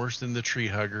are even worse than the tree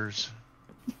huggers.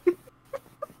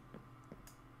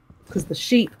 Because the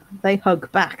sheep, they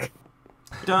hug back.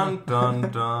 Dun dun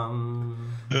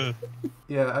dun.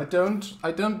 Yeah, I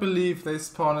don't believe they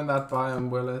spawn in that biome,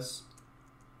 Willis.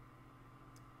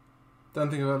 Don't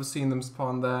think I've ever seen them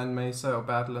spawn there in Mesa or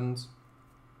Badlands.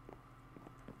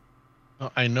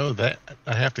 Well, I know that.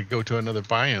 I have to go to another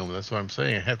biome. That's what I'm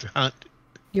saying. I have to hunt.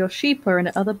 Your sheep are in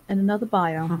another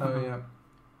biome. Oh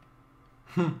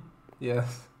yeah.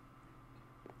 Yes.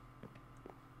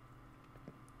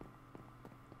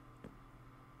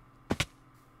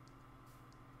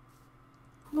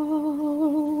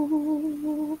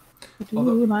 Oh, I do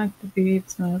Although- like the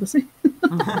beats medicine.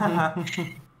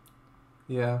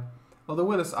 Yeah. Although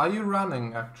Willis, are you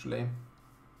running actually?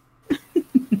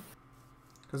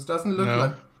 Because it doesn't look No.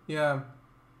 like. Yeah.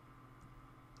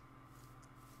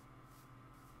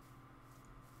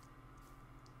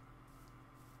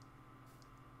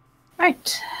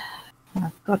 Right.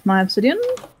 I've got my obsidian.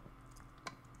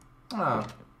 Ah.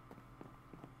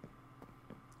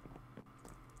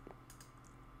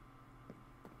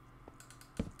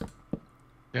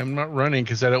 I'm not running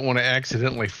because I don't want to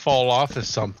accidentally fall off of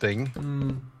something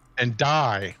Hmm. and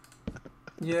die.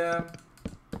 Yeah.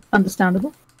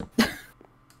 Understandable.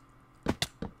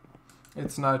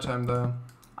 It's nighttime though.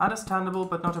 Understandable,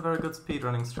 but not a very good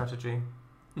speedrunning strategy.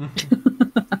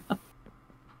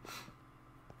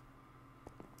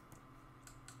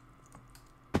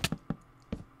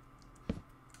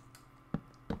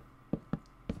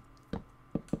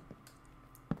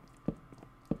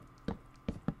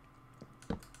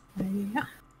 Yeah.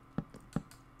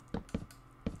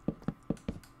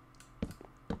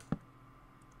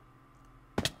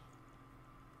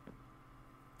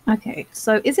 Okay,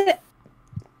 so is it...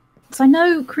 So I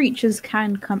know creatures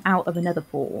can come out of a nether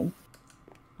portal.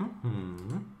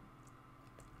 Mm-hmm.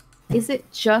 Is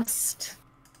it just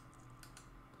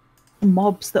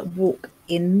mobs that walk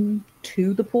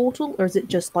into the portal, or is it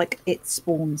just like it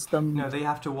spawns them? No, they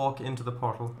have to walk into the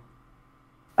portal.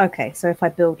 Okay, so if I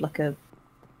build like a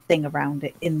thing around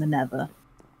it in the nether,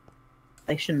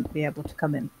 they shouldn't be able to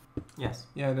come in. Yes.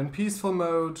 Yeah, and in peaceful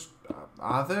mode,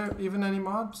 are there even any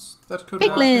mobs that could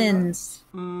walk in Piglins!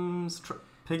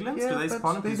 Piglins? Yeah, Do they but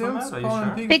spawn in they peaceful don't mode? Are you spawn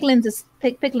in sure?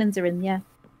 pig- Piglins are in, yeah.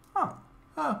 Oh,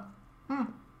 there? Oh.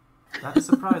 that is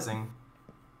surprising.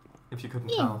 If you couldn't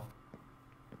Yeah. tell.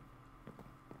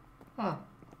 Huh.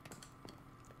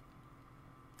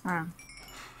 Ah.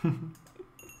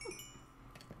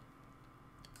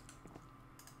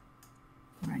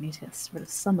 I need to get rid of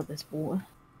some of this water.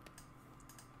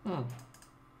 Hmm.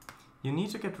 You need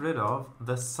to get rid of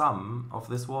the sum of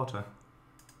this water.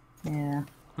 Yeah.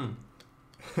 Hmm.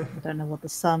 I don't know what the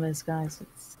sum is, guys.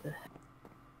 It's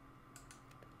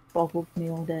boggled me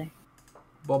all day.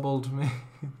 Bobbled me.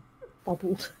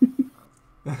 Bobbled.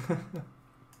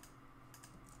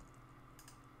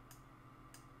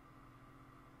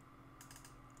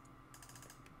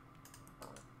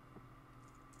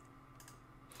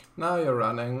 Now you're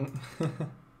running.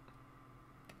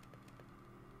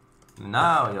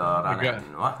 Now you're I've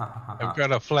running. I've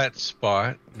got a flat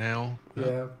spot now.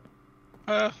 Yeah.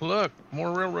 Look,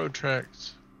 more railroad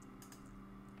tracks.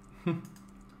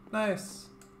 Nice.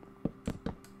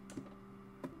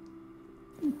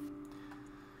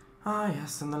 Ah,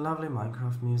 yes, and the lovely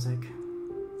Minecraft music.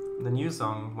 The new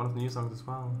song, one of the new songs as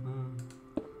well.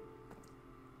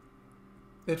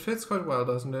 It fits quite well,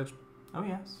 doesn't it? Oh,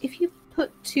 yes. If you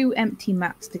put two empty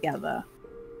maps together,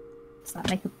 does that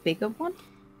make a bigger one?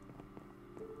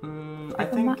 I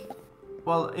Bigger think, map?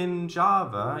 well, in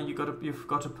Java, you've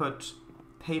got to put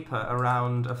paper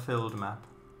around a filled map.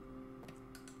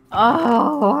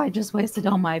 Oh, I just wasted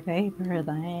all my paper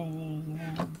then.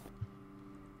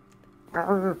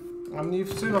 I mean, you've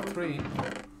still got 3.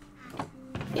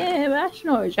 Yeah, but that's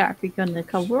not exactly gonna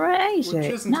cover it, is Which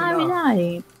it? isn't No, enough. it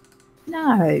ain't.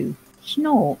 No, it's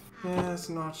not. Yeah, it's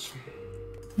not.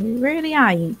 It really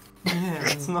ain't. Yeah,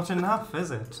 it's not enough,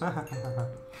 is it?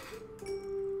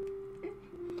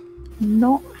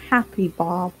 Not happy,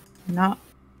 Bob. Not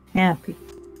happy.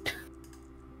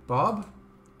 Bob?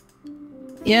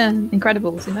 Yeah,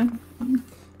 Incredibles, you know?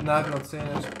 No, I've not seen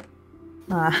it.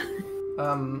 Ah,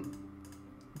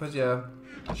 But yeah,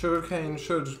 sugarcane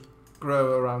should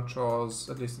grow around shores,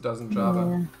 at least it does in Java.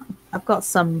 yeah. I've got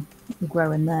some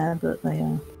growing there, but they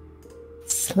are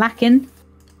slacking.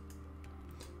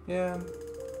 Yeah.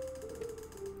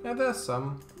 Yeah, there's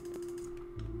some.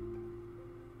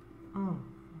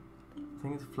 I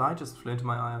think the fly just flew into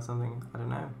my eye or something. I don't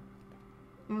know.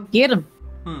 Get him.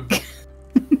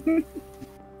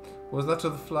 Was that to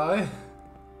the fly?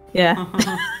 Yeah.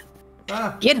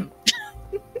 Ah. Get him.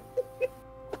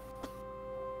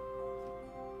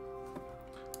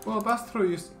 Well, pass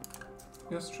through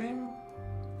your stream.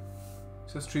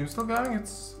 Is your stream still going?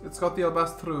 It's got the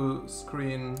bust through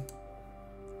screen.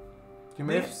 You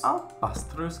may have... I'll bust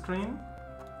through screen.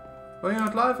 Well, you're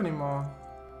not live anymore.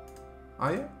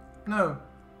 Are you? No.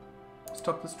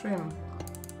 Stop the stream.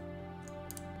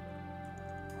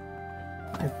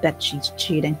 I bet she's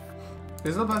cheating.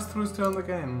 Is the bust through still in the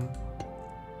game?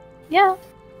 Yeah.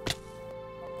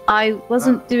 I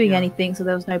wasn't doing yeah. anything, so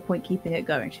there was no point keeping it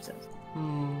going, she says.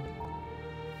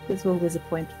 It's always a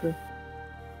point, but...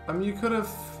 You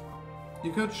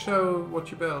could show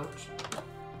what you built.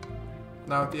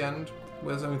 Now at the end,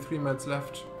 where there's only 3 minutes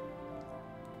left.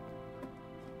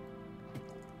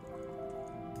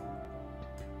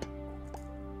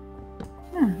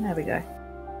 Ah, there we go.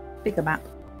 Bigger map.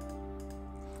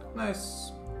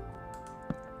 Nice.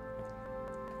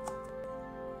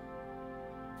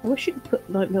 I wish you could put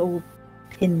like little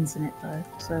pins in it though,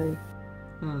 so...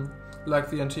 Like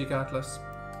the antique atlas.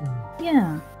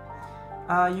 Yeah.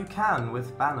 You can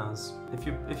with banners. If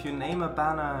you name a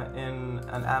banner in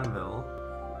an anvil.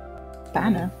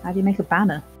 Banner? How do you make a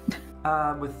banner?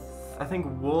 With I think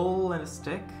wool and a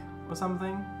stick or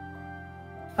something.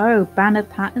 Oh, banner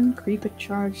pattern, creeper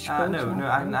charge. No,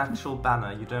 an actual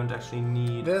banner. You don't actually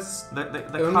need. This the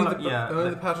only color.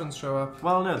 only the patterns show up.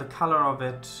 Well, no, the color of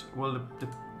it will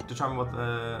determine what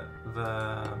the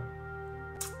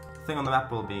thing on the map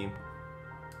will be.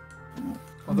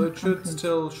 Although it should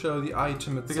still show the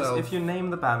item itself. Because if you name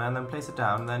the banner and then place it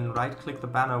down, then right-click the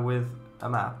banner with a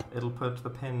map, it'll put the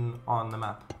pin on the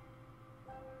map.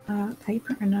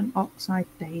 Paper and an oxide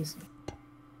daisy.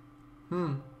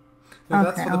 No,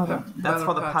 Okay, that's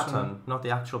for the pattern, not the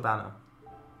actual banner.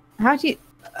 How do you...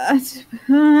 I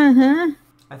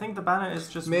think the banner is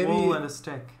just wool and a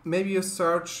stick. Maybe you're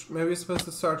supposed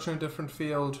to search in a different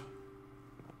field.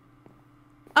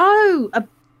 Oh!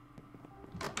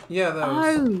 Yeah,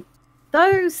 those. Oh!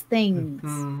 Those things!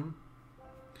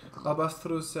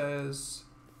 Albastro says,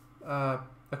 a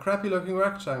crappy looking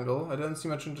rectangle. I don't see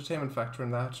much entertainment factor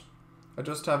in that. I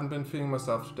just haven't been feeling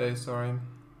myself today, sorry.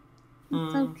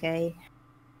 It's okay.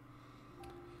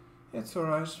 It's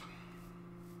alright.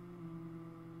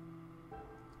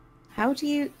 How do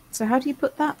you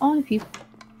put that on if you...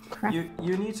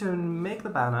 You need to make the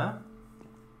banner.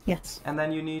 Yes. And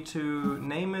then you need to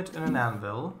name it in an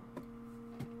anvil.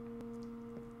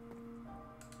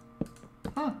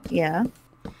 Yeah.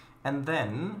 And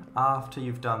then, after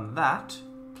you've done that,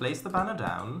 place the banner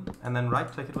down, and then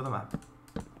right-click it with a map.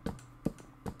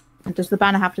 And does the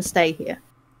banner have to stay here?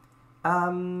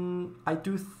 I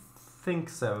do think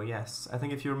so, yes. I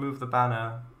think if you remove the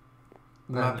banner...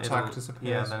 The map tag disappears.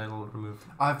 Yeah, then it'll remove...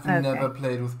 I've never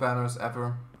played with banners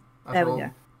ever. There we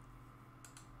go.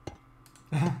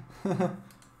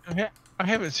 I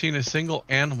haven't seen a single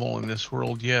animal in this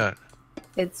world yet.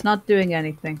 It's not doing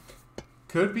anything.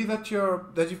 Could be that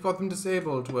you've got them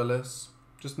disabled, Willis.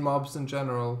 Just mobs in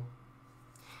general.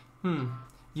 No,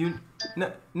 you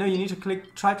need to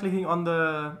try clicking on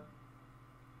the...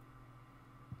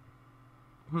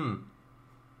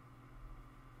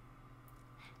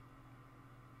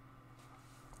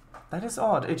 That is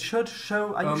odd. It should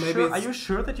show... Are you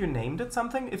sure that you named it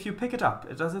something? If you pick it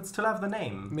up, does it still have the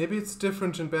name? Maybe it's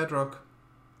different in Bedrock.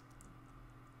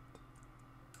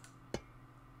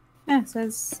 Yeah, it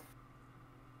says...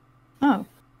 Oh,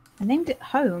 I named it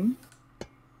home.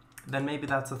 Then maybe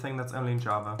that's a thing that's only in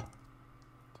Java.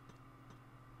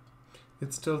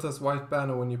 It still says white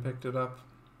banner when you picked it up.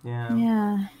 Yeah.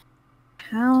 Yeah.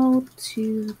 How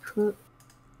to put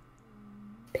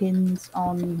pins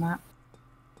on map?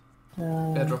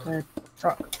 Bedrock.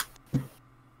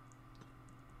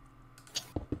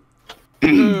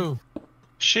 Ooh,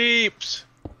 sheeps.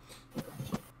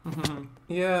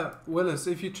 Yeah, Willis,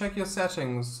 if you check your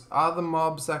settings, are the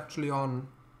mobs actually on?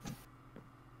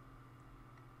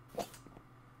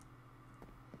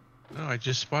 No, I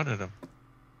just spotted them.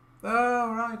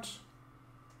 Oh, right.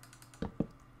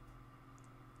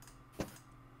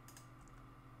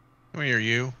 Come here,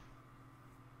 you.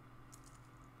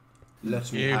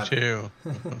 Let me You have too.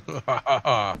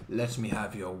 Let me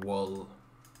have your wool.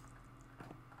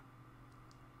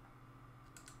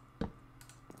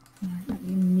 Let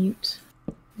me mute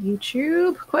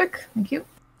YouTube. Quick, thank you.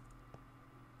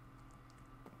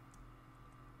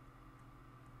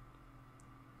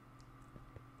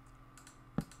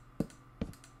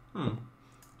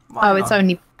 Why it's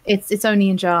not? only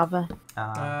in Java.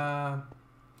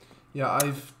 Yeah,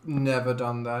 I've never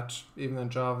done that, even in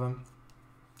Java.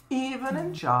 Even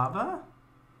in Java?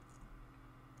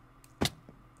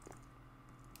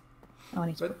 I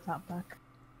need to put that back.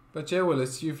 But yeah,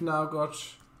 Willis, you've now got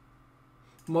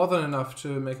more than enough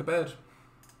to make a bed.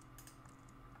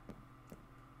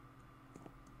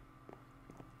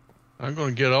 I'm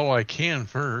going to get all I can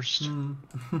first.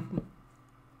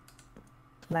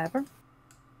 Clever.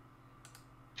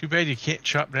 Too bad you can't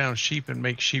chop down sheep and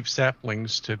make sheep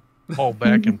saplings to haul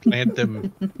back and plant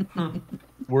them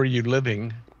where you're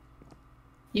living.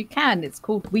 You can. It's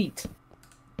called wheat.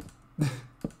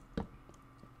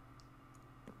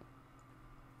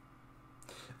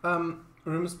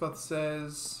 Roomspot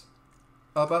says,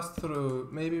 I'll bust through,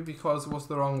 maybe because it was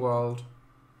the wrong world.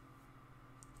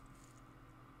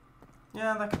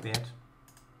 Yeah, that could be it.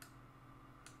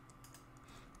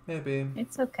 Maybe.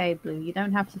 It's okay, Blue. You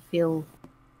don't have to feel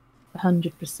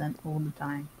 100% all the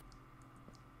time.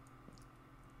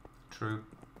 True.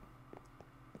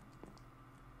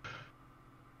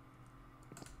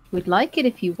 We'd like it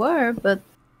if you were, but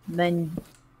then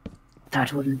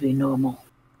that wouldn't be normal.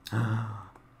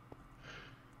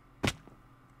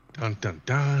 Dun dun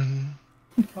dun.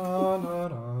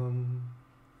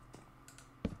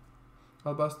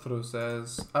 I'll bust through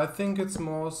says, I think it's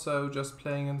more so just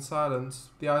playing in silence.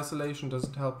 The isolation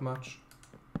doesn't help much.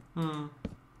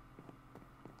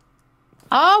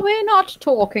 Are we not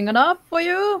talking enough for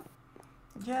you?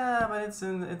 Yeah, but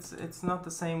it's not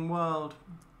the same world.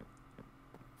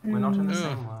 We're not in the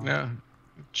same world. No.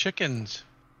 Chickens.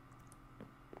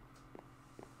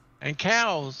 And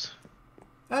cows.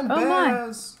 And Oh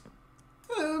bears!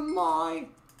 Oh my!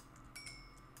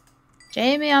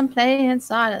 Jamie, I'm playing in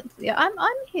silence. Yeah, I'm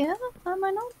here. Am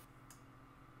I not?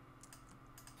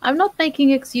 I'm not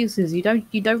making excuses. You don't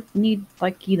need,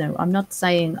 like, I'm not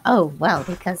saying, oh well,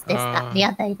 because this, that, and the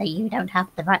other, that you don't have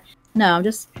the right. No, I'm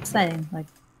just saying, like,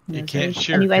 You is can't there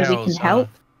share any way cows, we can help?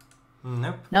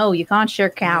 Nope. No, you can't share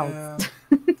cows. Yeah.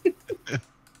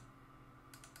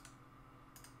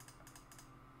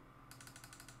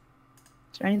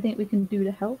 Is there anything we can do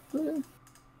to help, Blue?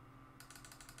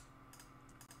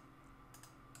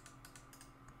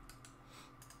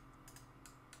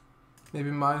 Maybe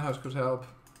mine hut could help.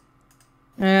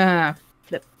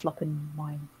 Flip-flopping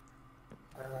mine.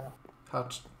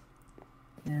 Hut.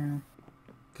 Yeah.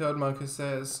 Code Monkey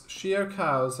says, shear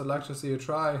cows, I'd like to see you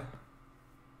try.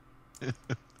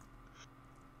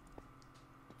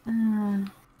 I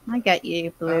get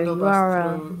you, Blue. Andal You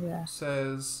are, Bust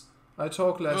says, I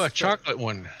talk less... Oh, a chocolate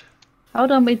one.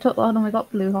 Hold on, we got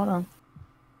Blue, hold on.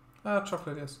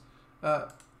 Chocolate, yes.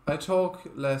 I talk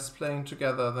less playing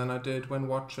together than I did when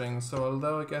watching, so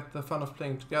although I get the fun of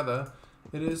playing together,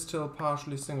 it is still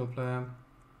partially single player.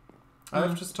 I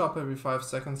have to stop every 5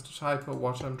 seconds to type or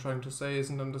what I'm trying to say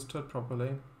isn't understood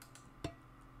properly.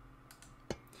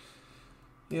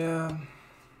 Yeah.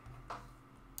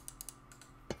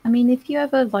 I mean, if you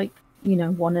ever, like,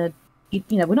 want to,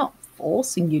 we're not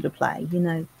forcing you to play,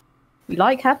 We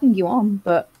like having you on,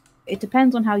 but it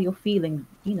depends on how you're feeling,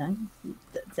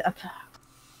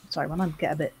 Sorry, when I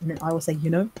get a bit, I always say,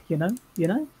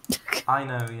 I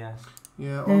know, yes.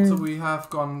 Yeah, also we have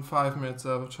gone 5 minutes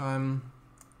over time.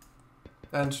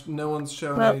 And no one's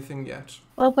shown anything yet.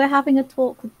 Well, we're having a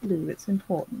talk with Blue, it's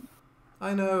important.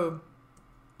 I know,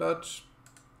 but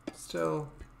still.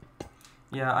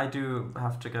 Yeah, I do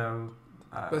have to go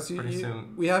pretty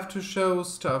soon. We have to show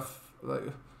stuff. Like,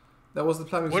 that was the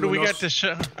plan. What do we got to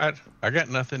show? I got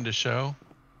nothing to show.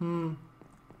 I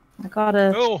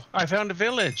gotta... Oh, I found a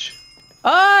village.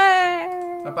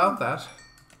 Oh! About that.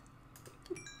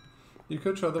 You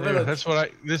could show the There, village. that's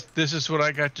what this is what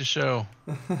I got to show.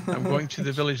 I'm going to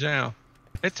the village now.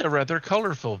 It's a rather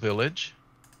colorful village.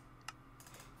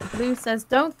 Blue says,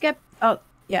 don't get... Oh,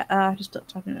 yeah, just stop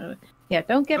talking about it. Yeah,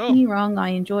 don't get me wrong, I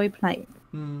enjoy playing.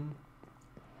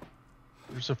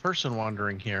 There's a person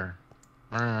wandering here.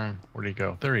 Where'd he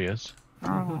go? There he is.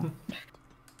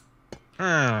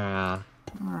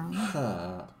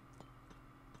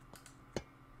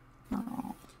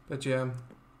 But yeah.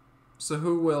 So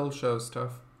who will show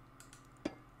stuff?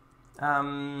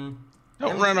 Don't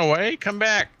run away. Come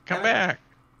back. Come back.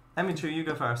 Emichu, you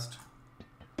go first.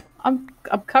 I'm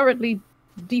currently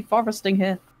deforesting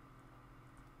here.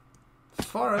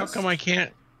 Forest? How come I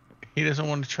can't? He doesn't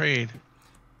want to trade.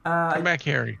 Come back,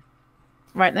 Harry.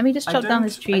 Right, let me just chop down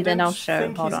this tree, then I'll show. I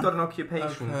think Hold he's on. got an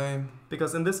occupation. Okay.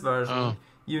 Because in this version,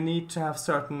 you need to have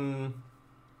certain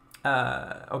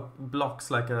blocks,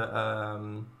 like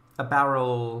a a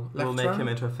barrel will make Lectern? him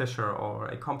into a fisher, or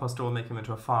a composter will make him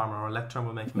into a farmer, or a lectern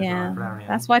will make him into a Yeah, librarian.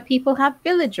 that's why people have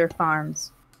villager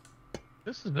farms.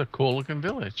 This is a cool looking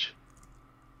village.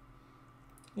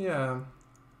 Yeah.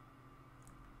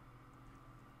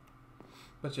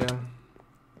 But yeah.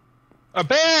 A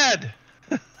bed!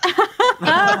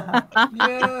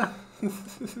 Yeah.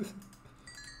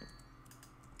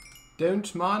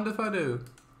 Don't mind if I do.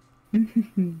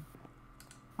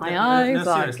 My eyes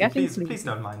are seriously, getting please sleepy.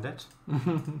 don't mind it.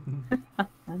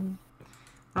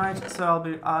 Right,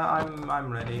 so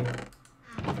I'm ready.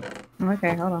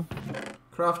 Okay, hold on.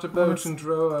 Craft a boat and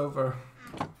row over.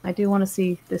 I do want to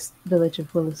see this village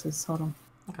of Willis's. Hold on.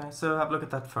 Okay, so have a look at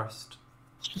that first.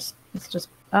 It's just.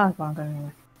 Ah, go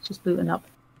on. It's just booting up.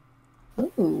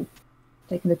 Ooh.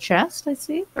 Taking the chest, I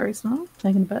see. Very small.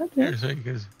 Taking the bed. Yeah. Here, so you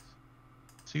can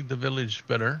see the village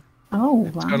better. Oh,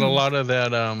 It's wow. got a lot of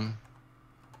that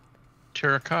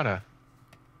terracotta.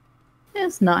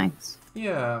 It's nice.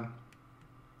 Yeah.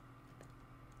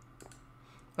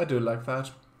 I do like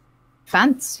that.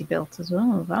 Fancy built as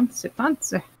well. Fancy.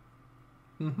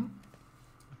 Mm-hmm.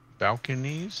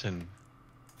 Balconies and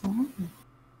Oh.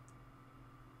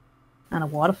 And a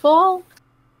waterfall.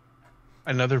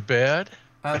 another bed,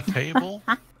 a And, table.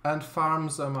 and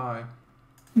farms am I.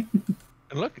 And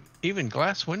look, even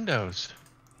glass windows.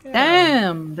 Yeah.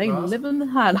 Damn, they Glass- live in the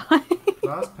high life.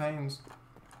 Glass panes.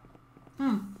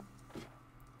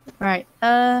 Right,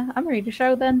 I'm ready to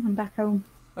show then. I'm back home.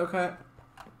 Okay.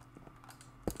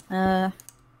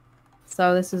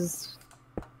 So this is.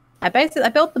 I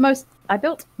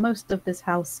built most of this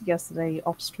house yesterday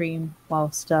off stream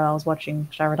whilst I was watching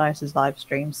Sharadice's live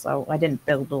stream, so I didn't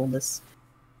build all this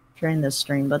during this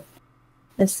stream, but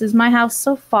this is my house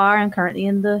so far. I'm currently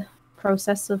in the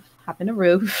process of having a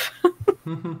roof.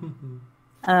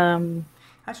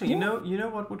 Actually, you know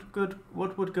what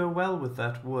would go well with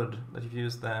that wood that you've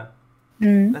used there?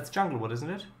 Mm, That's jungle wood, isn't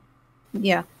it?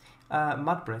 yeah.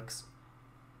 Mud bricks.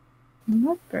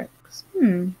 Mud bricks.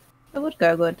 It would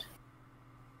go good.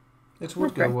 It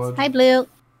would go wood. Hi, Blue.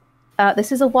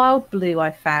 This is a wild blue I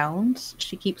found.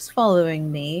 She keeps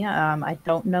following me. I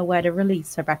don't know where to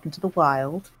release her back into the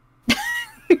wild.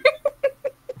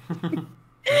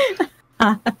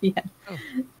 Yeah.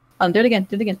 Do it again.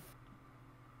 Do it again.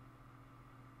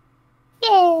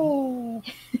 Yay!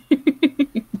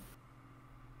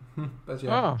 But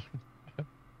yeah. Oh,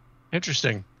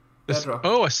 interesting. This, Bedrock.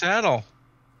 oh, a saddle.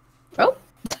 Oh.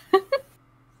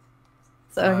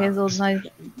 So here's all my.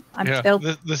 I'm Yeah, still.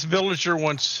 this villager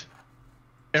wants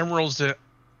emeralds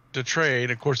to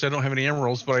trade. Of course, I don't have any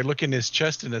emeralds, but I look in his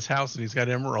chest in his house and he's got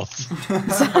emeralds.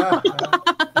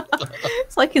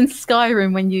 It's like in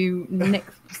Skyrim when you nick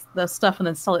the stuff and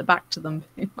then sell it back to them.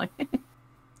 Like,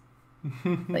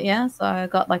 but yeah, so I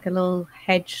got like a little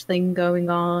hedge thing going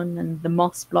on, and the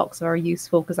moss blocks are very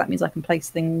useful because that means I can place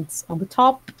things on the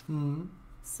top. Mm.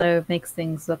 So it makes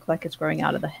things look like it's growing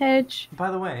out of the hedge. By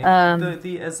the way,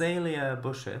 the azalea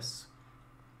bushes,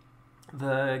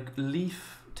 the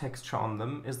leaf texture on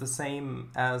them is the same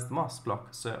as the moss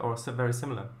block, very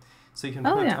similar. So you can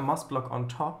put a moss block on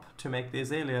top to make the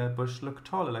azalea bush look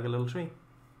taller, like a little tree.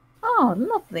 Oh,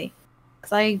 lovely.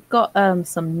 Because I got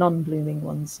some non-blooming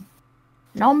ones.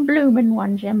 Non-blooming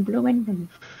ones, and blooming them.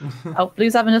 Oh,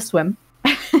 Blue's having a swim.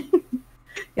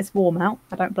 It's warm out.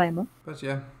 I don't blame her. But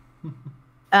yeah.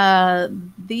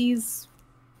 These,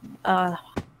 I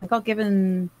got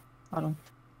given, hold on,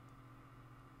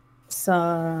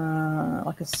 so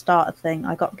like a starter thing.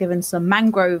 I got given some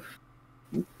mangrove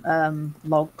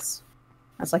logs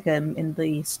as like in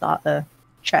the starter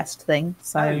chest thing.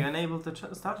 So Oh, you enabled the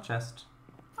starter chest.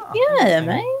 Oh, yeah,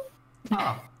 interesting. mate.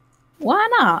 Oh. Why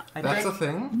not? That's a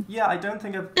thing? Yeah, I don't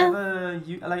think I've ever...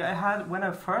 I had... When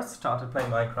I first started playing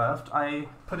Minecraft, I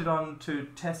put it on to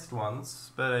test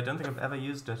once, but I don't think I've ever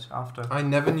used it after. I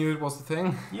never knew it was a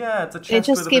thing. Yeah, it's a chest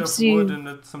just with a bit gives of you- wood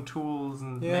and some tools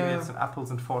and maybe Yeah. it's some apples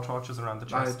and 4 torches around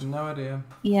the I chest. had no idea.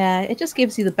 Yeah, it just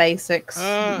gives you the basics.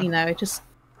 You know, it just,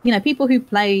 you know, people who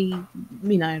play,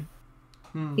 you know,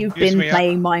 who've Excuse been me,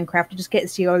 playing Minecraft, it just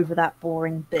gets you over that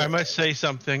boring bit. I must say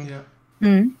something. Yeah.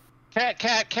 Mm. Cat,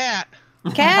 cat, cat.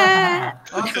 Cat!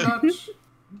 Ocelot.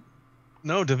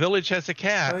 No, the village has a Oh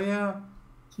cat. yeah.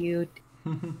 Cute.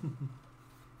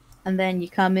 And then you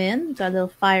come in, got a little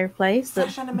fireplace that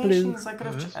Fresh Blue, animations, I could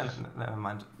have... never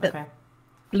mind. Okay.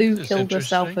 Blue This is killed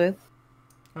herself interesting.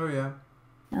 with. Oh yeah.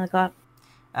 And I got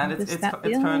And This, it's that,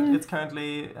 the other.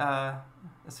 currently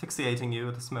asphyxiating you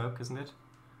with the smoke, isn't it?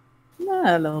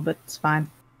 a little bit, it's fine.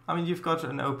 I mean, you've got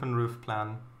an open roof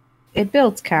plan. It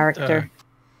builds character.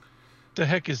 The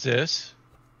heck is this?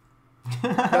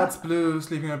 That's Blue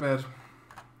sleeping in bed.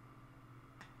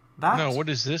 That? No, what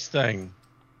is this thing?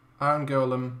 Iron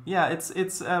Golem. Yeah,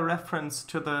 it's a reference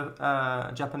to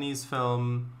the Japanese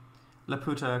film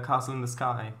Laputa Castle in the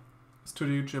Sky.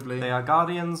 Studio Ghibli. They are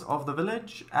guardians of the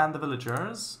village and the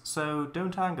villagers, so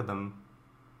don't anger them.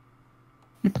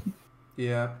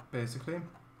 Yeah, basically.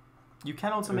 You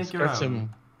can also make It's your got own.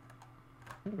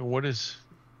 What is...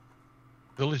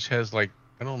 Village has, like,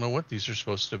 I don't know what these are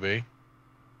supposed to be.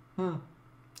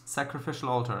 Sacrificial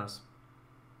altars.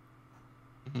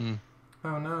 Hmm.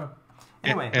 Oh no.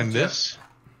 Anyway. And this?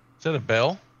 Is that a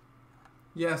bell?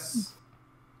 Yes.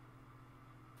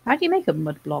 How do you make a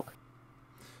mud block?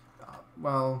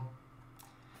 Well,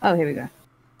 Oh, here we go.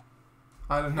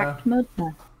 I don't know. Packed mud?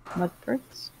 No. Mud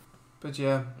bricks? But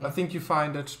yeah, I think you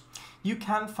find it. You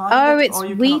can find Oh, it, it's or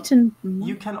you wheat can, and...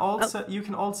 you can also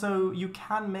you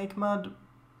can make mud,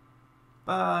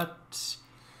 but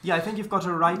yeah, I think you've got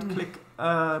to right-click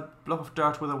a block of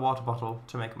dirt with a water bottle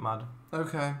to make mud.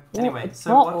 Okay. Anyway, Water so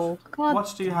bottle. God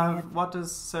what do you dang have? it. What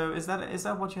does so is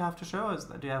that what you have to show?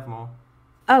 Do you have more?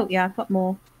 Oh, yeah, I've got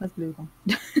more. Where's the blue one?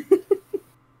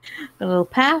 Got a little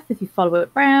path if you follow it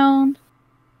round.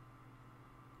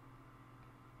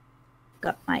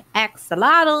 Got my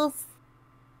axolotls.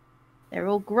 They're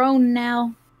all grown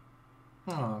now.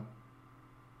 Oh.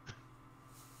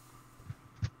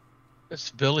 This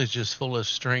village is full of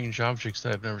strange objects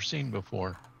that I've never seen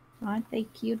before. Aren't they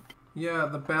cute? Yeah,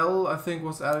 the bell I think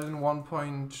was added in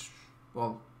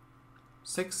 1.16?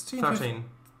 13.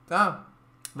 Ah.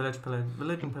 Village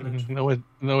and pillage.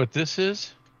 Know what this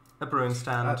is? A brewing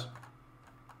stand.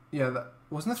 Yeah,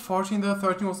 wasn't it 14 though?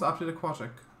 13 was the update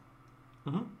aquatic.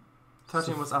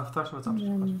 13 was up. 13 was up.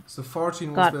 So 14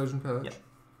 was Got- village and pillage.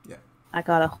 Yeah. I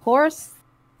got a horse,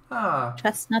 Ah.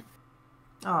 chestnut.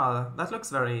 Ah, that looks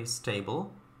very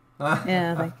stable.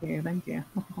 Yeah, thank you, thank you.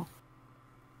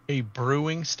 A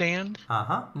brewing stand?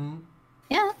 Uh-huh.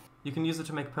 Yeah, You can use it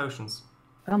to make potions.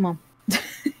 come on.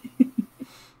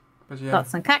 But yeah. Got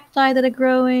some cacti that are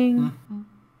growing.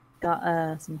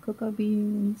 Got some cocoa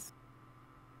beans.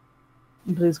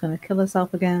 Blue's gonna kill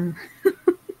herself again.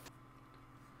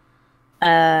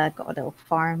 Got a little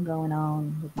farm going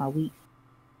on with my wheat.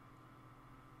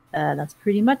 That's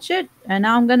pretty much it. And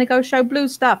now I'm gonna go show Blue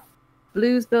stuff.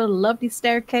 Blue's built a lovely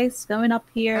staircase going up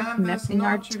here, And there's connecting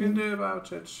our not you can two. do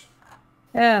about it.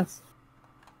 Yes.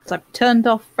 So I've turned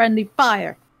off friendly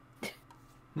fire.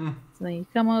 So you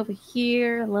come over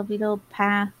here, lovely little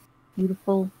path,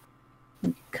 beautiful.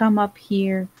 You come up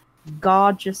here,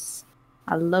 gorgeous.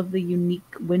 I love the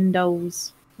unique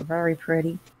windows, very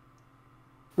pretty.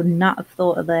 Would not have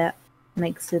thought of that.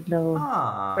 Makes it little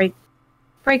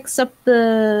breaks up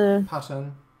the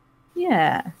Pattern.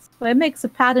 yeah. Well, it makes a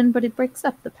pattern, but it breaks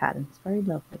up the pattern. It's very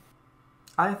lovely.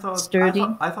 I thought Sturdy.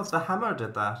 I thought the hammer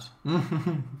did that.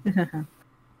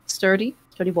 Sturdy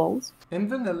walls, In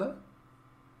vanilla.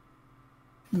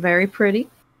 very pretty.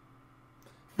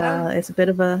 It's a bit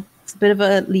of a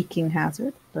leaking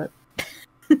hazard, but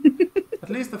At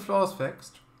least the floor's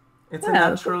fixed. It's a Yeah.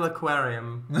 natural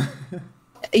aquarium.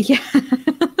 yeah.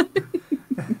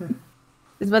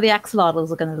 This is where the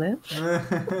axolotls are going to live.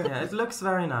 Yeah, it looks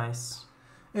very nice.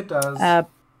 It does.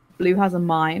 Blue has a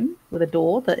mine with a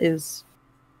door that is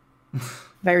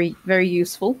very, very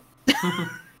useful. Do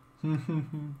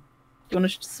you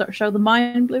want to show the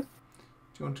mine, Blue? Do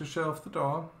you want to show off the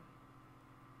door?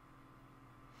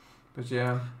 But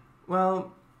yeah.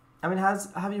 Well, I mean,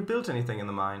 have you built anything in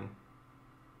the mine?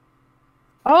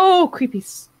 Oh, creepy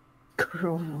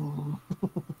squirrel.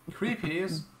 Creepy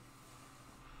is.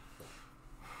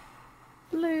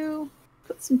 Blue,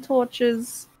 put some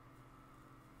torches.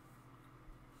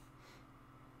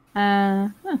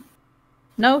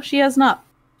 No, she has not.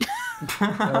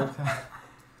 Okay.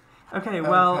 Okay,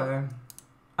 well,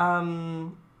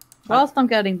 Okay. Whilst I'm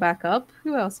getting back up,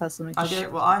 who else has something to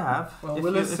show? I have. Well, if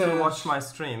Willis you says- watch my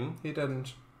stream, He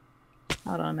didn't.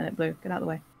 Hold on a minute, Blue. Get out of the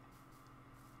way.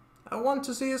 I want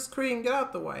to see his screen. Get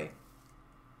out the way.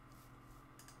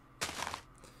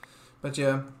 But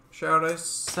yeah, shall I?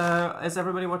 so is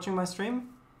everybody watching my stream?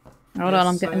 Hold on,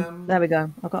 I'm Yes, I getting. am. There we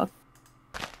go. I've got.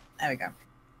 There we go.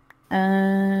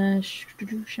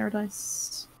 Share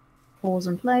dice. Pause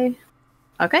and play.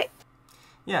 Okay.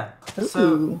 Yeah. Ooh.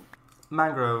 So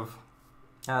mangrove.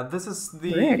 This is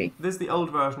Really? the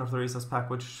old version of the resource pack,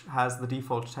 which has the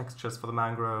default textures for the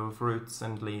mangrove roots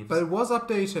and leaves. But it was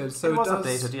updated, so it was does...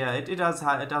 updated, yeah. It does.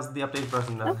 It does. The updated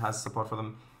version that has support for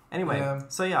them. Anyway, Yeah.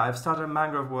 so yeah, I've started a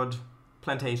mangrove wood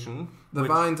plantation. The which-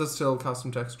 vines are still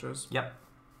custom textures. Yep.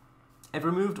 I've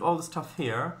removed all the stuff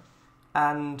here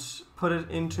and put it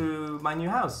into my new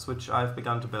house, which I've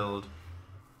begun to build,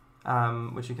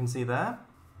 which you can see there.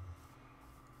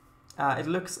 It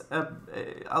looks.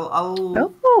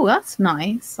 I'll. Oh, that's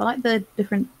nice. I like the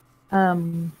different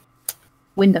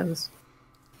windows.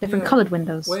 Different coloured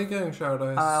windows. Where are you going,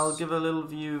 Shardise? I'll give a little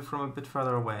view from a bit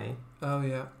further away. Oh,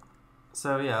 yeah.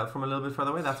 So, yeah, from a little bit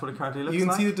further away, that's what it currently looks like. You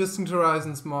can see the Distant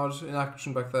Horizons mod in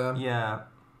action back there. Yeah.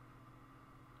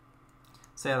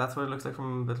 So, yeah, that's what it looks like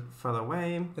from a bit further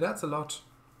away. That's a lot.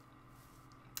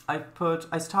 I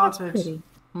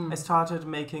started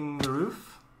making the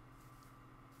roof.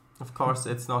 Of course,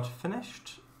 it's not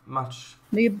finished. Much.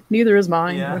 Neither is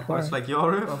mine. Yeah, much like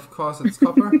your roof. Of course, it's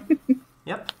copper.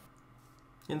 Yep.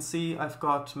 You can see I've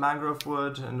got mangrove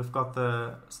wood and I've got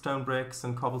the stone bricks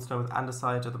and cobblestone with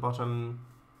andesite at the bottom,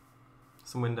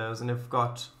 some windows, and I've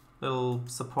got a little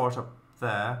support up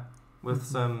there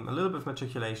with a little bit of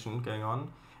matriculation going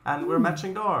on, and we're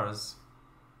matching doors.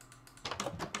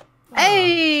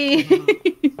 Hey!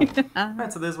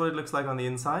 Right, so this is what it looks like on the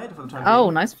inside for the time Oh,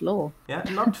 being. nice floor. Yeah,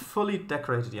 not fully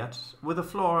decorated yet. With the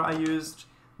floor, I used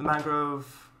the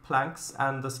mangrove planks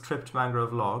and the stripped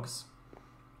mangrove logs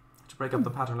to break up the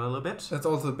pattern a little bit. That's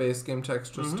also the base game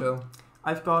texture still.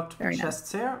 I've got Very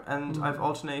chests here, and I've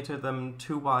alternated them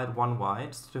 2 wide, 1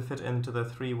 wide to fit into the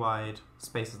 3 wide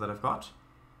spaces that I've got.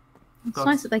 It's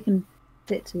nice that they can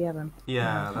fit together.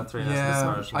 Yeah, that's really nice.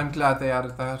 Yeah, I'm glad they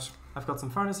added that. I've got some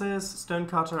furnaces, stone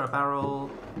cutter, a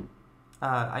barrel.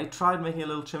 I tried making a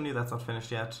little chimney that's not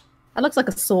finished yet. That looks like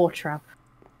a saw trap.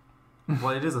 Well,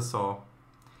 it is a saw.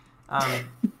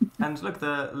 And look,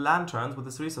 the lanterns with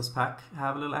this resource pack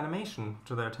have a little animation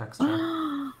to their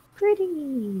texture.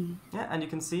 Pretty. Yeah, and you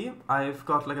can see I've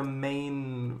got like a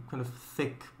main kind of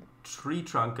thick tree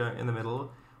trunk in the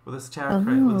middle with a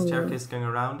staircase going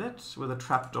around it with the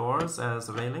trapdoors as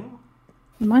a railing.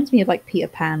 Reminds me of like Peter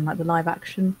Pan, like the live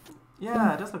action.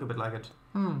 Yeah, it does look a bit like it.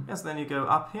 Yes, then you go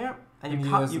up here, and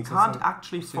you can't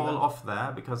actually fall off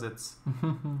there because it's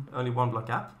only 1 block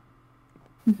gap.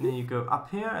 And then you go up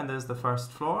here, and there's the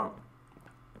first floor,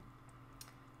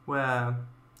 where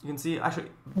you can see, actually,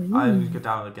 I'll go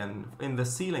down again. In the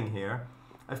ceiling here,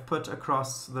 I've put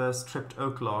across the stripped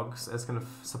oak logs as kind of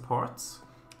supports.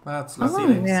 That's the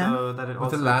lovely. ceiling, so that it With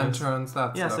also the lanterns,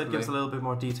 that's yeah, lovely. so it gives a little bit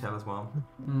more detail as well.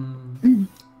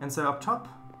 And so up top,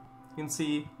 you can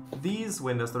see these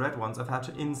windows, the red ones, I've had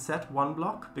to inset 1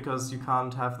 block because you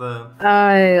can't have the.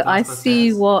 Oh, I see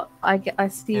stairs. what I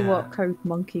see what Code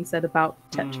Monkey said about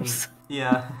Tetris.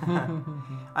 Yeah,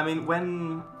 I mean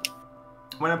when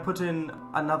I put in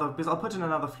another, because I'll put in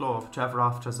another floor to have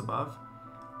rafters above,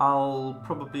 I'll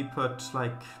probably put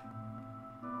like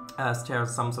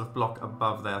stairs, some sort of block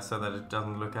above there so that it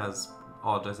doesn't look as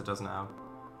odd as it does now.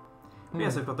 But yeah,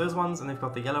 so I've got those ones, and they've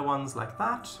got the yellow ones like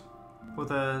that, with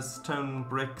the stone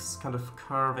bricks kind of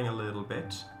curving a little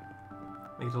bit.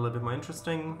 Make it a little bit more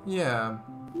interesting. Yeah.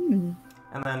 And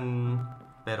then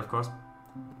bed, of course.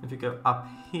 If you go up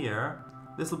here,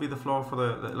 this will be the floor for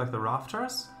the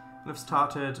rafters. And I've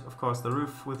started, of course, the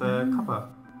roof with the copper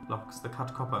blocks, the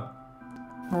cut copper.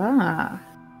 Ah.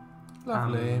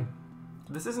 Lovely.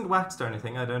 This isn't waxed or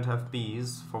anything. I don't have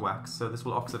bees for wax, so this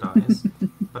will oxidize.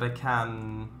 But I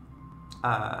can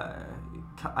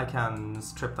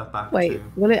strip that back. Wait,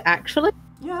 will it actually?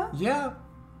 Yeah. Yeah.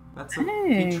 That's a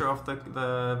feature of the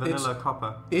vanilla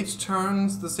copper. It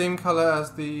turns the same color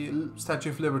as the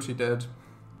Statue of Liberty did.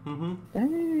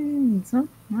 Dang, so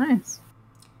nice.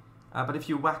 But if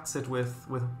you wax it with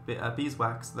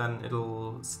beeswax, then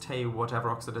it'll stay whatever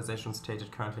oxidization state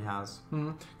it currently has.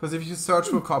 Because if you search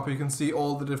for copper, you can see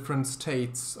all the different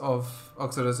states of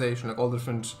oxidization, like all the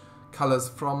different colors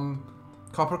from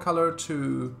copper color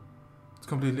to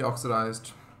completely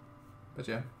oxidized. But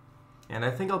yeah. And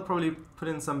I think I'll probably put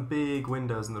in some big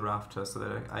windows in the rafters so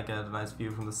that I get a nice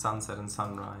view from the sunset and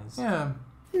sunrise. Yeah.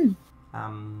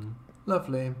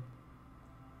 Lovely.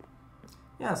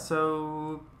 Yeah,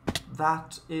 so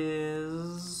that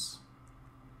is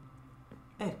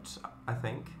it, I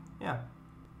think. Yeah.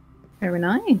 Very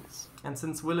nice. And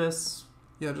since Willis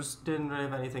just didn't really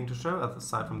have anything to show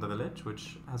aside from the village,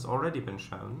 which has already been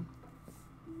shown.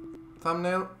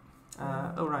 Thumbnail.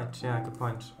 Oh right, yeah, good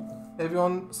point.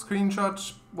 Everyone,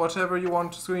 screenshot whatever you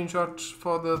want to screenshot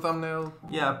for the thumbnail.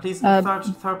 Yeah, please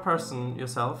third person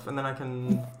yourself, and then I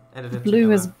can edit it.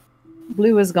 Blue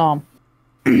is gone.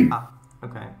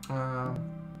 Okay.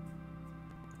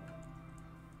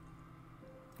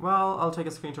 Well, I'll take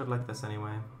a screenshot like this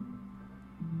anyway.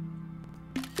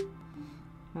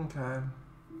 Okay.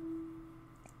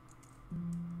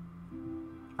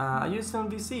 Are you still in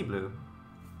VC, Blue?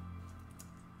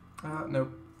 No.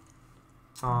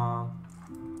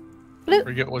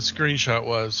 Forget what screenshot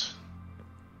was.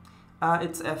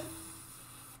 It's F.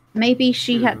 Maybe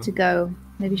she had to go.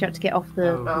 Maybe you have to get off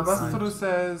the. Oh. Basturu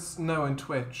says no in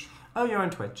Twitch. Oh, you're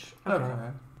on Twitch.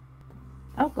 Okay.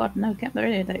 Oh god, no! Get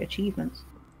rid of the achievements.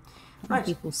 Right.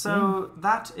 People see So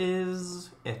that is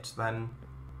it then.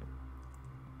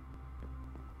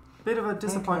 Bit of a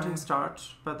disappointing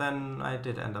start, but then I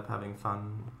did end up having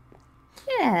fun.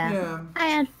 Yeah, I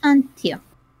had fun too.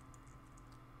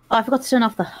 Oh, I forgot to turn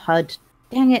off the HUD.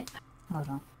 Dang it! Hold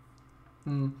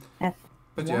on.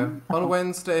 But yeah, on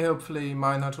Wednesday, hopefully,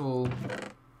 mine HUD will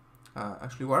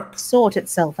actually work. Sort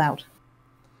itself out.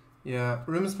 Yeah,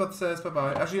 Rimspot says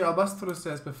bye-bye. Actually, Albastro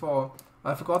says before,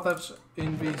 I forgot that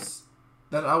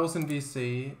that I was in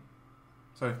VC.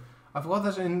 Sorry, I forgot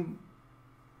that in...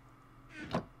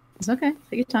 It's okay,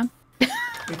 take your time.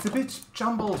 It's a bit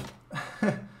jumbled.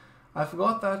 I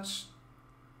forgot that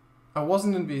I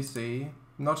wasn't in VC,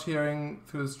 not hearing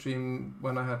through the stream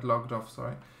when I had logged off,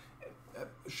 sorry.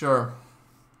 Sure,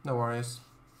 no worries.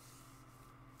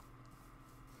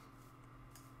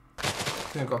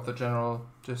 I think I got the general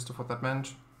gist of what that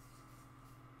meant.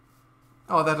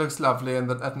 Oh, that looks lovely and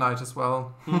at night as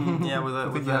well. Yeah, with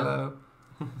the yellow.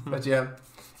 But yeah,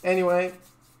 anyway.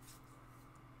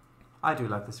 I do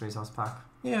like this resource pack.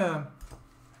 Yeah.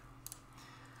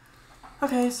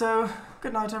 Okay, so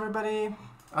good night, everybody.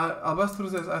 Albastro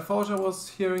says, I thought I was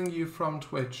hearing you from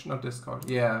Twitch, not Discord.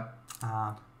 Yeah.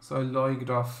 Ah. So I logged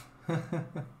off.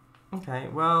 Okay,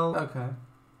 well... Okay.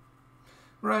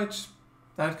 Right.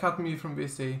 That cut me from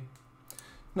VC.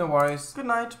 No worries. Good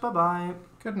night, bye-bye.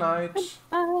 Good night.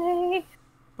 Bye.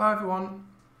 Bye, everyone.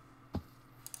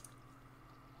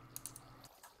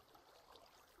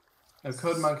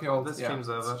 Code Monkey ult. This stream's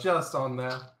over. It's just on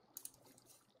there.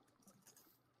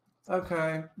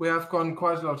 Okay, we have gone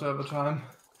quite a lot over time.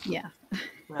 Yeah.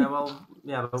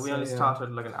 Yeah, but we only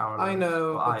started like an hour ago. I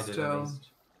know, well, but I did still. at least.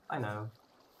 I know.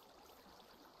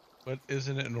 But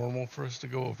isn't it normal for us to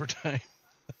go over time?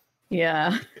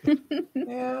 Yeah.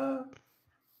 Yeah.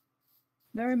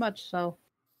 Very much so.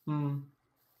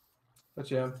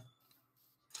 But yeah.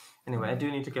 Anyway, I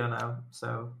do need to go now,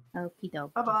 so... Okie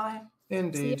doke. Bye-bye.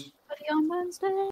 Indeed. See you on Wednesday.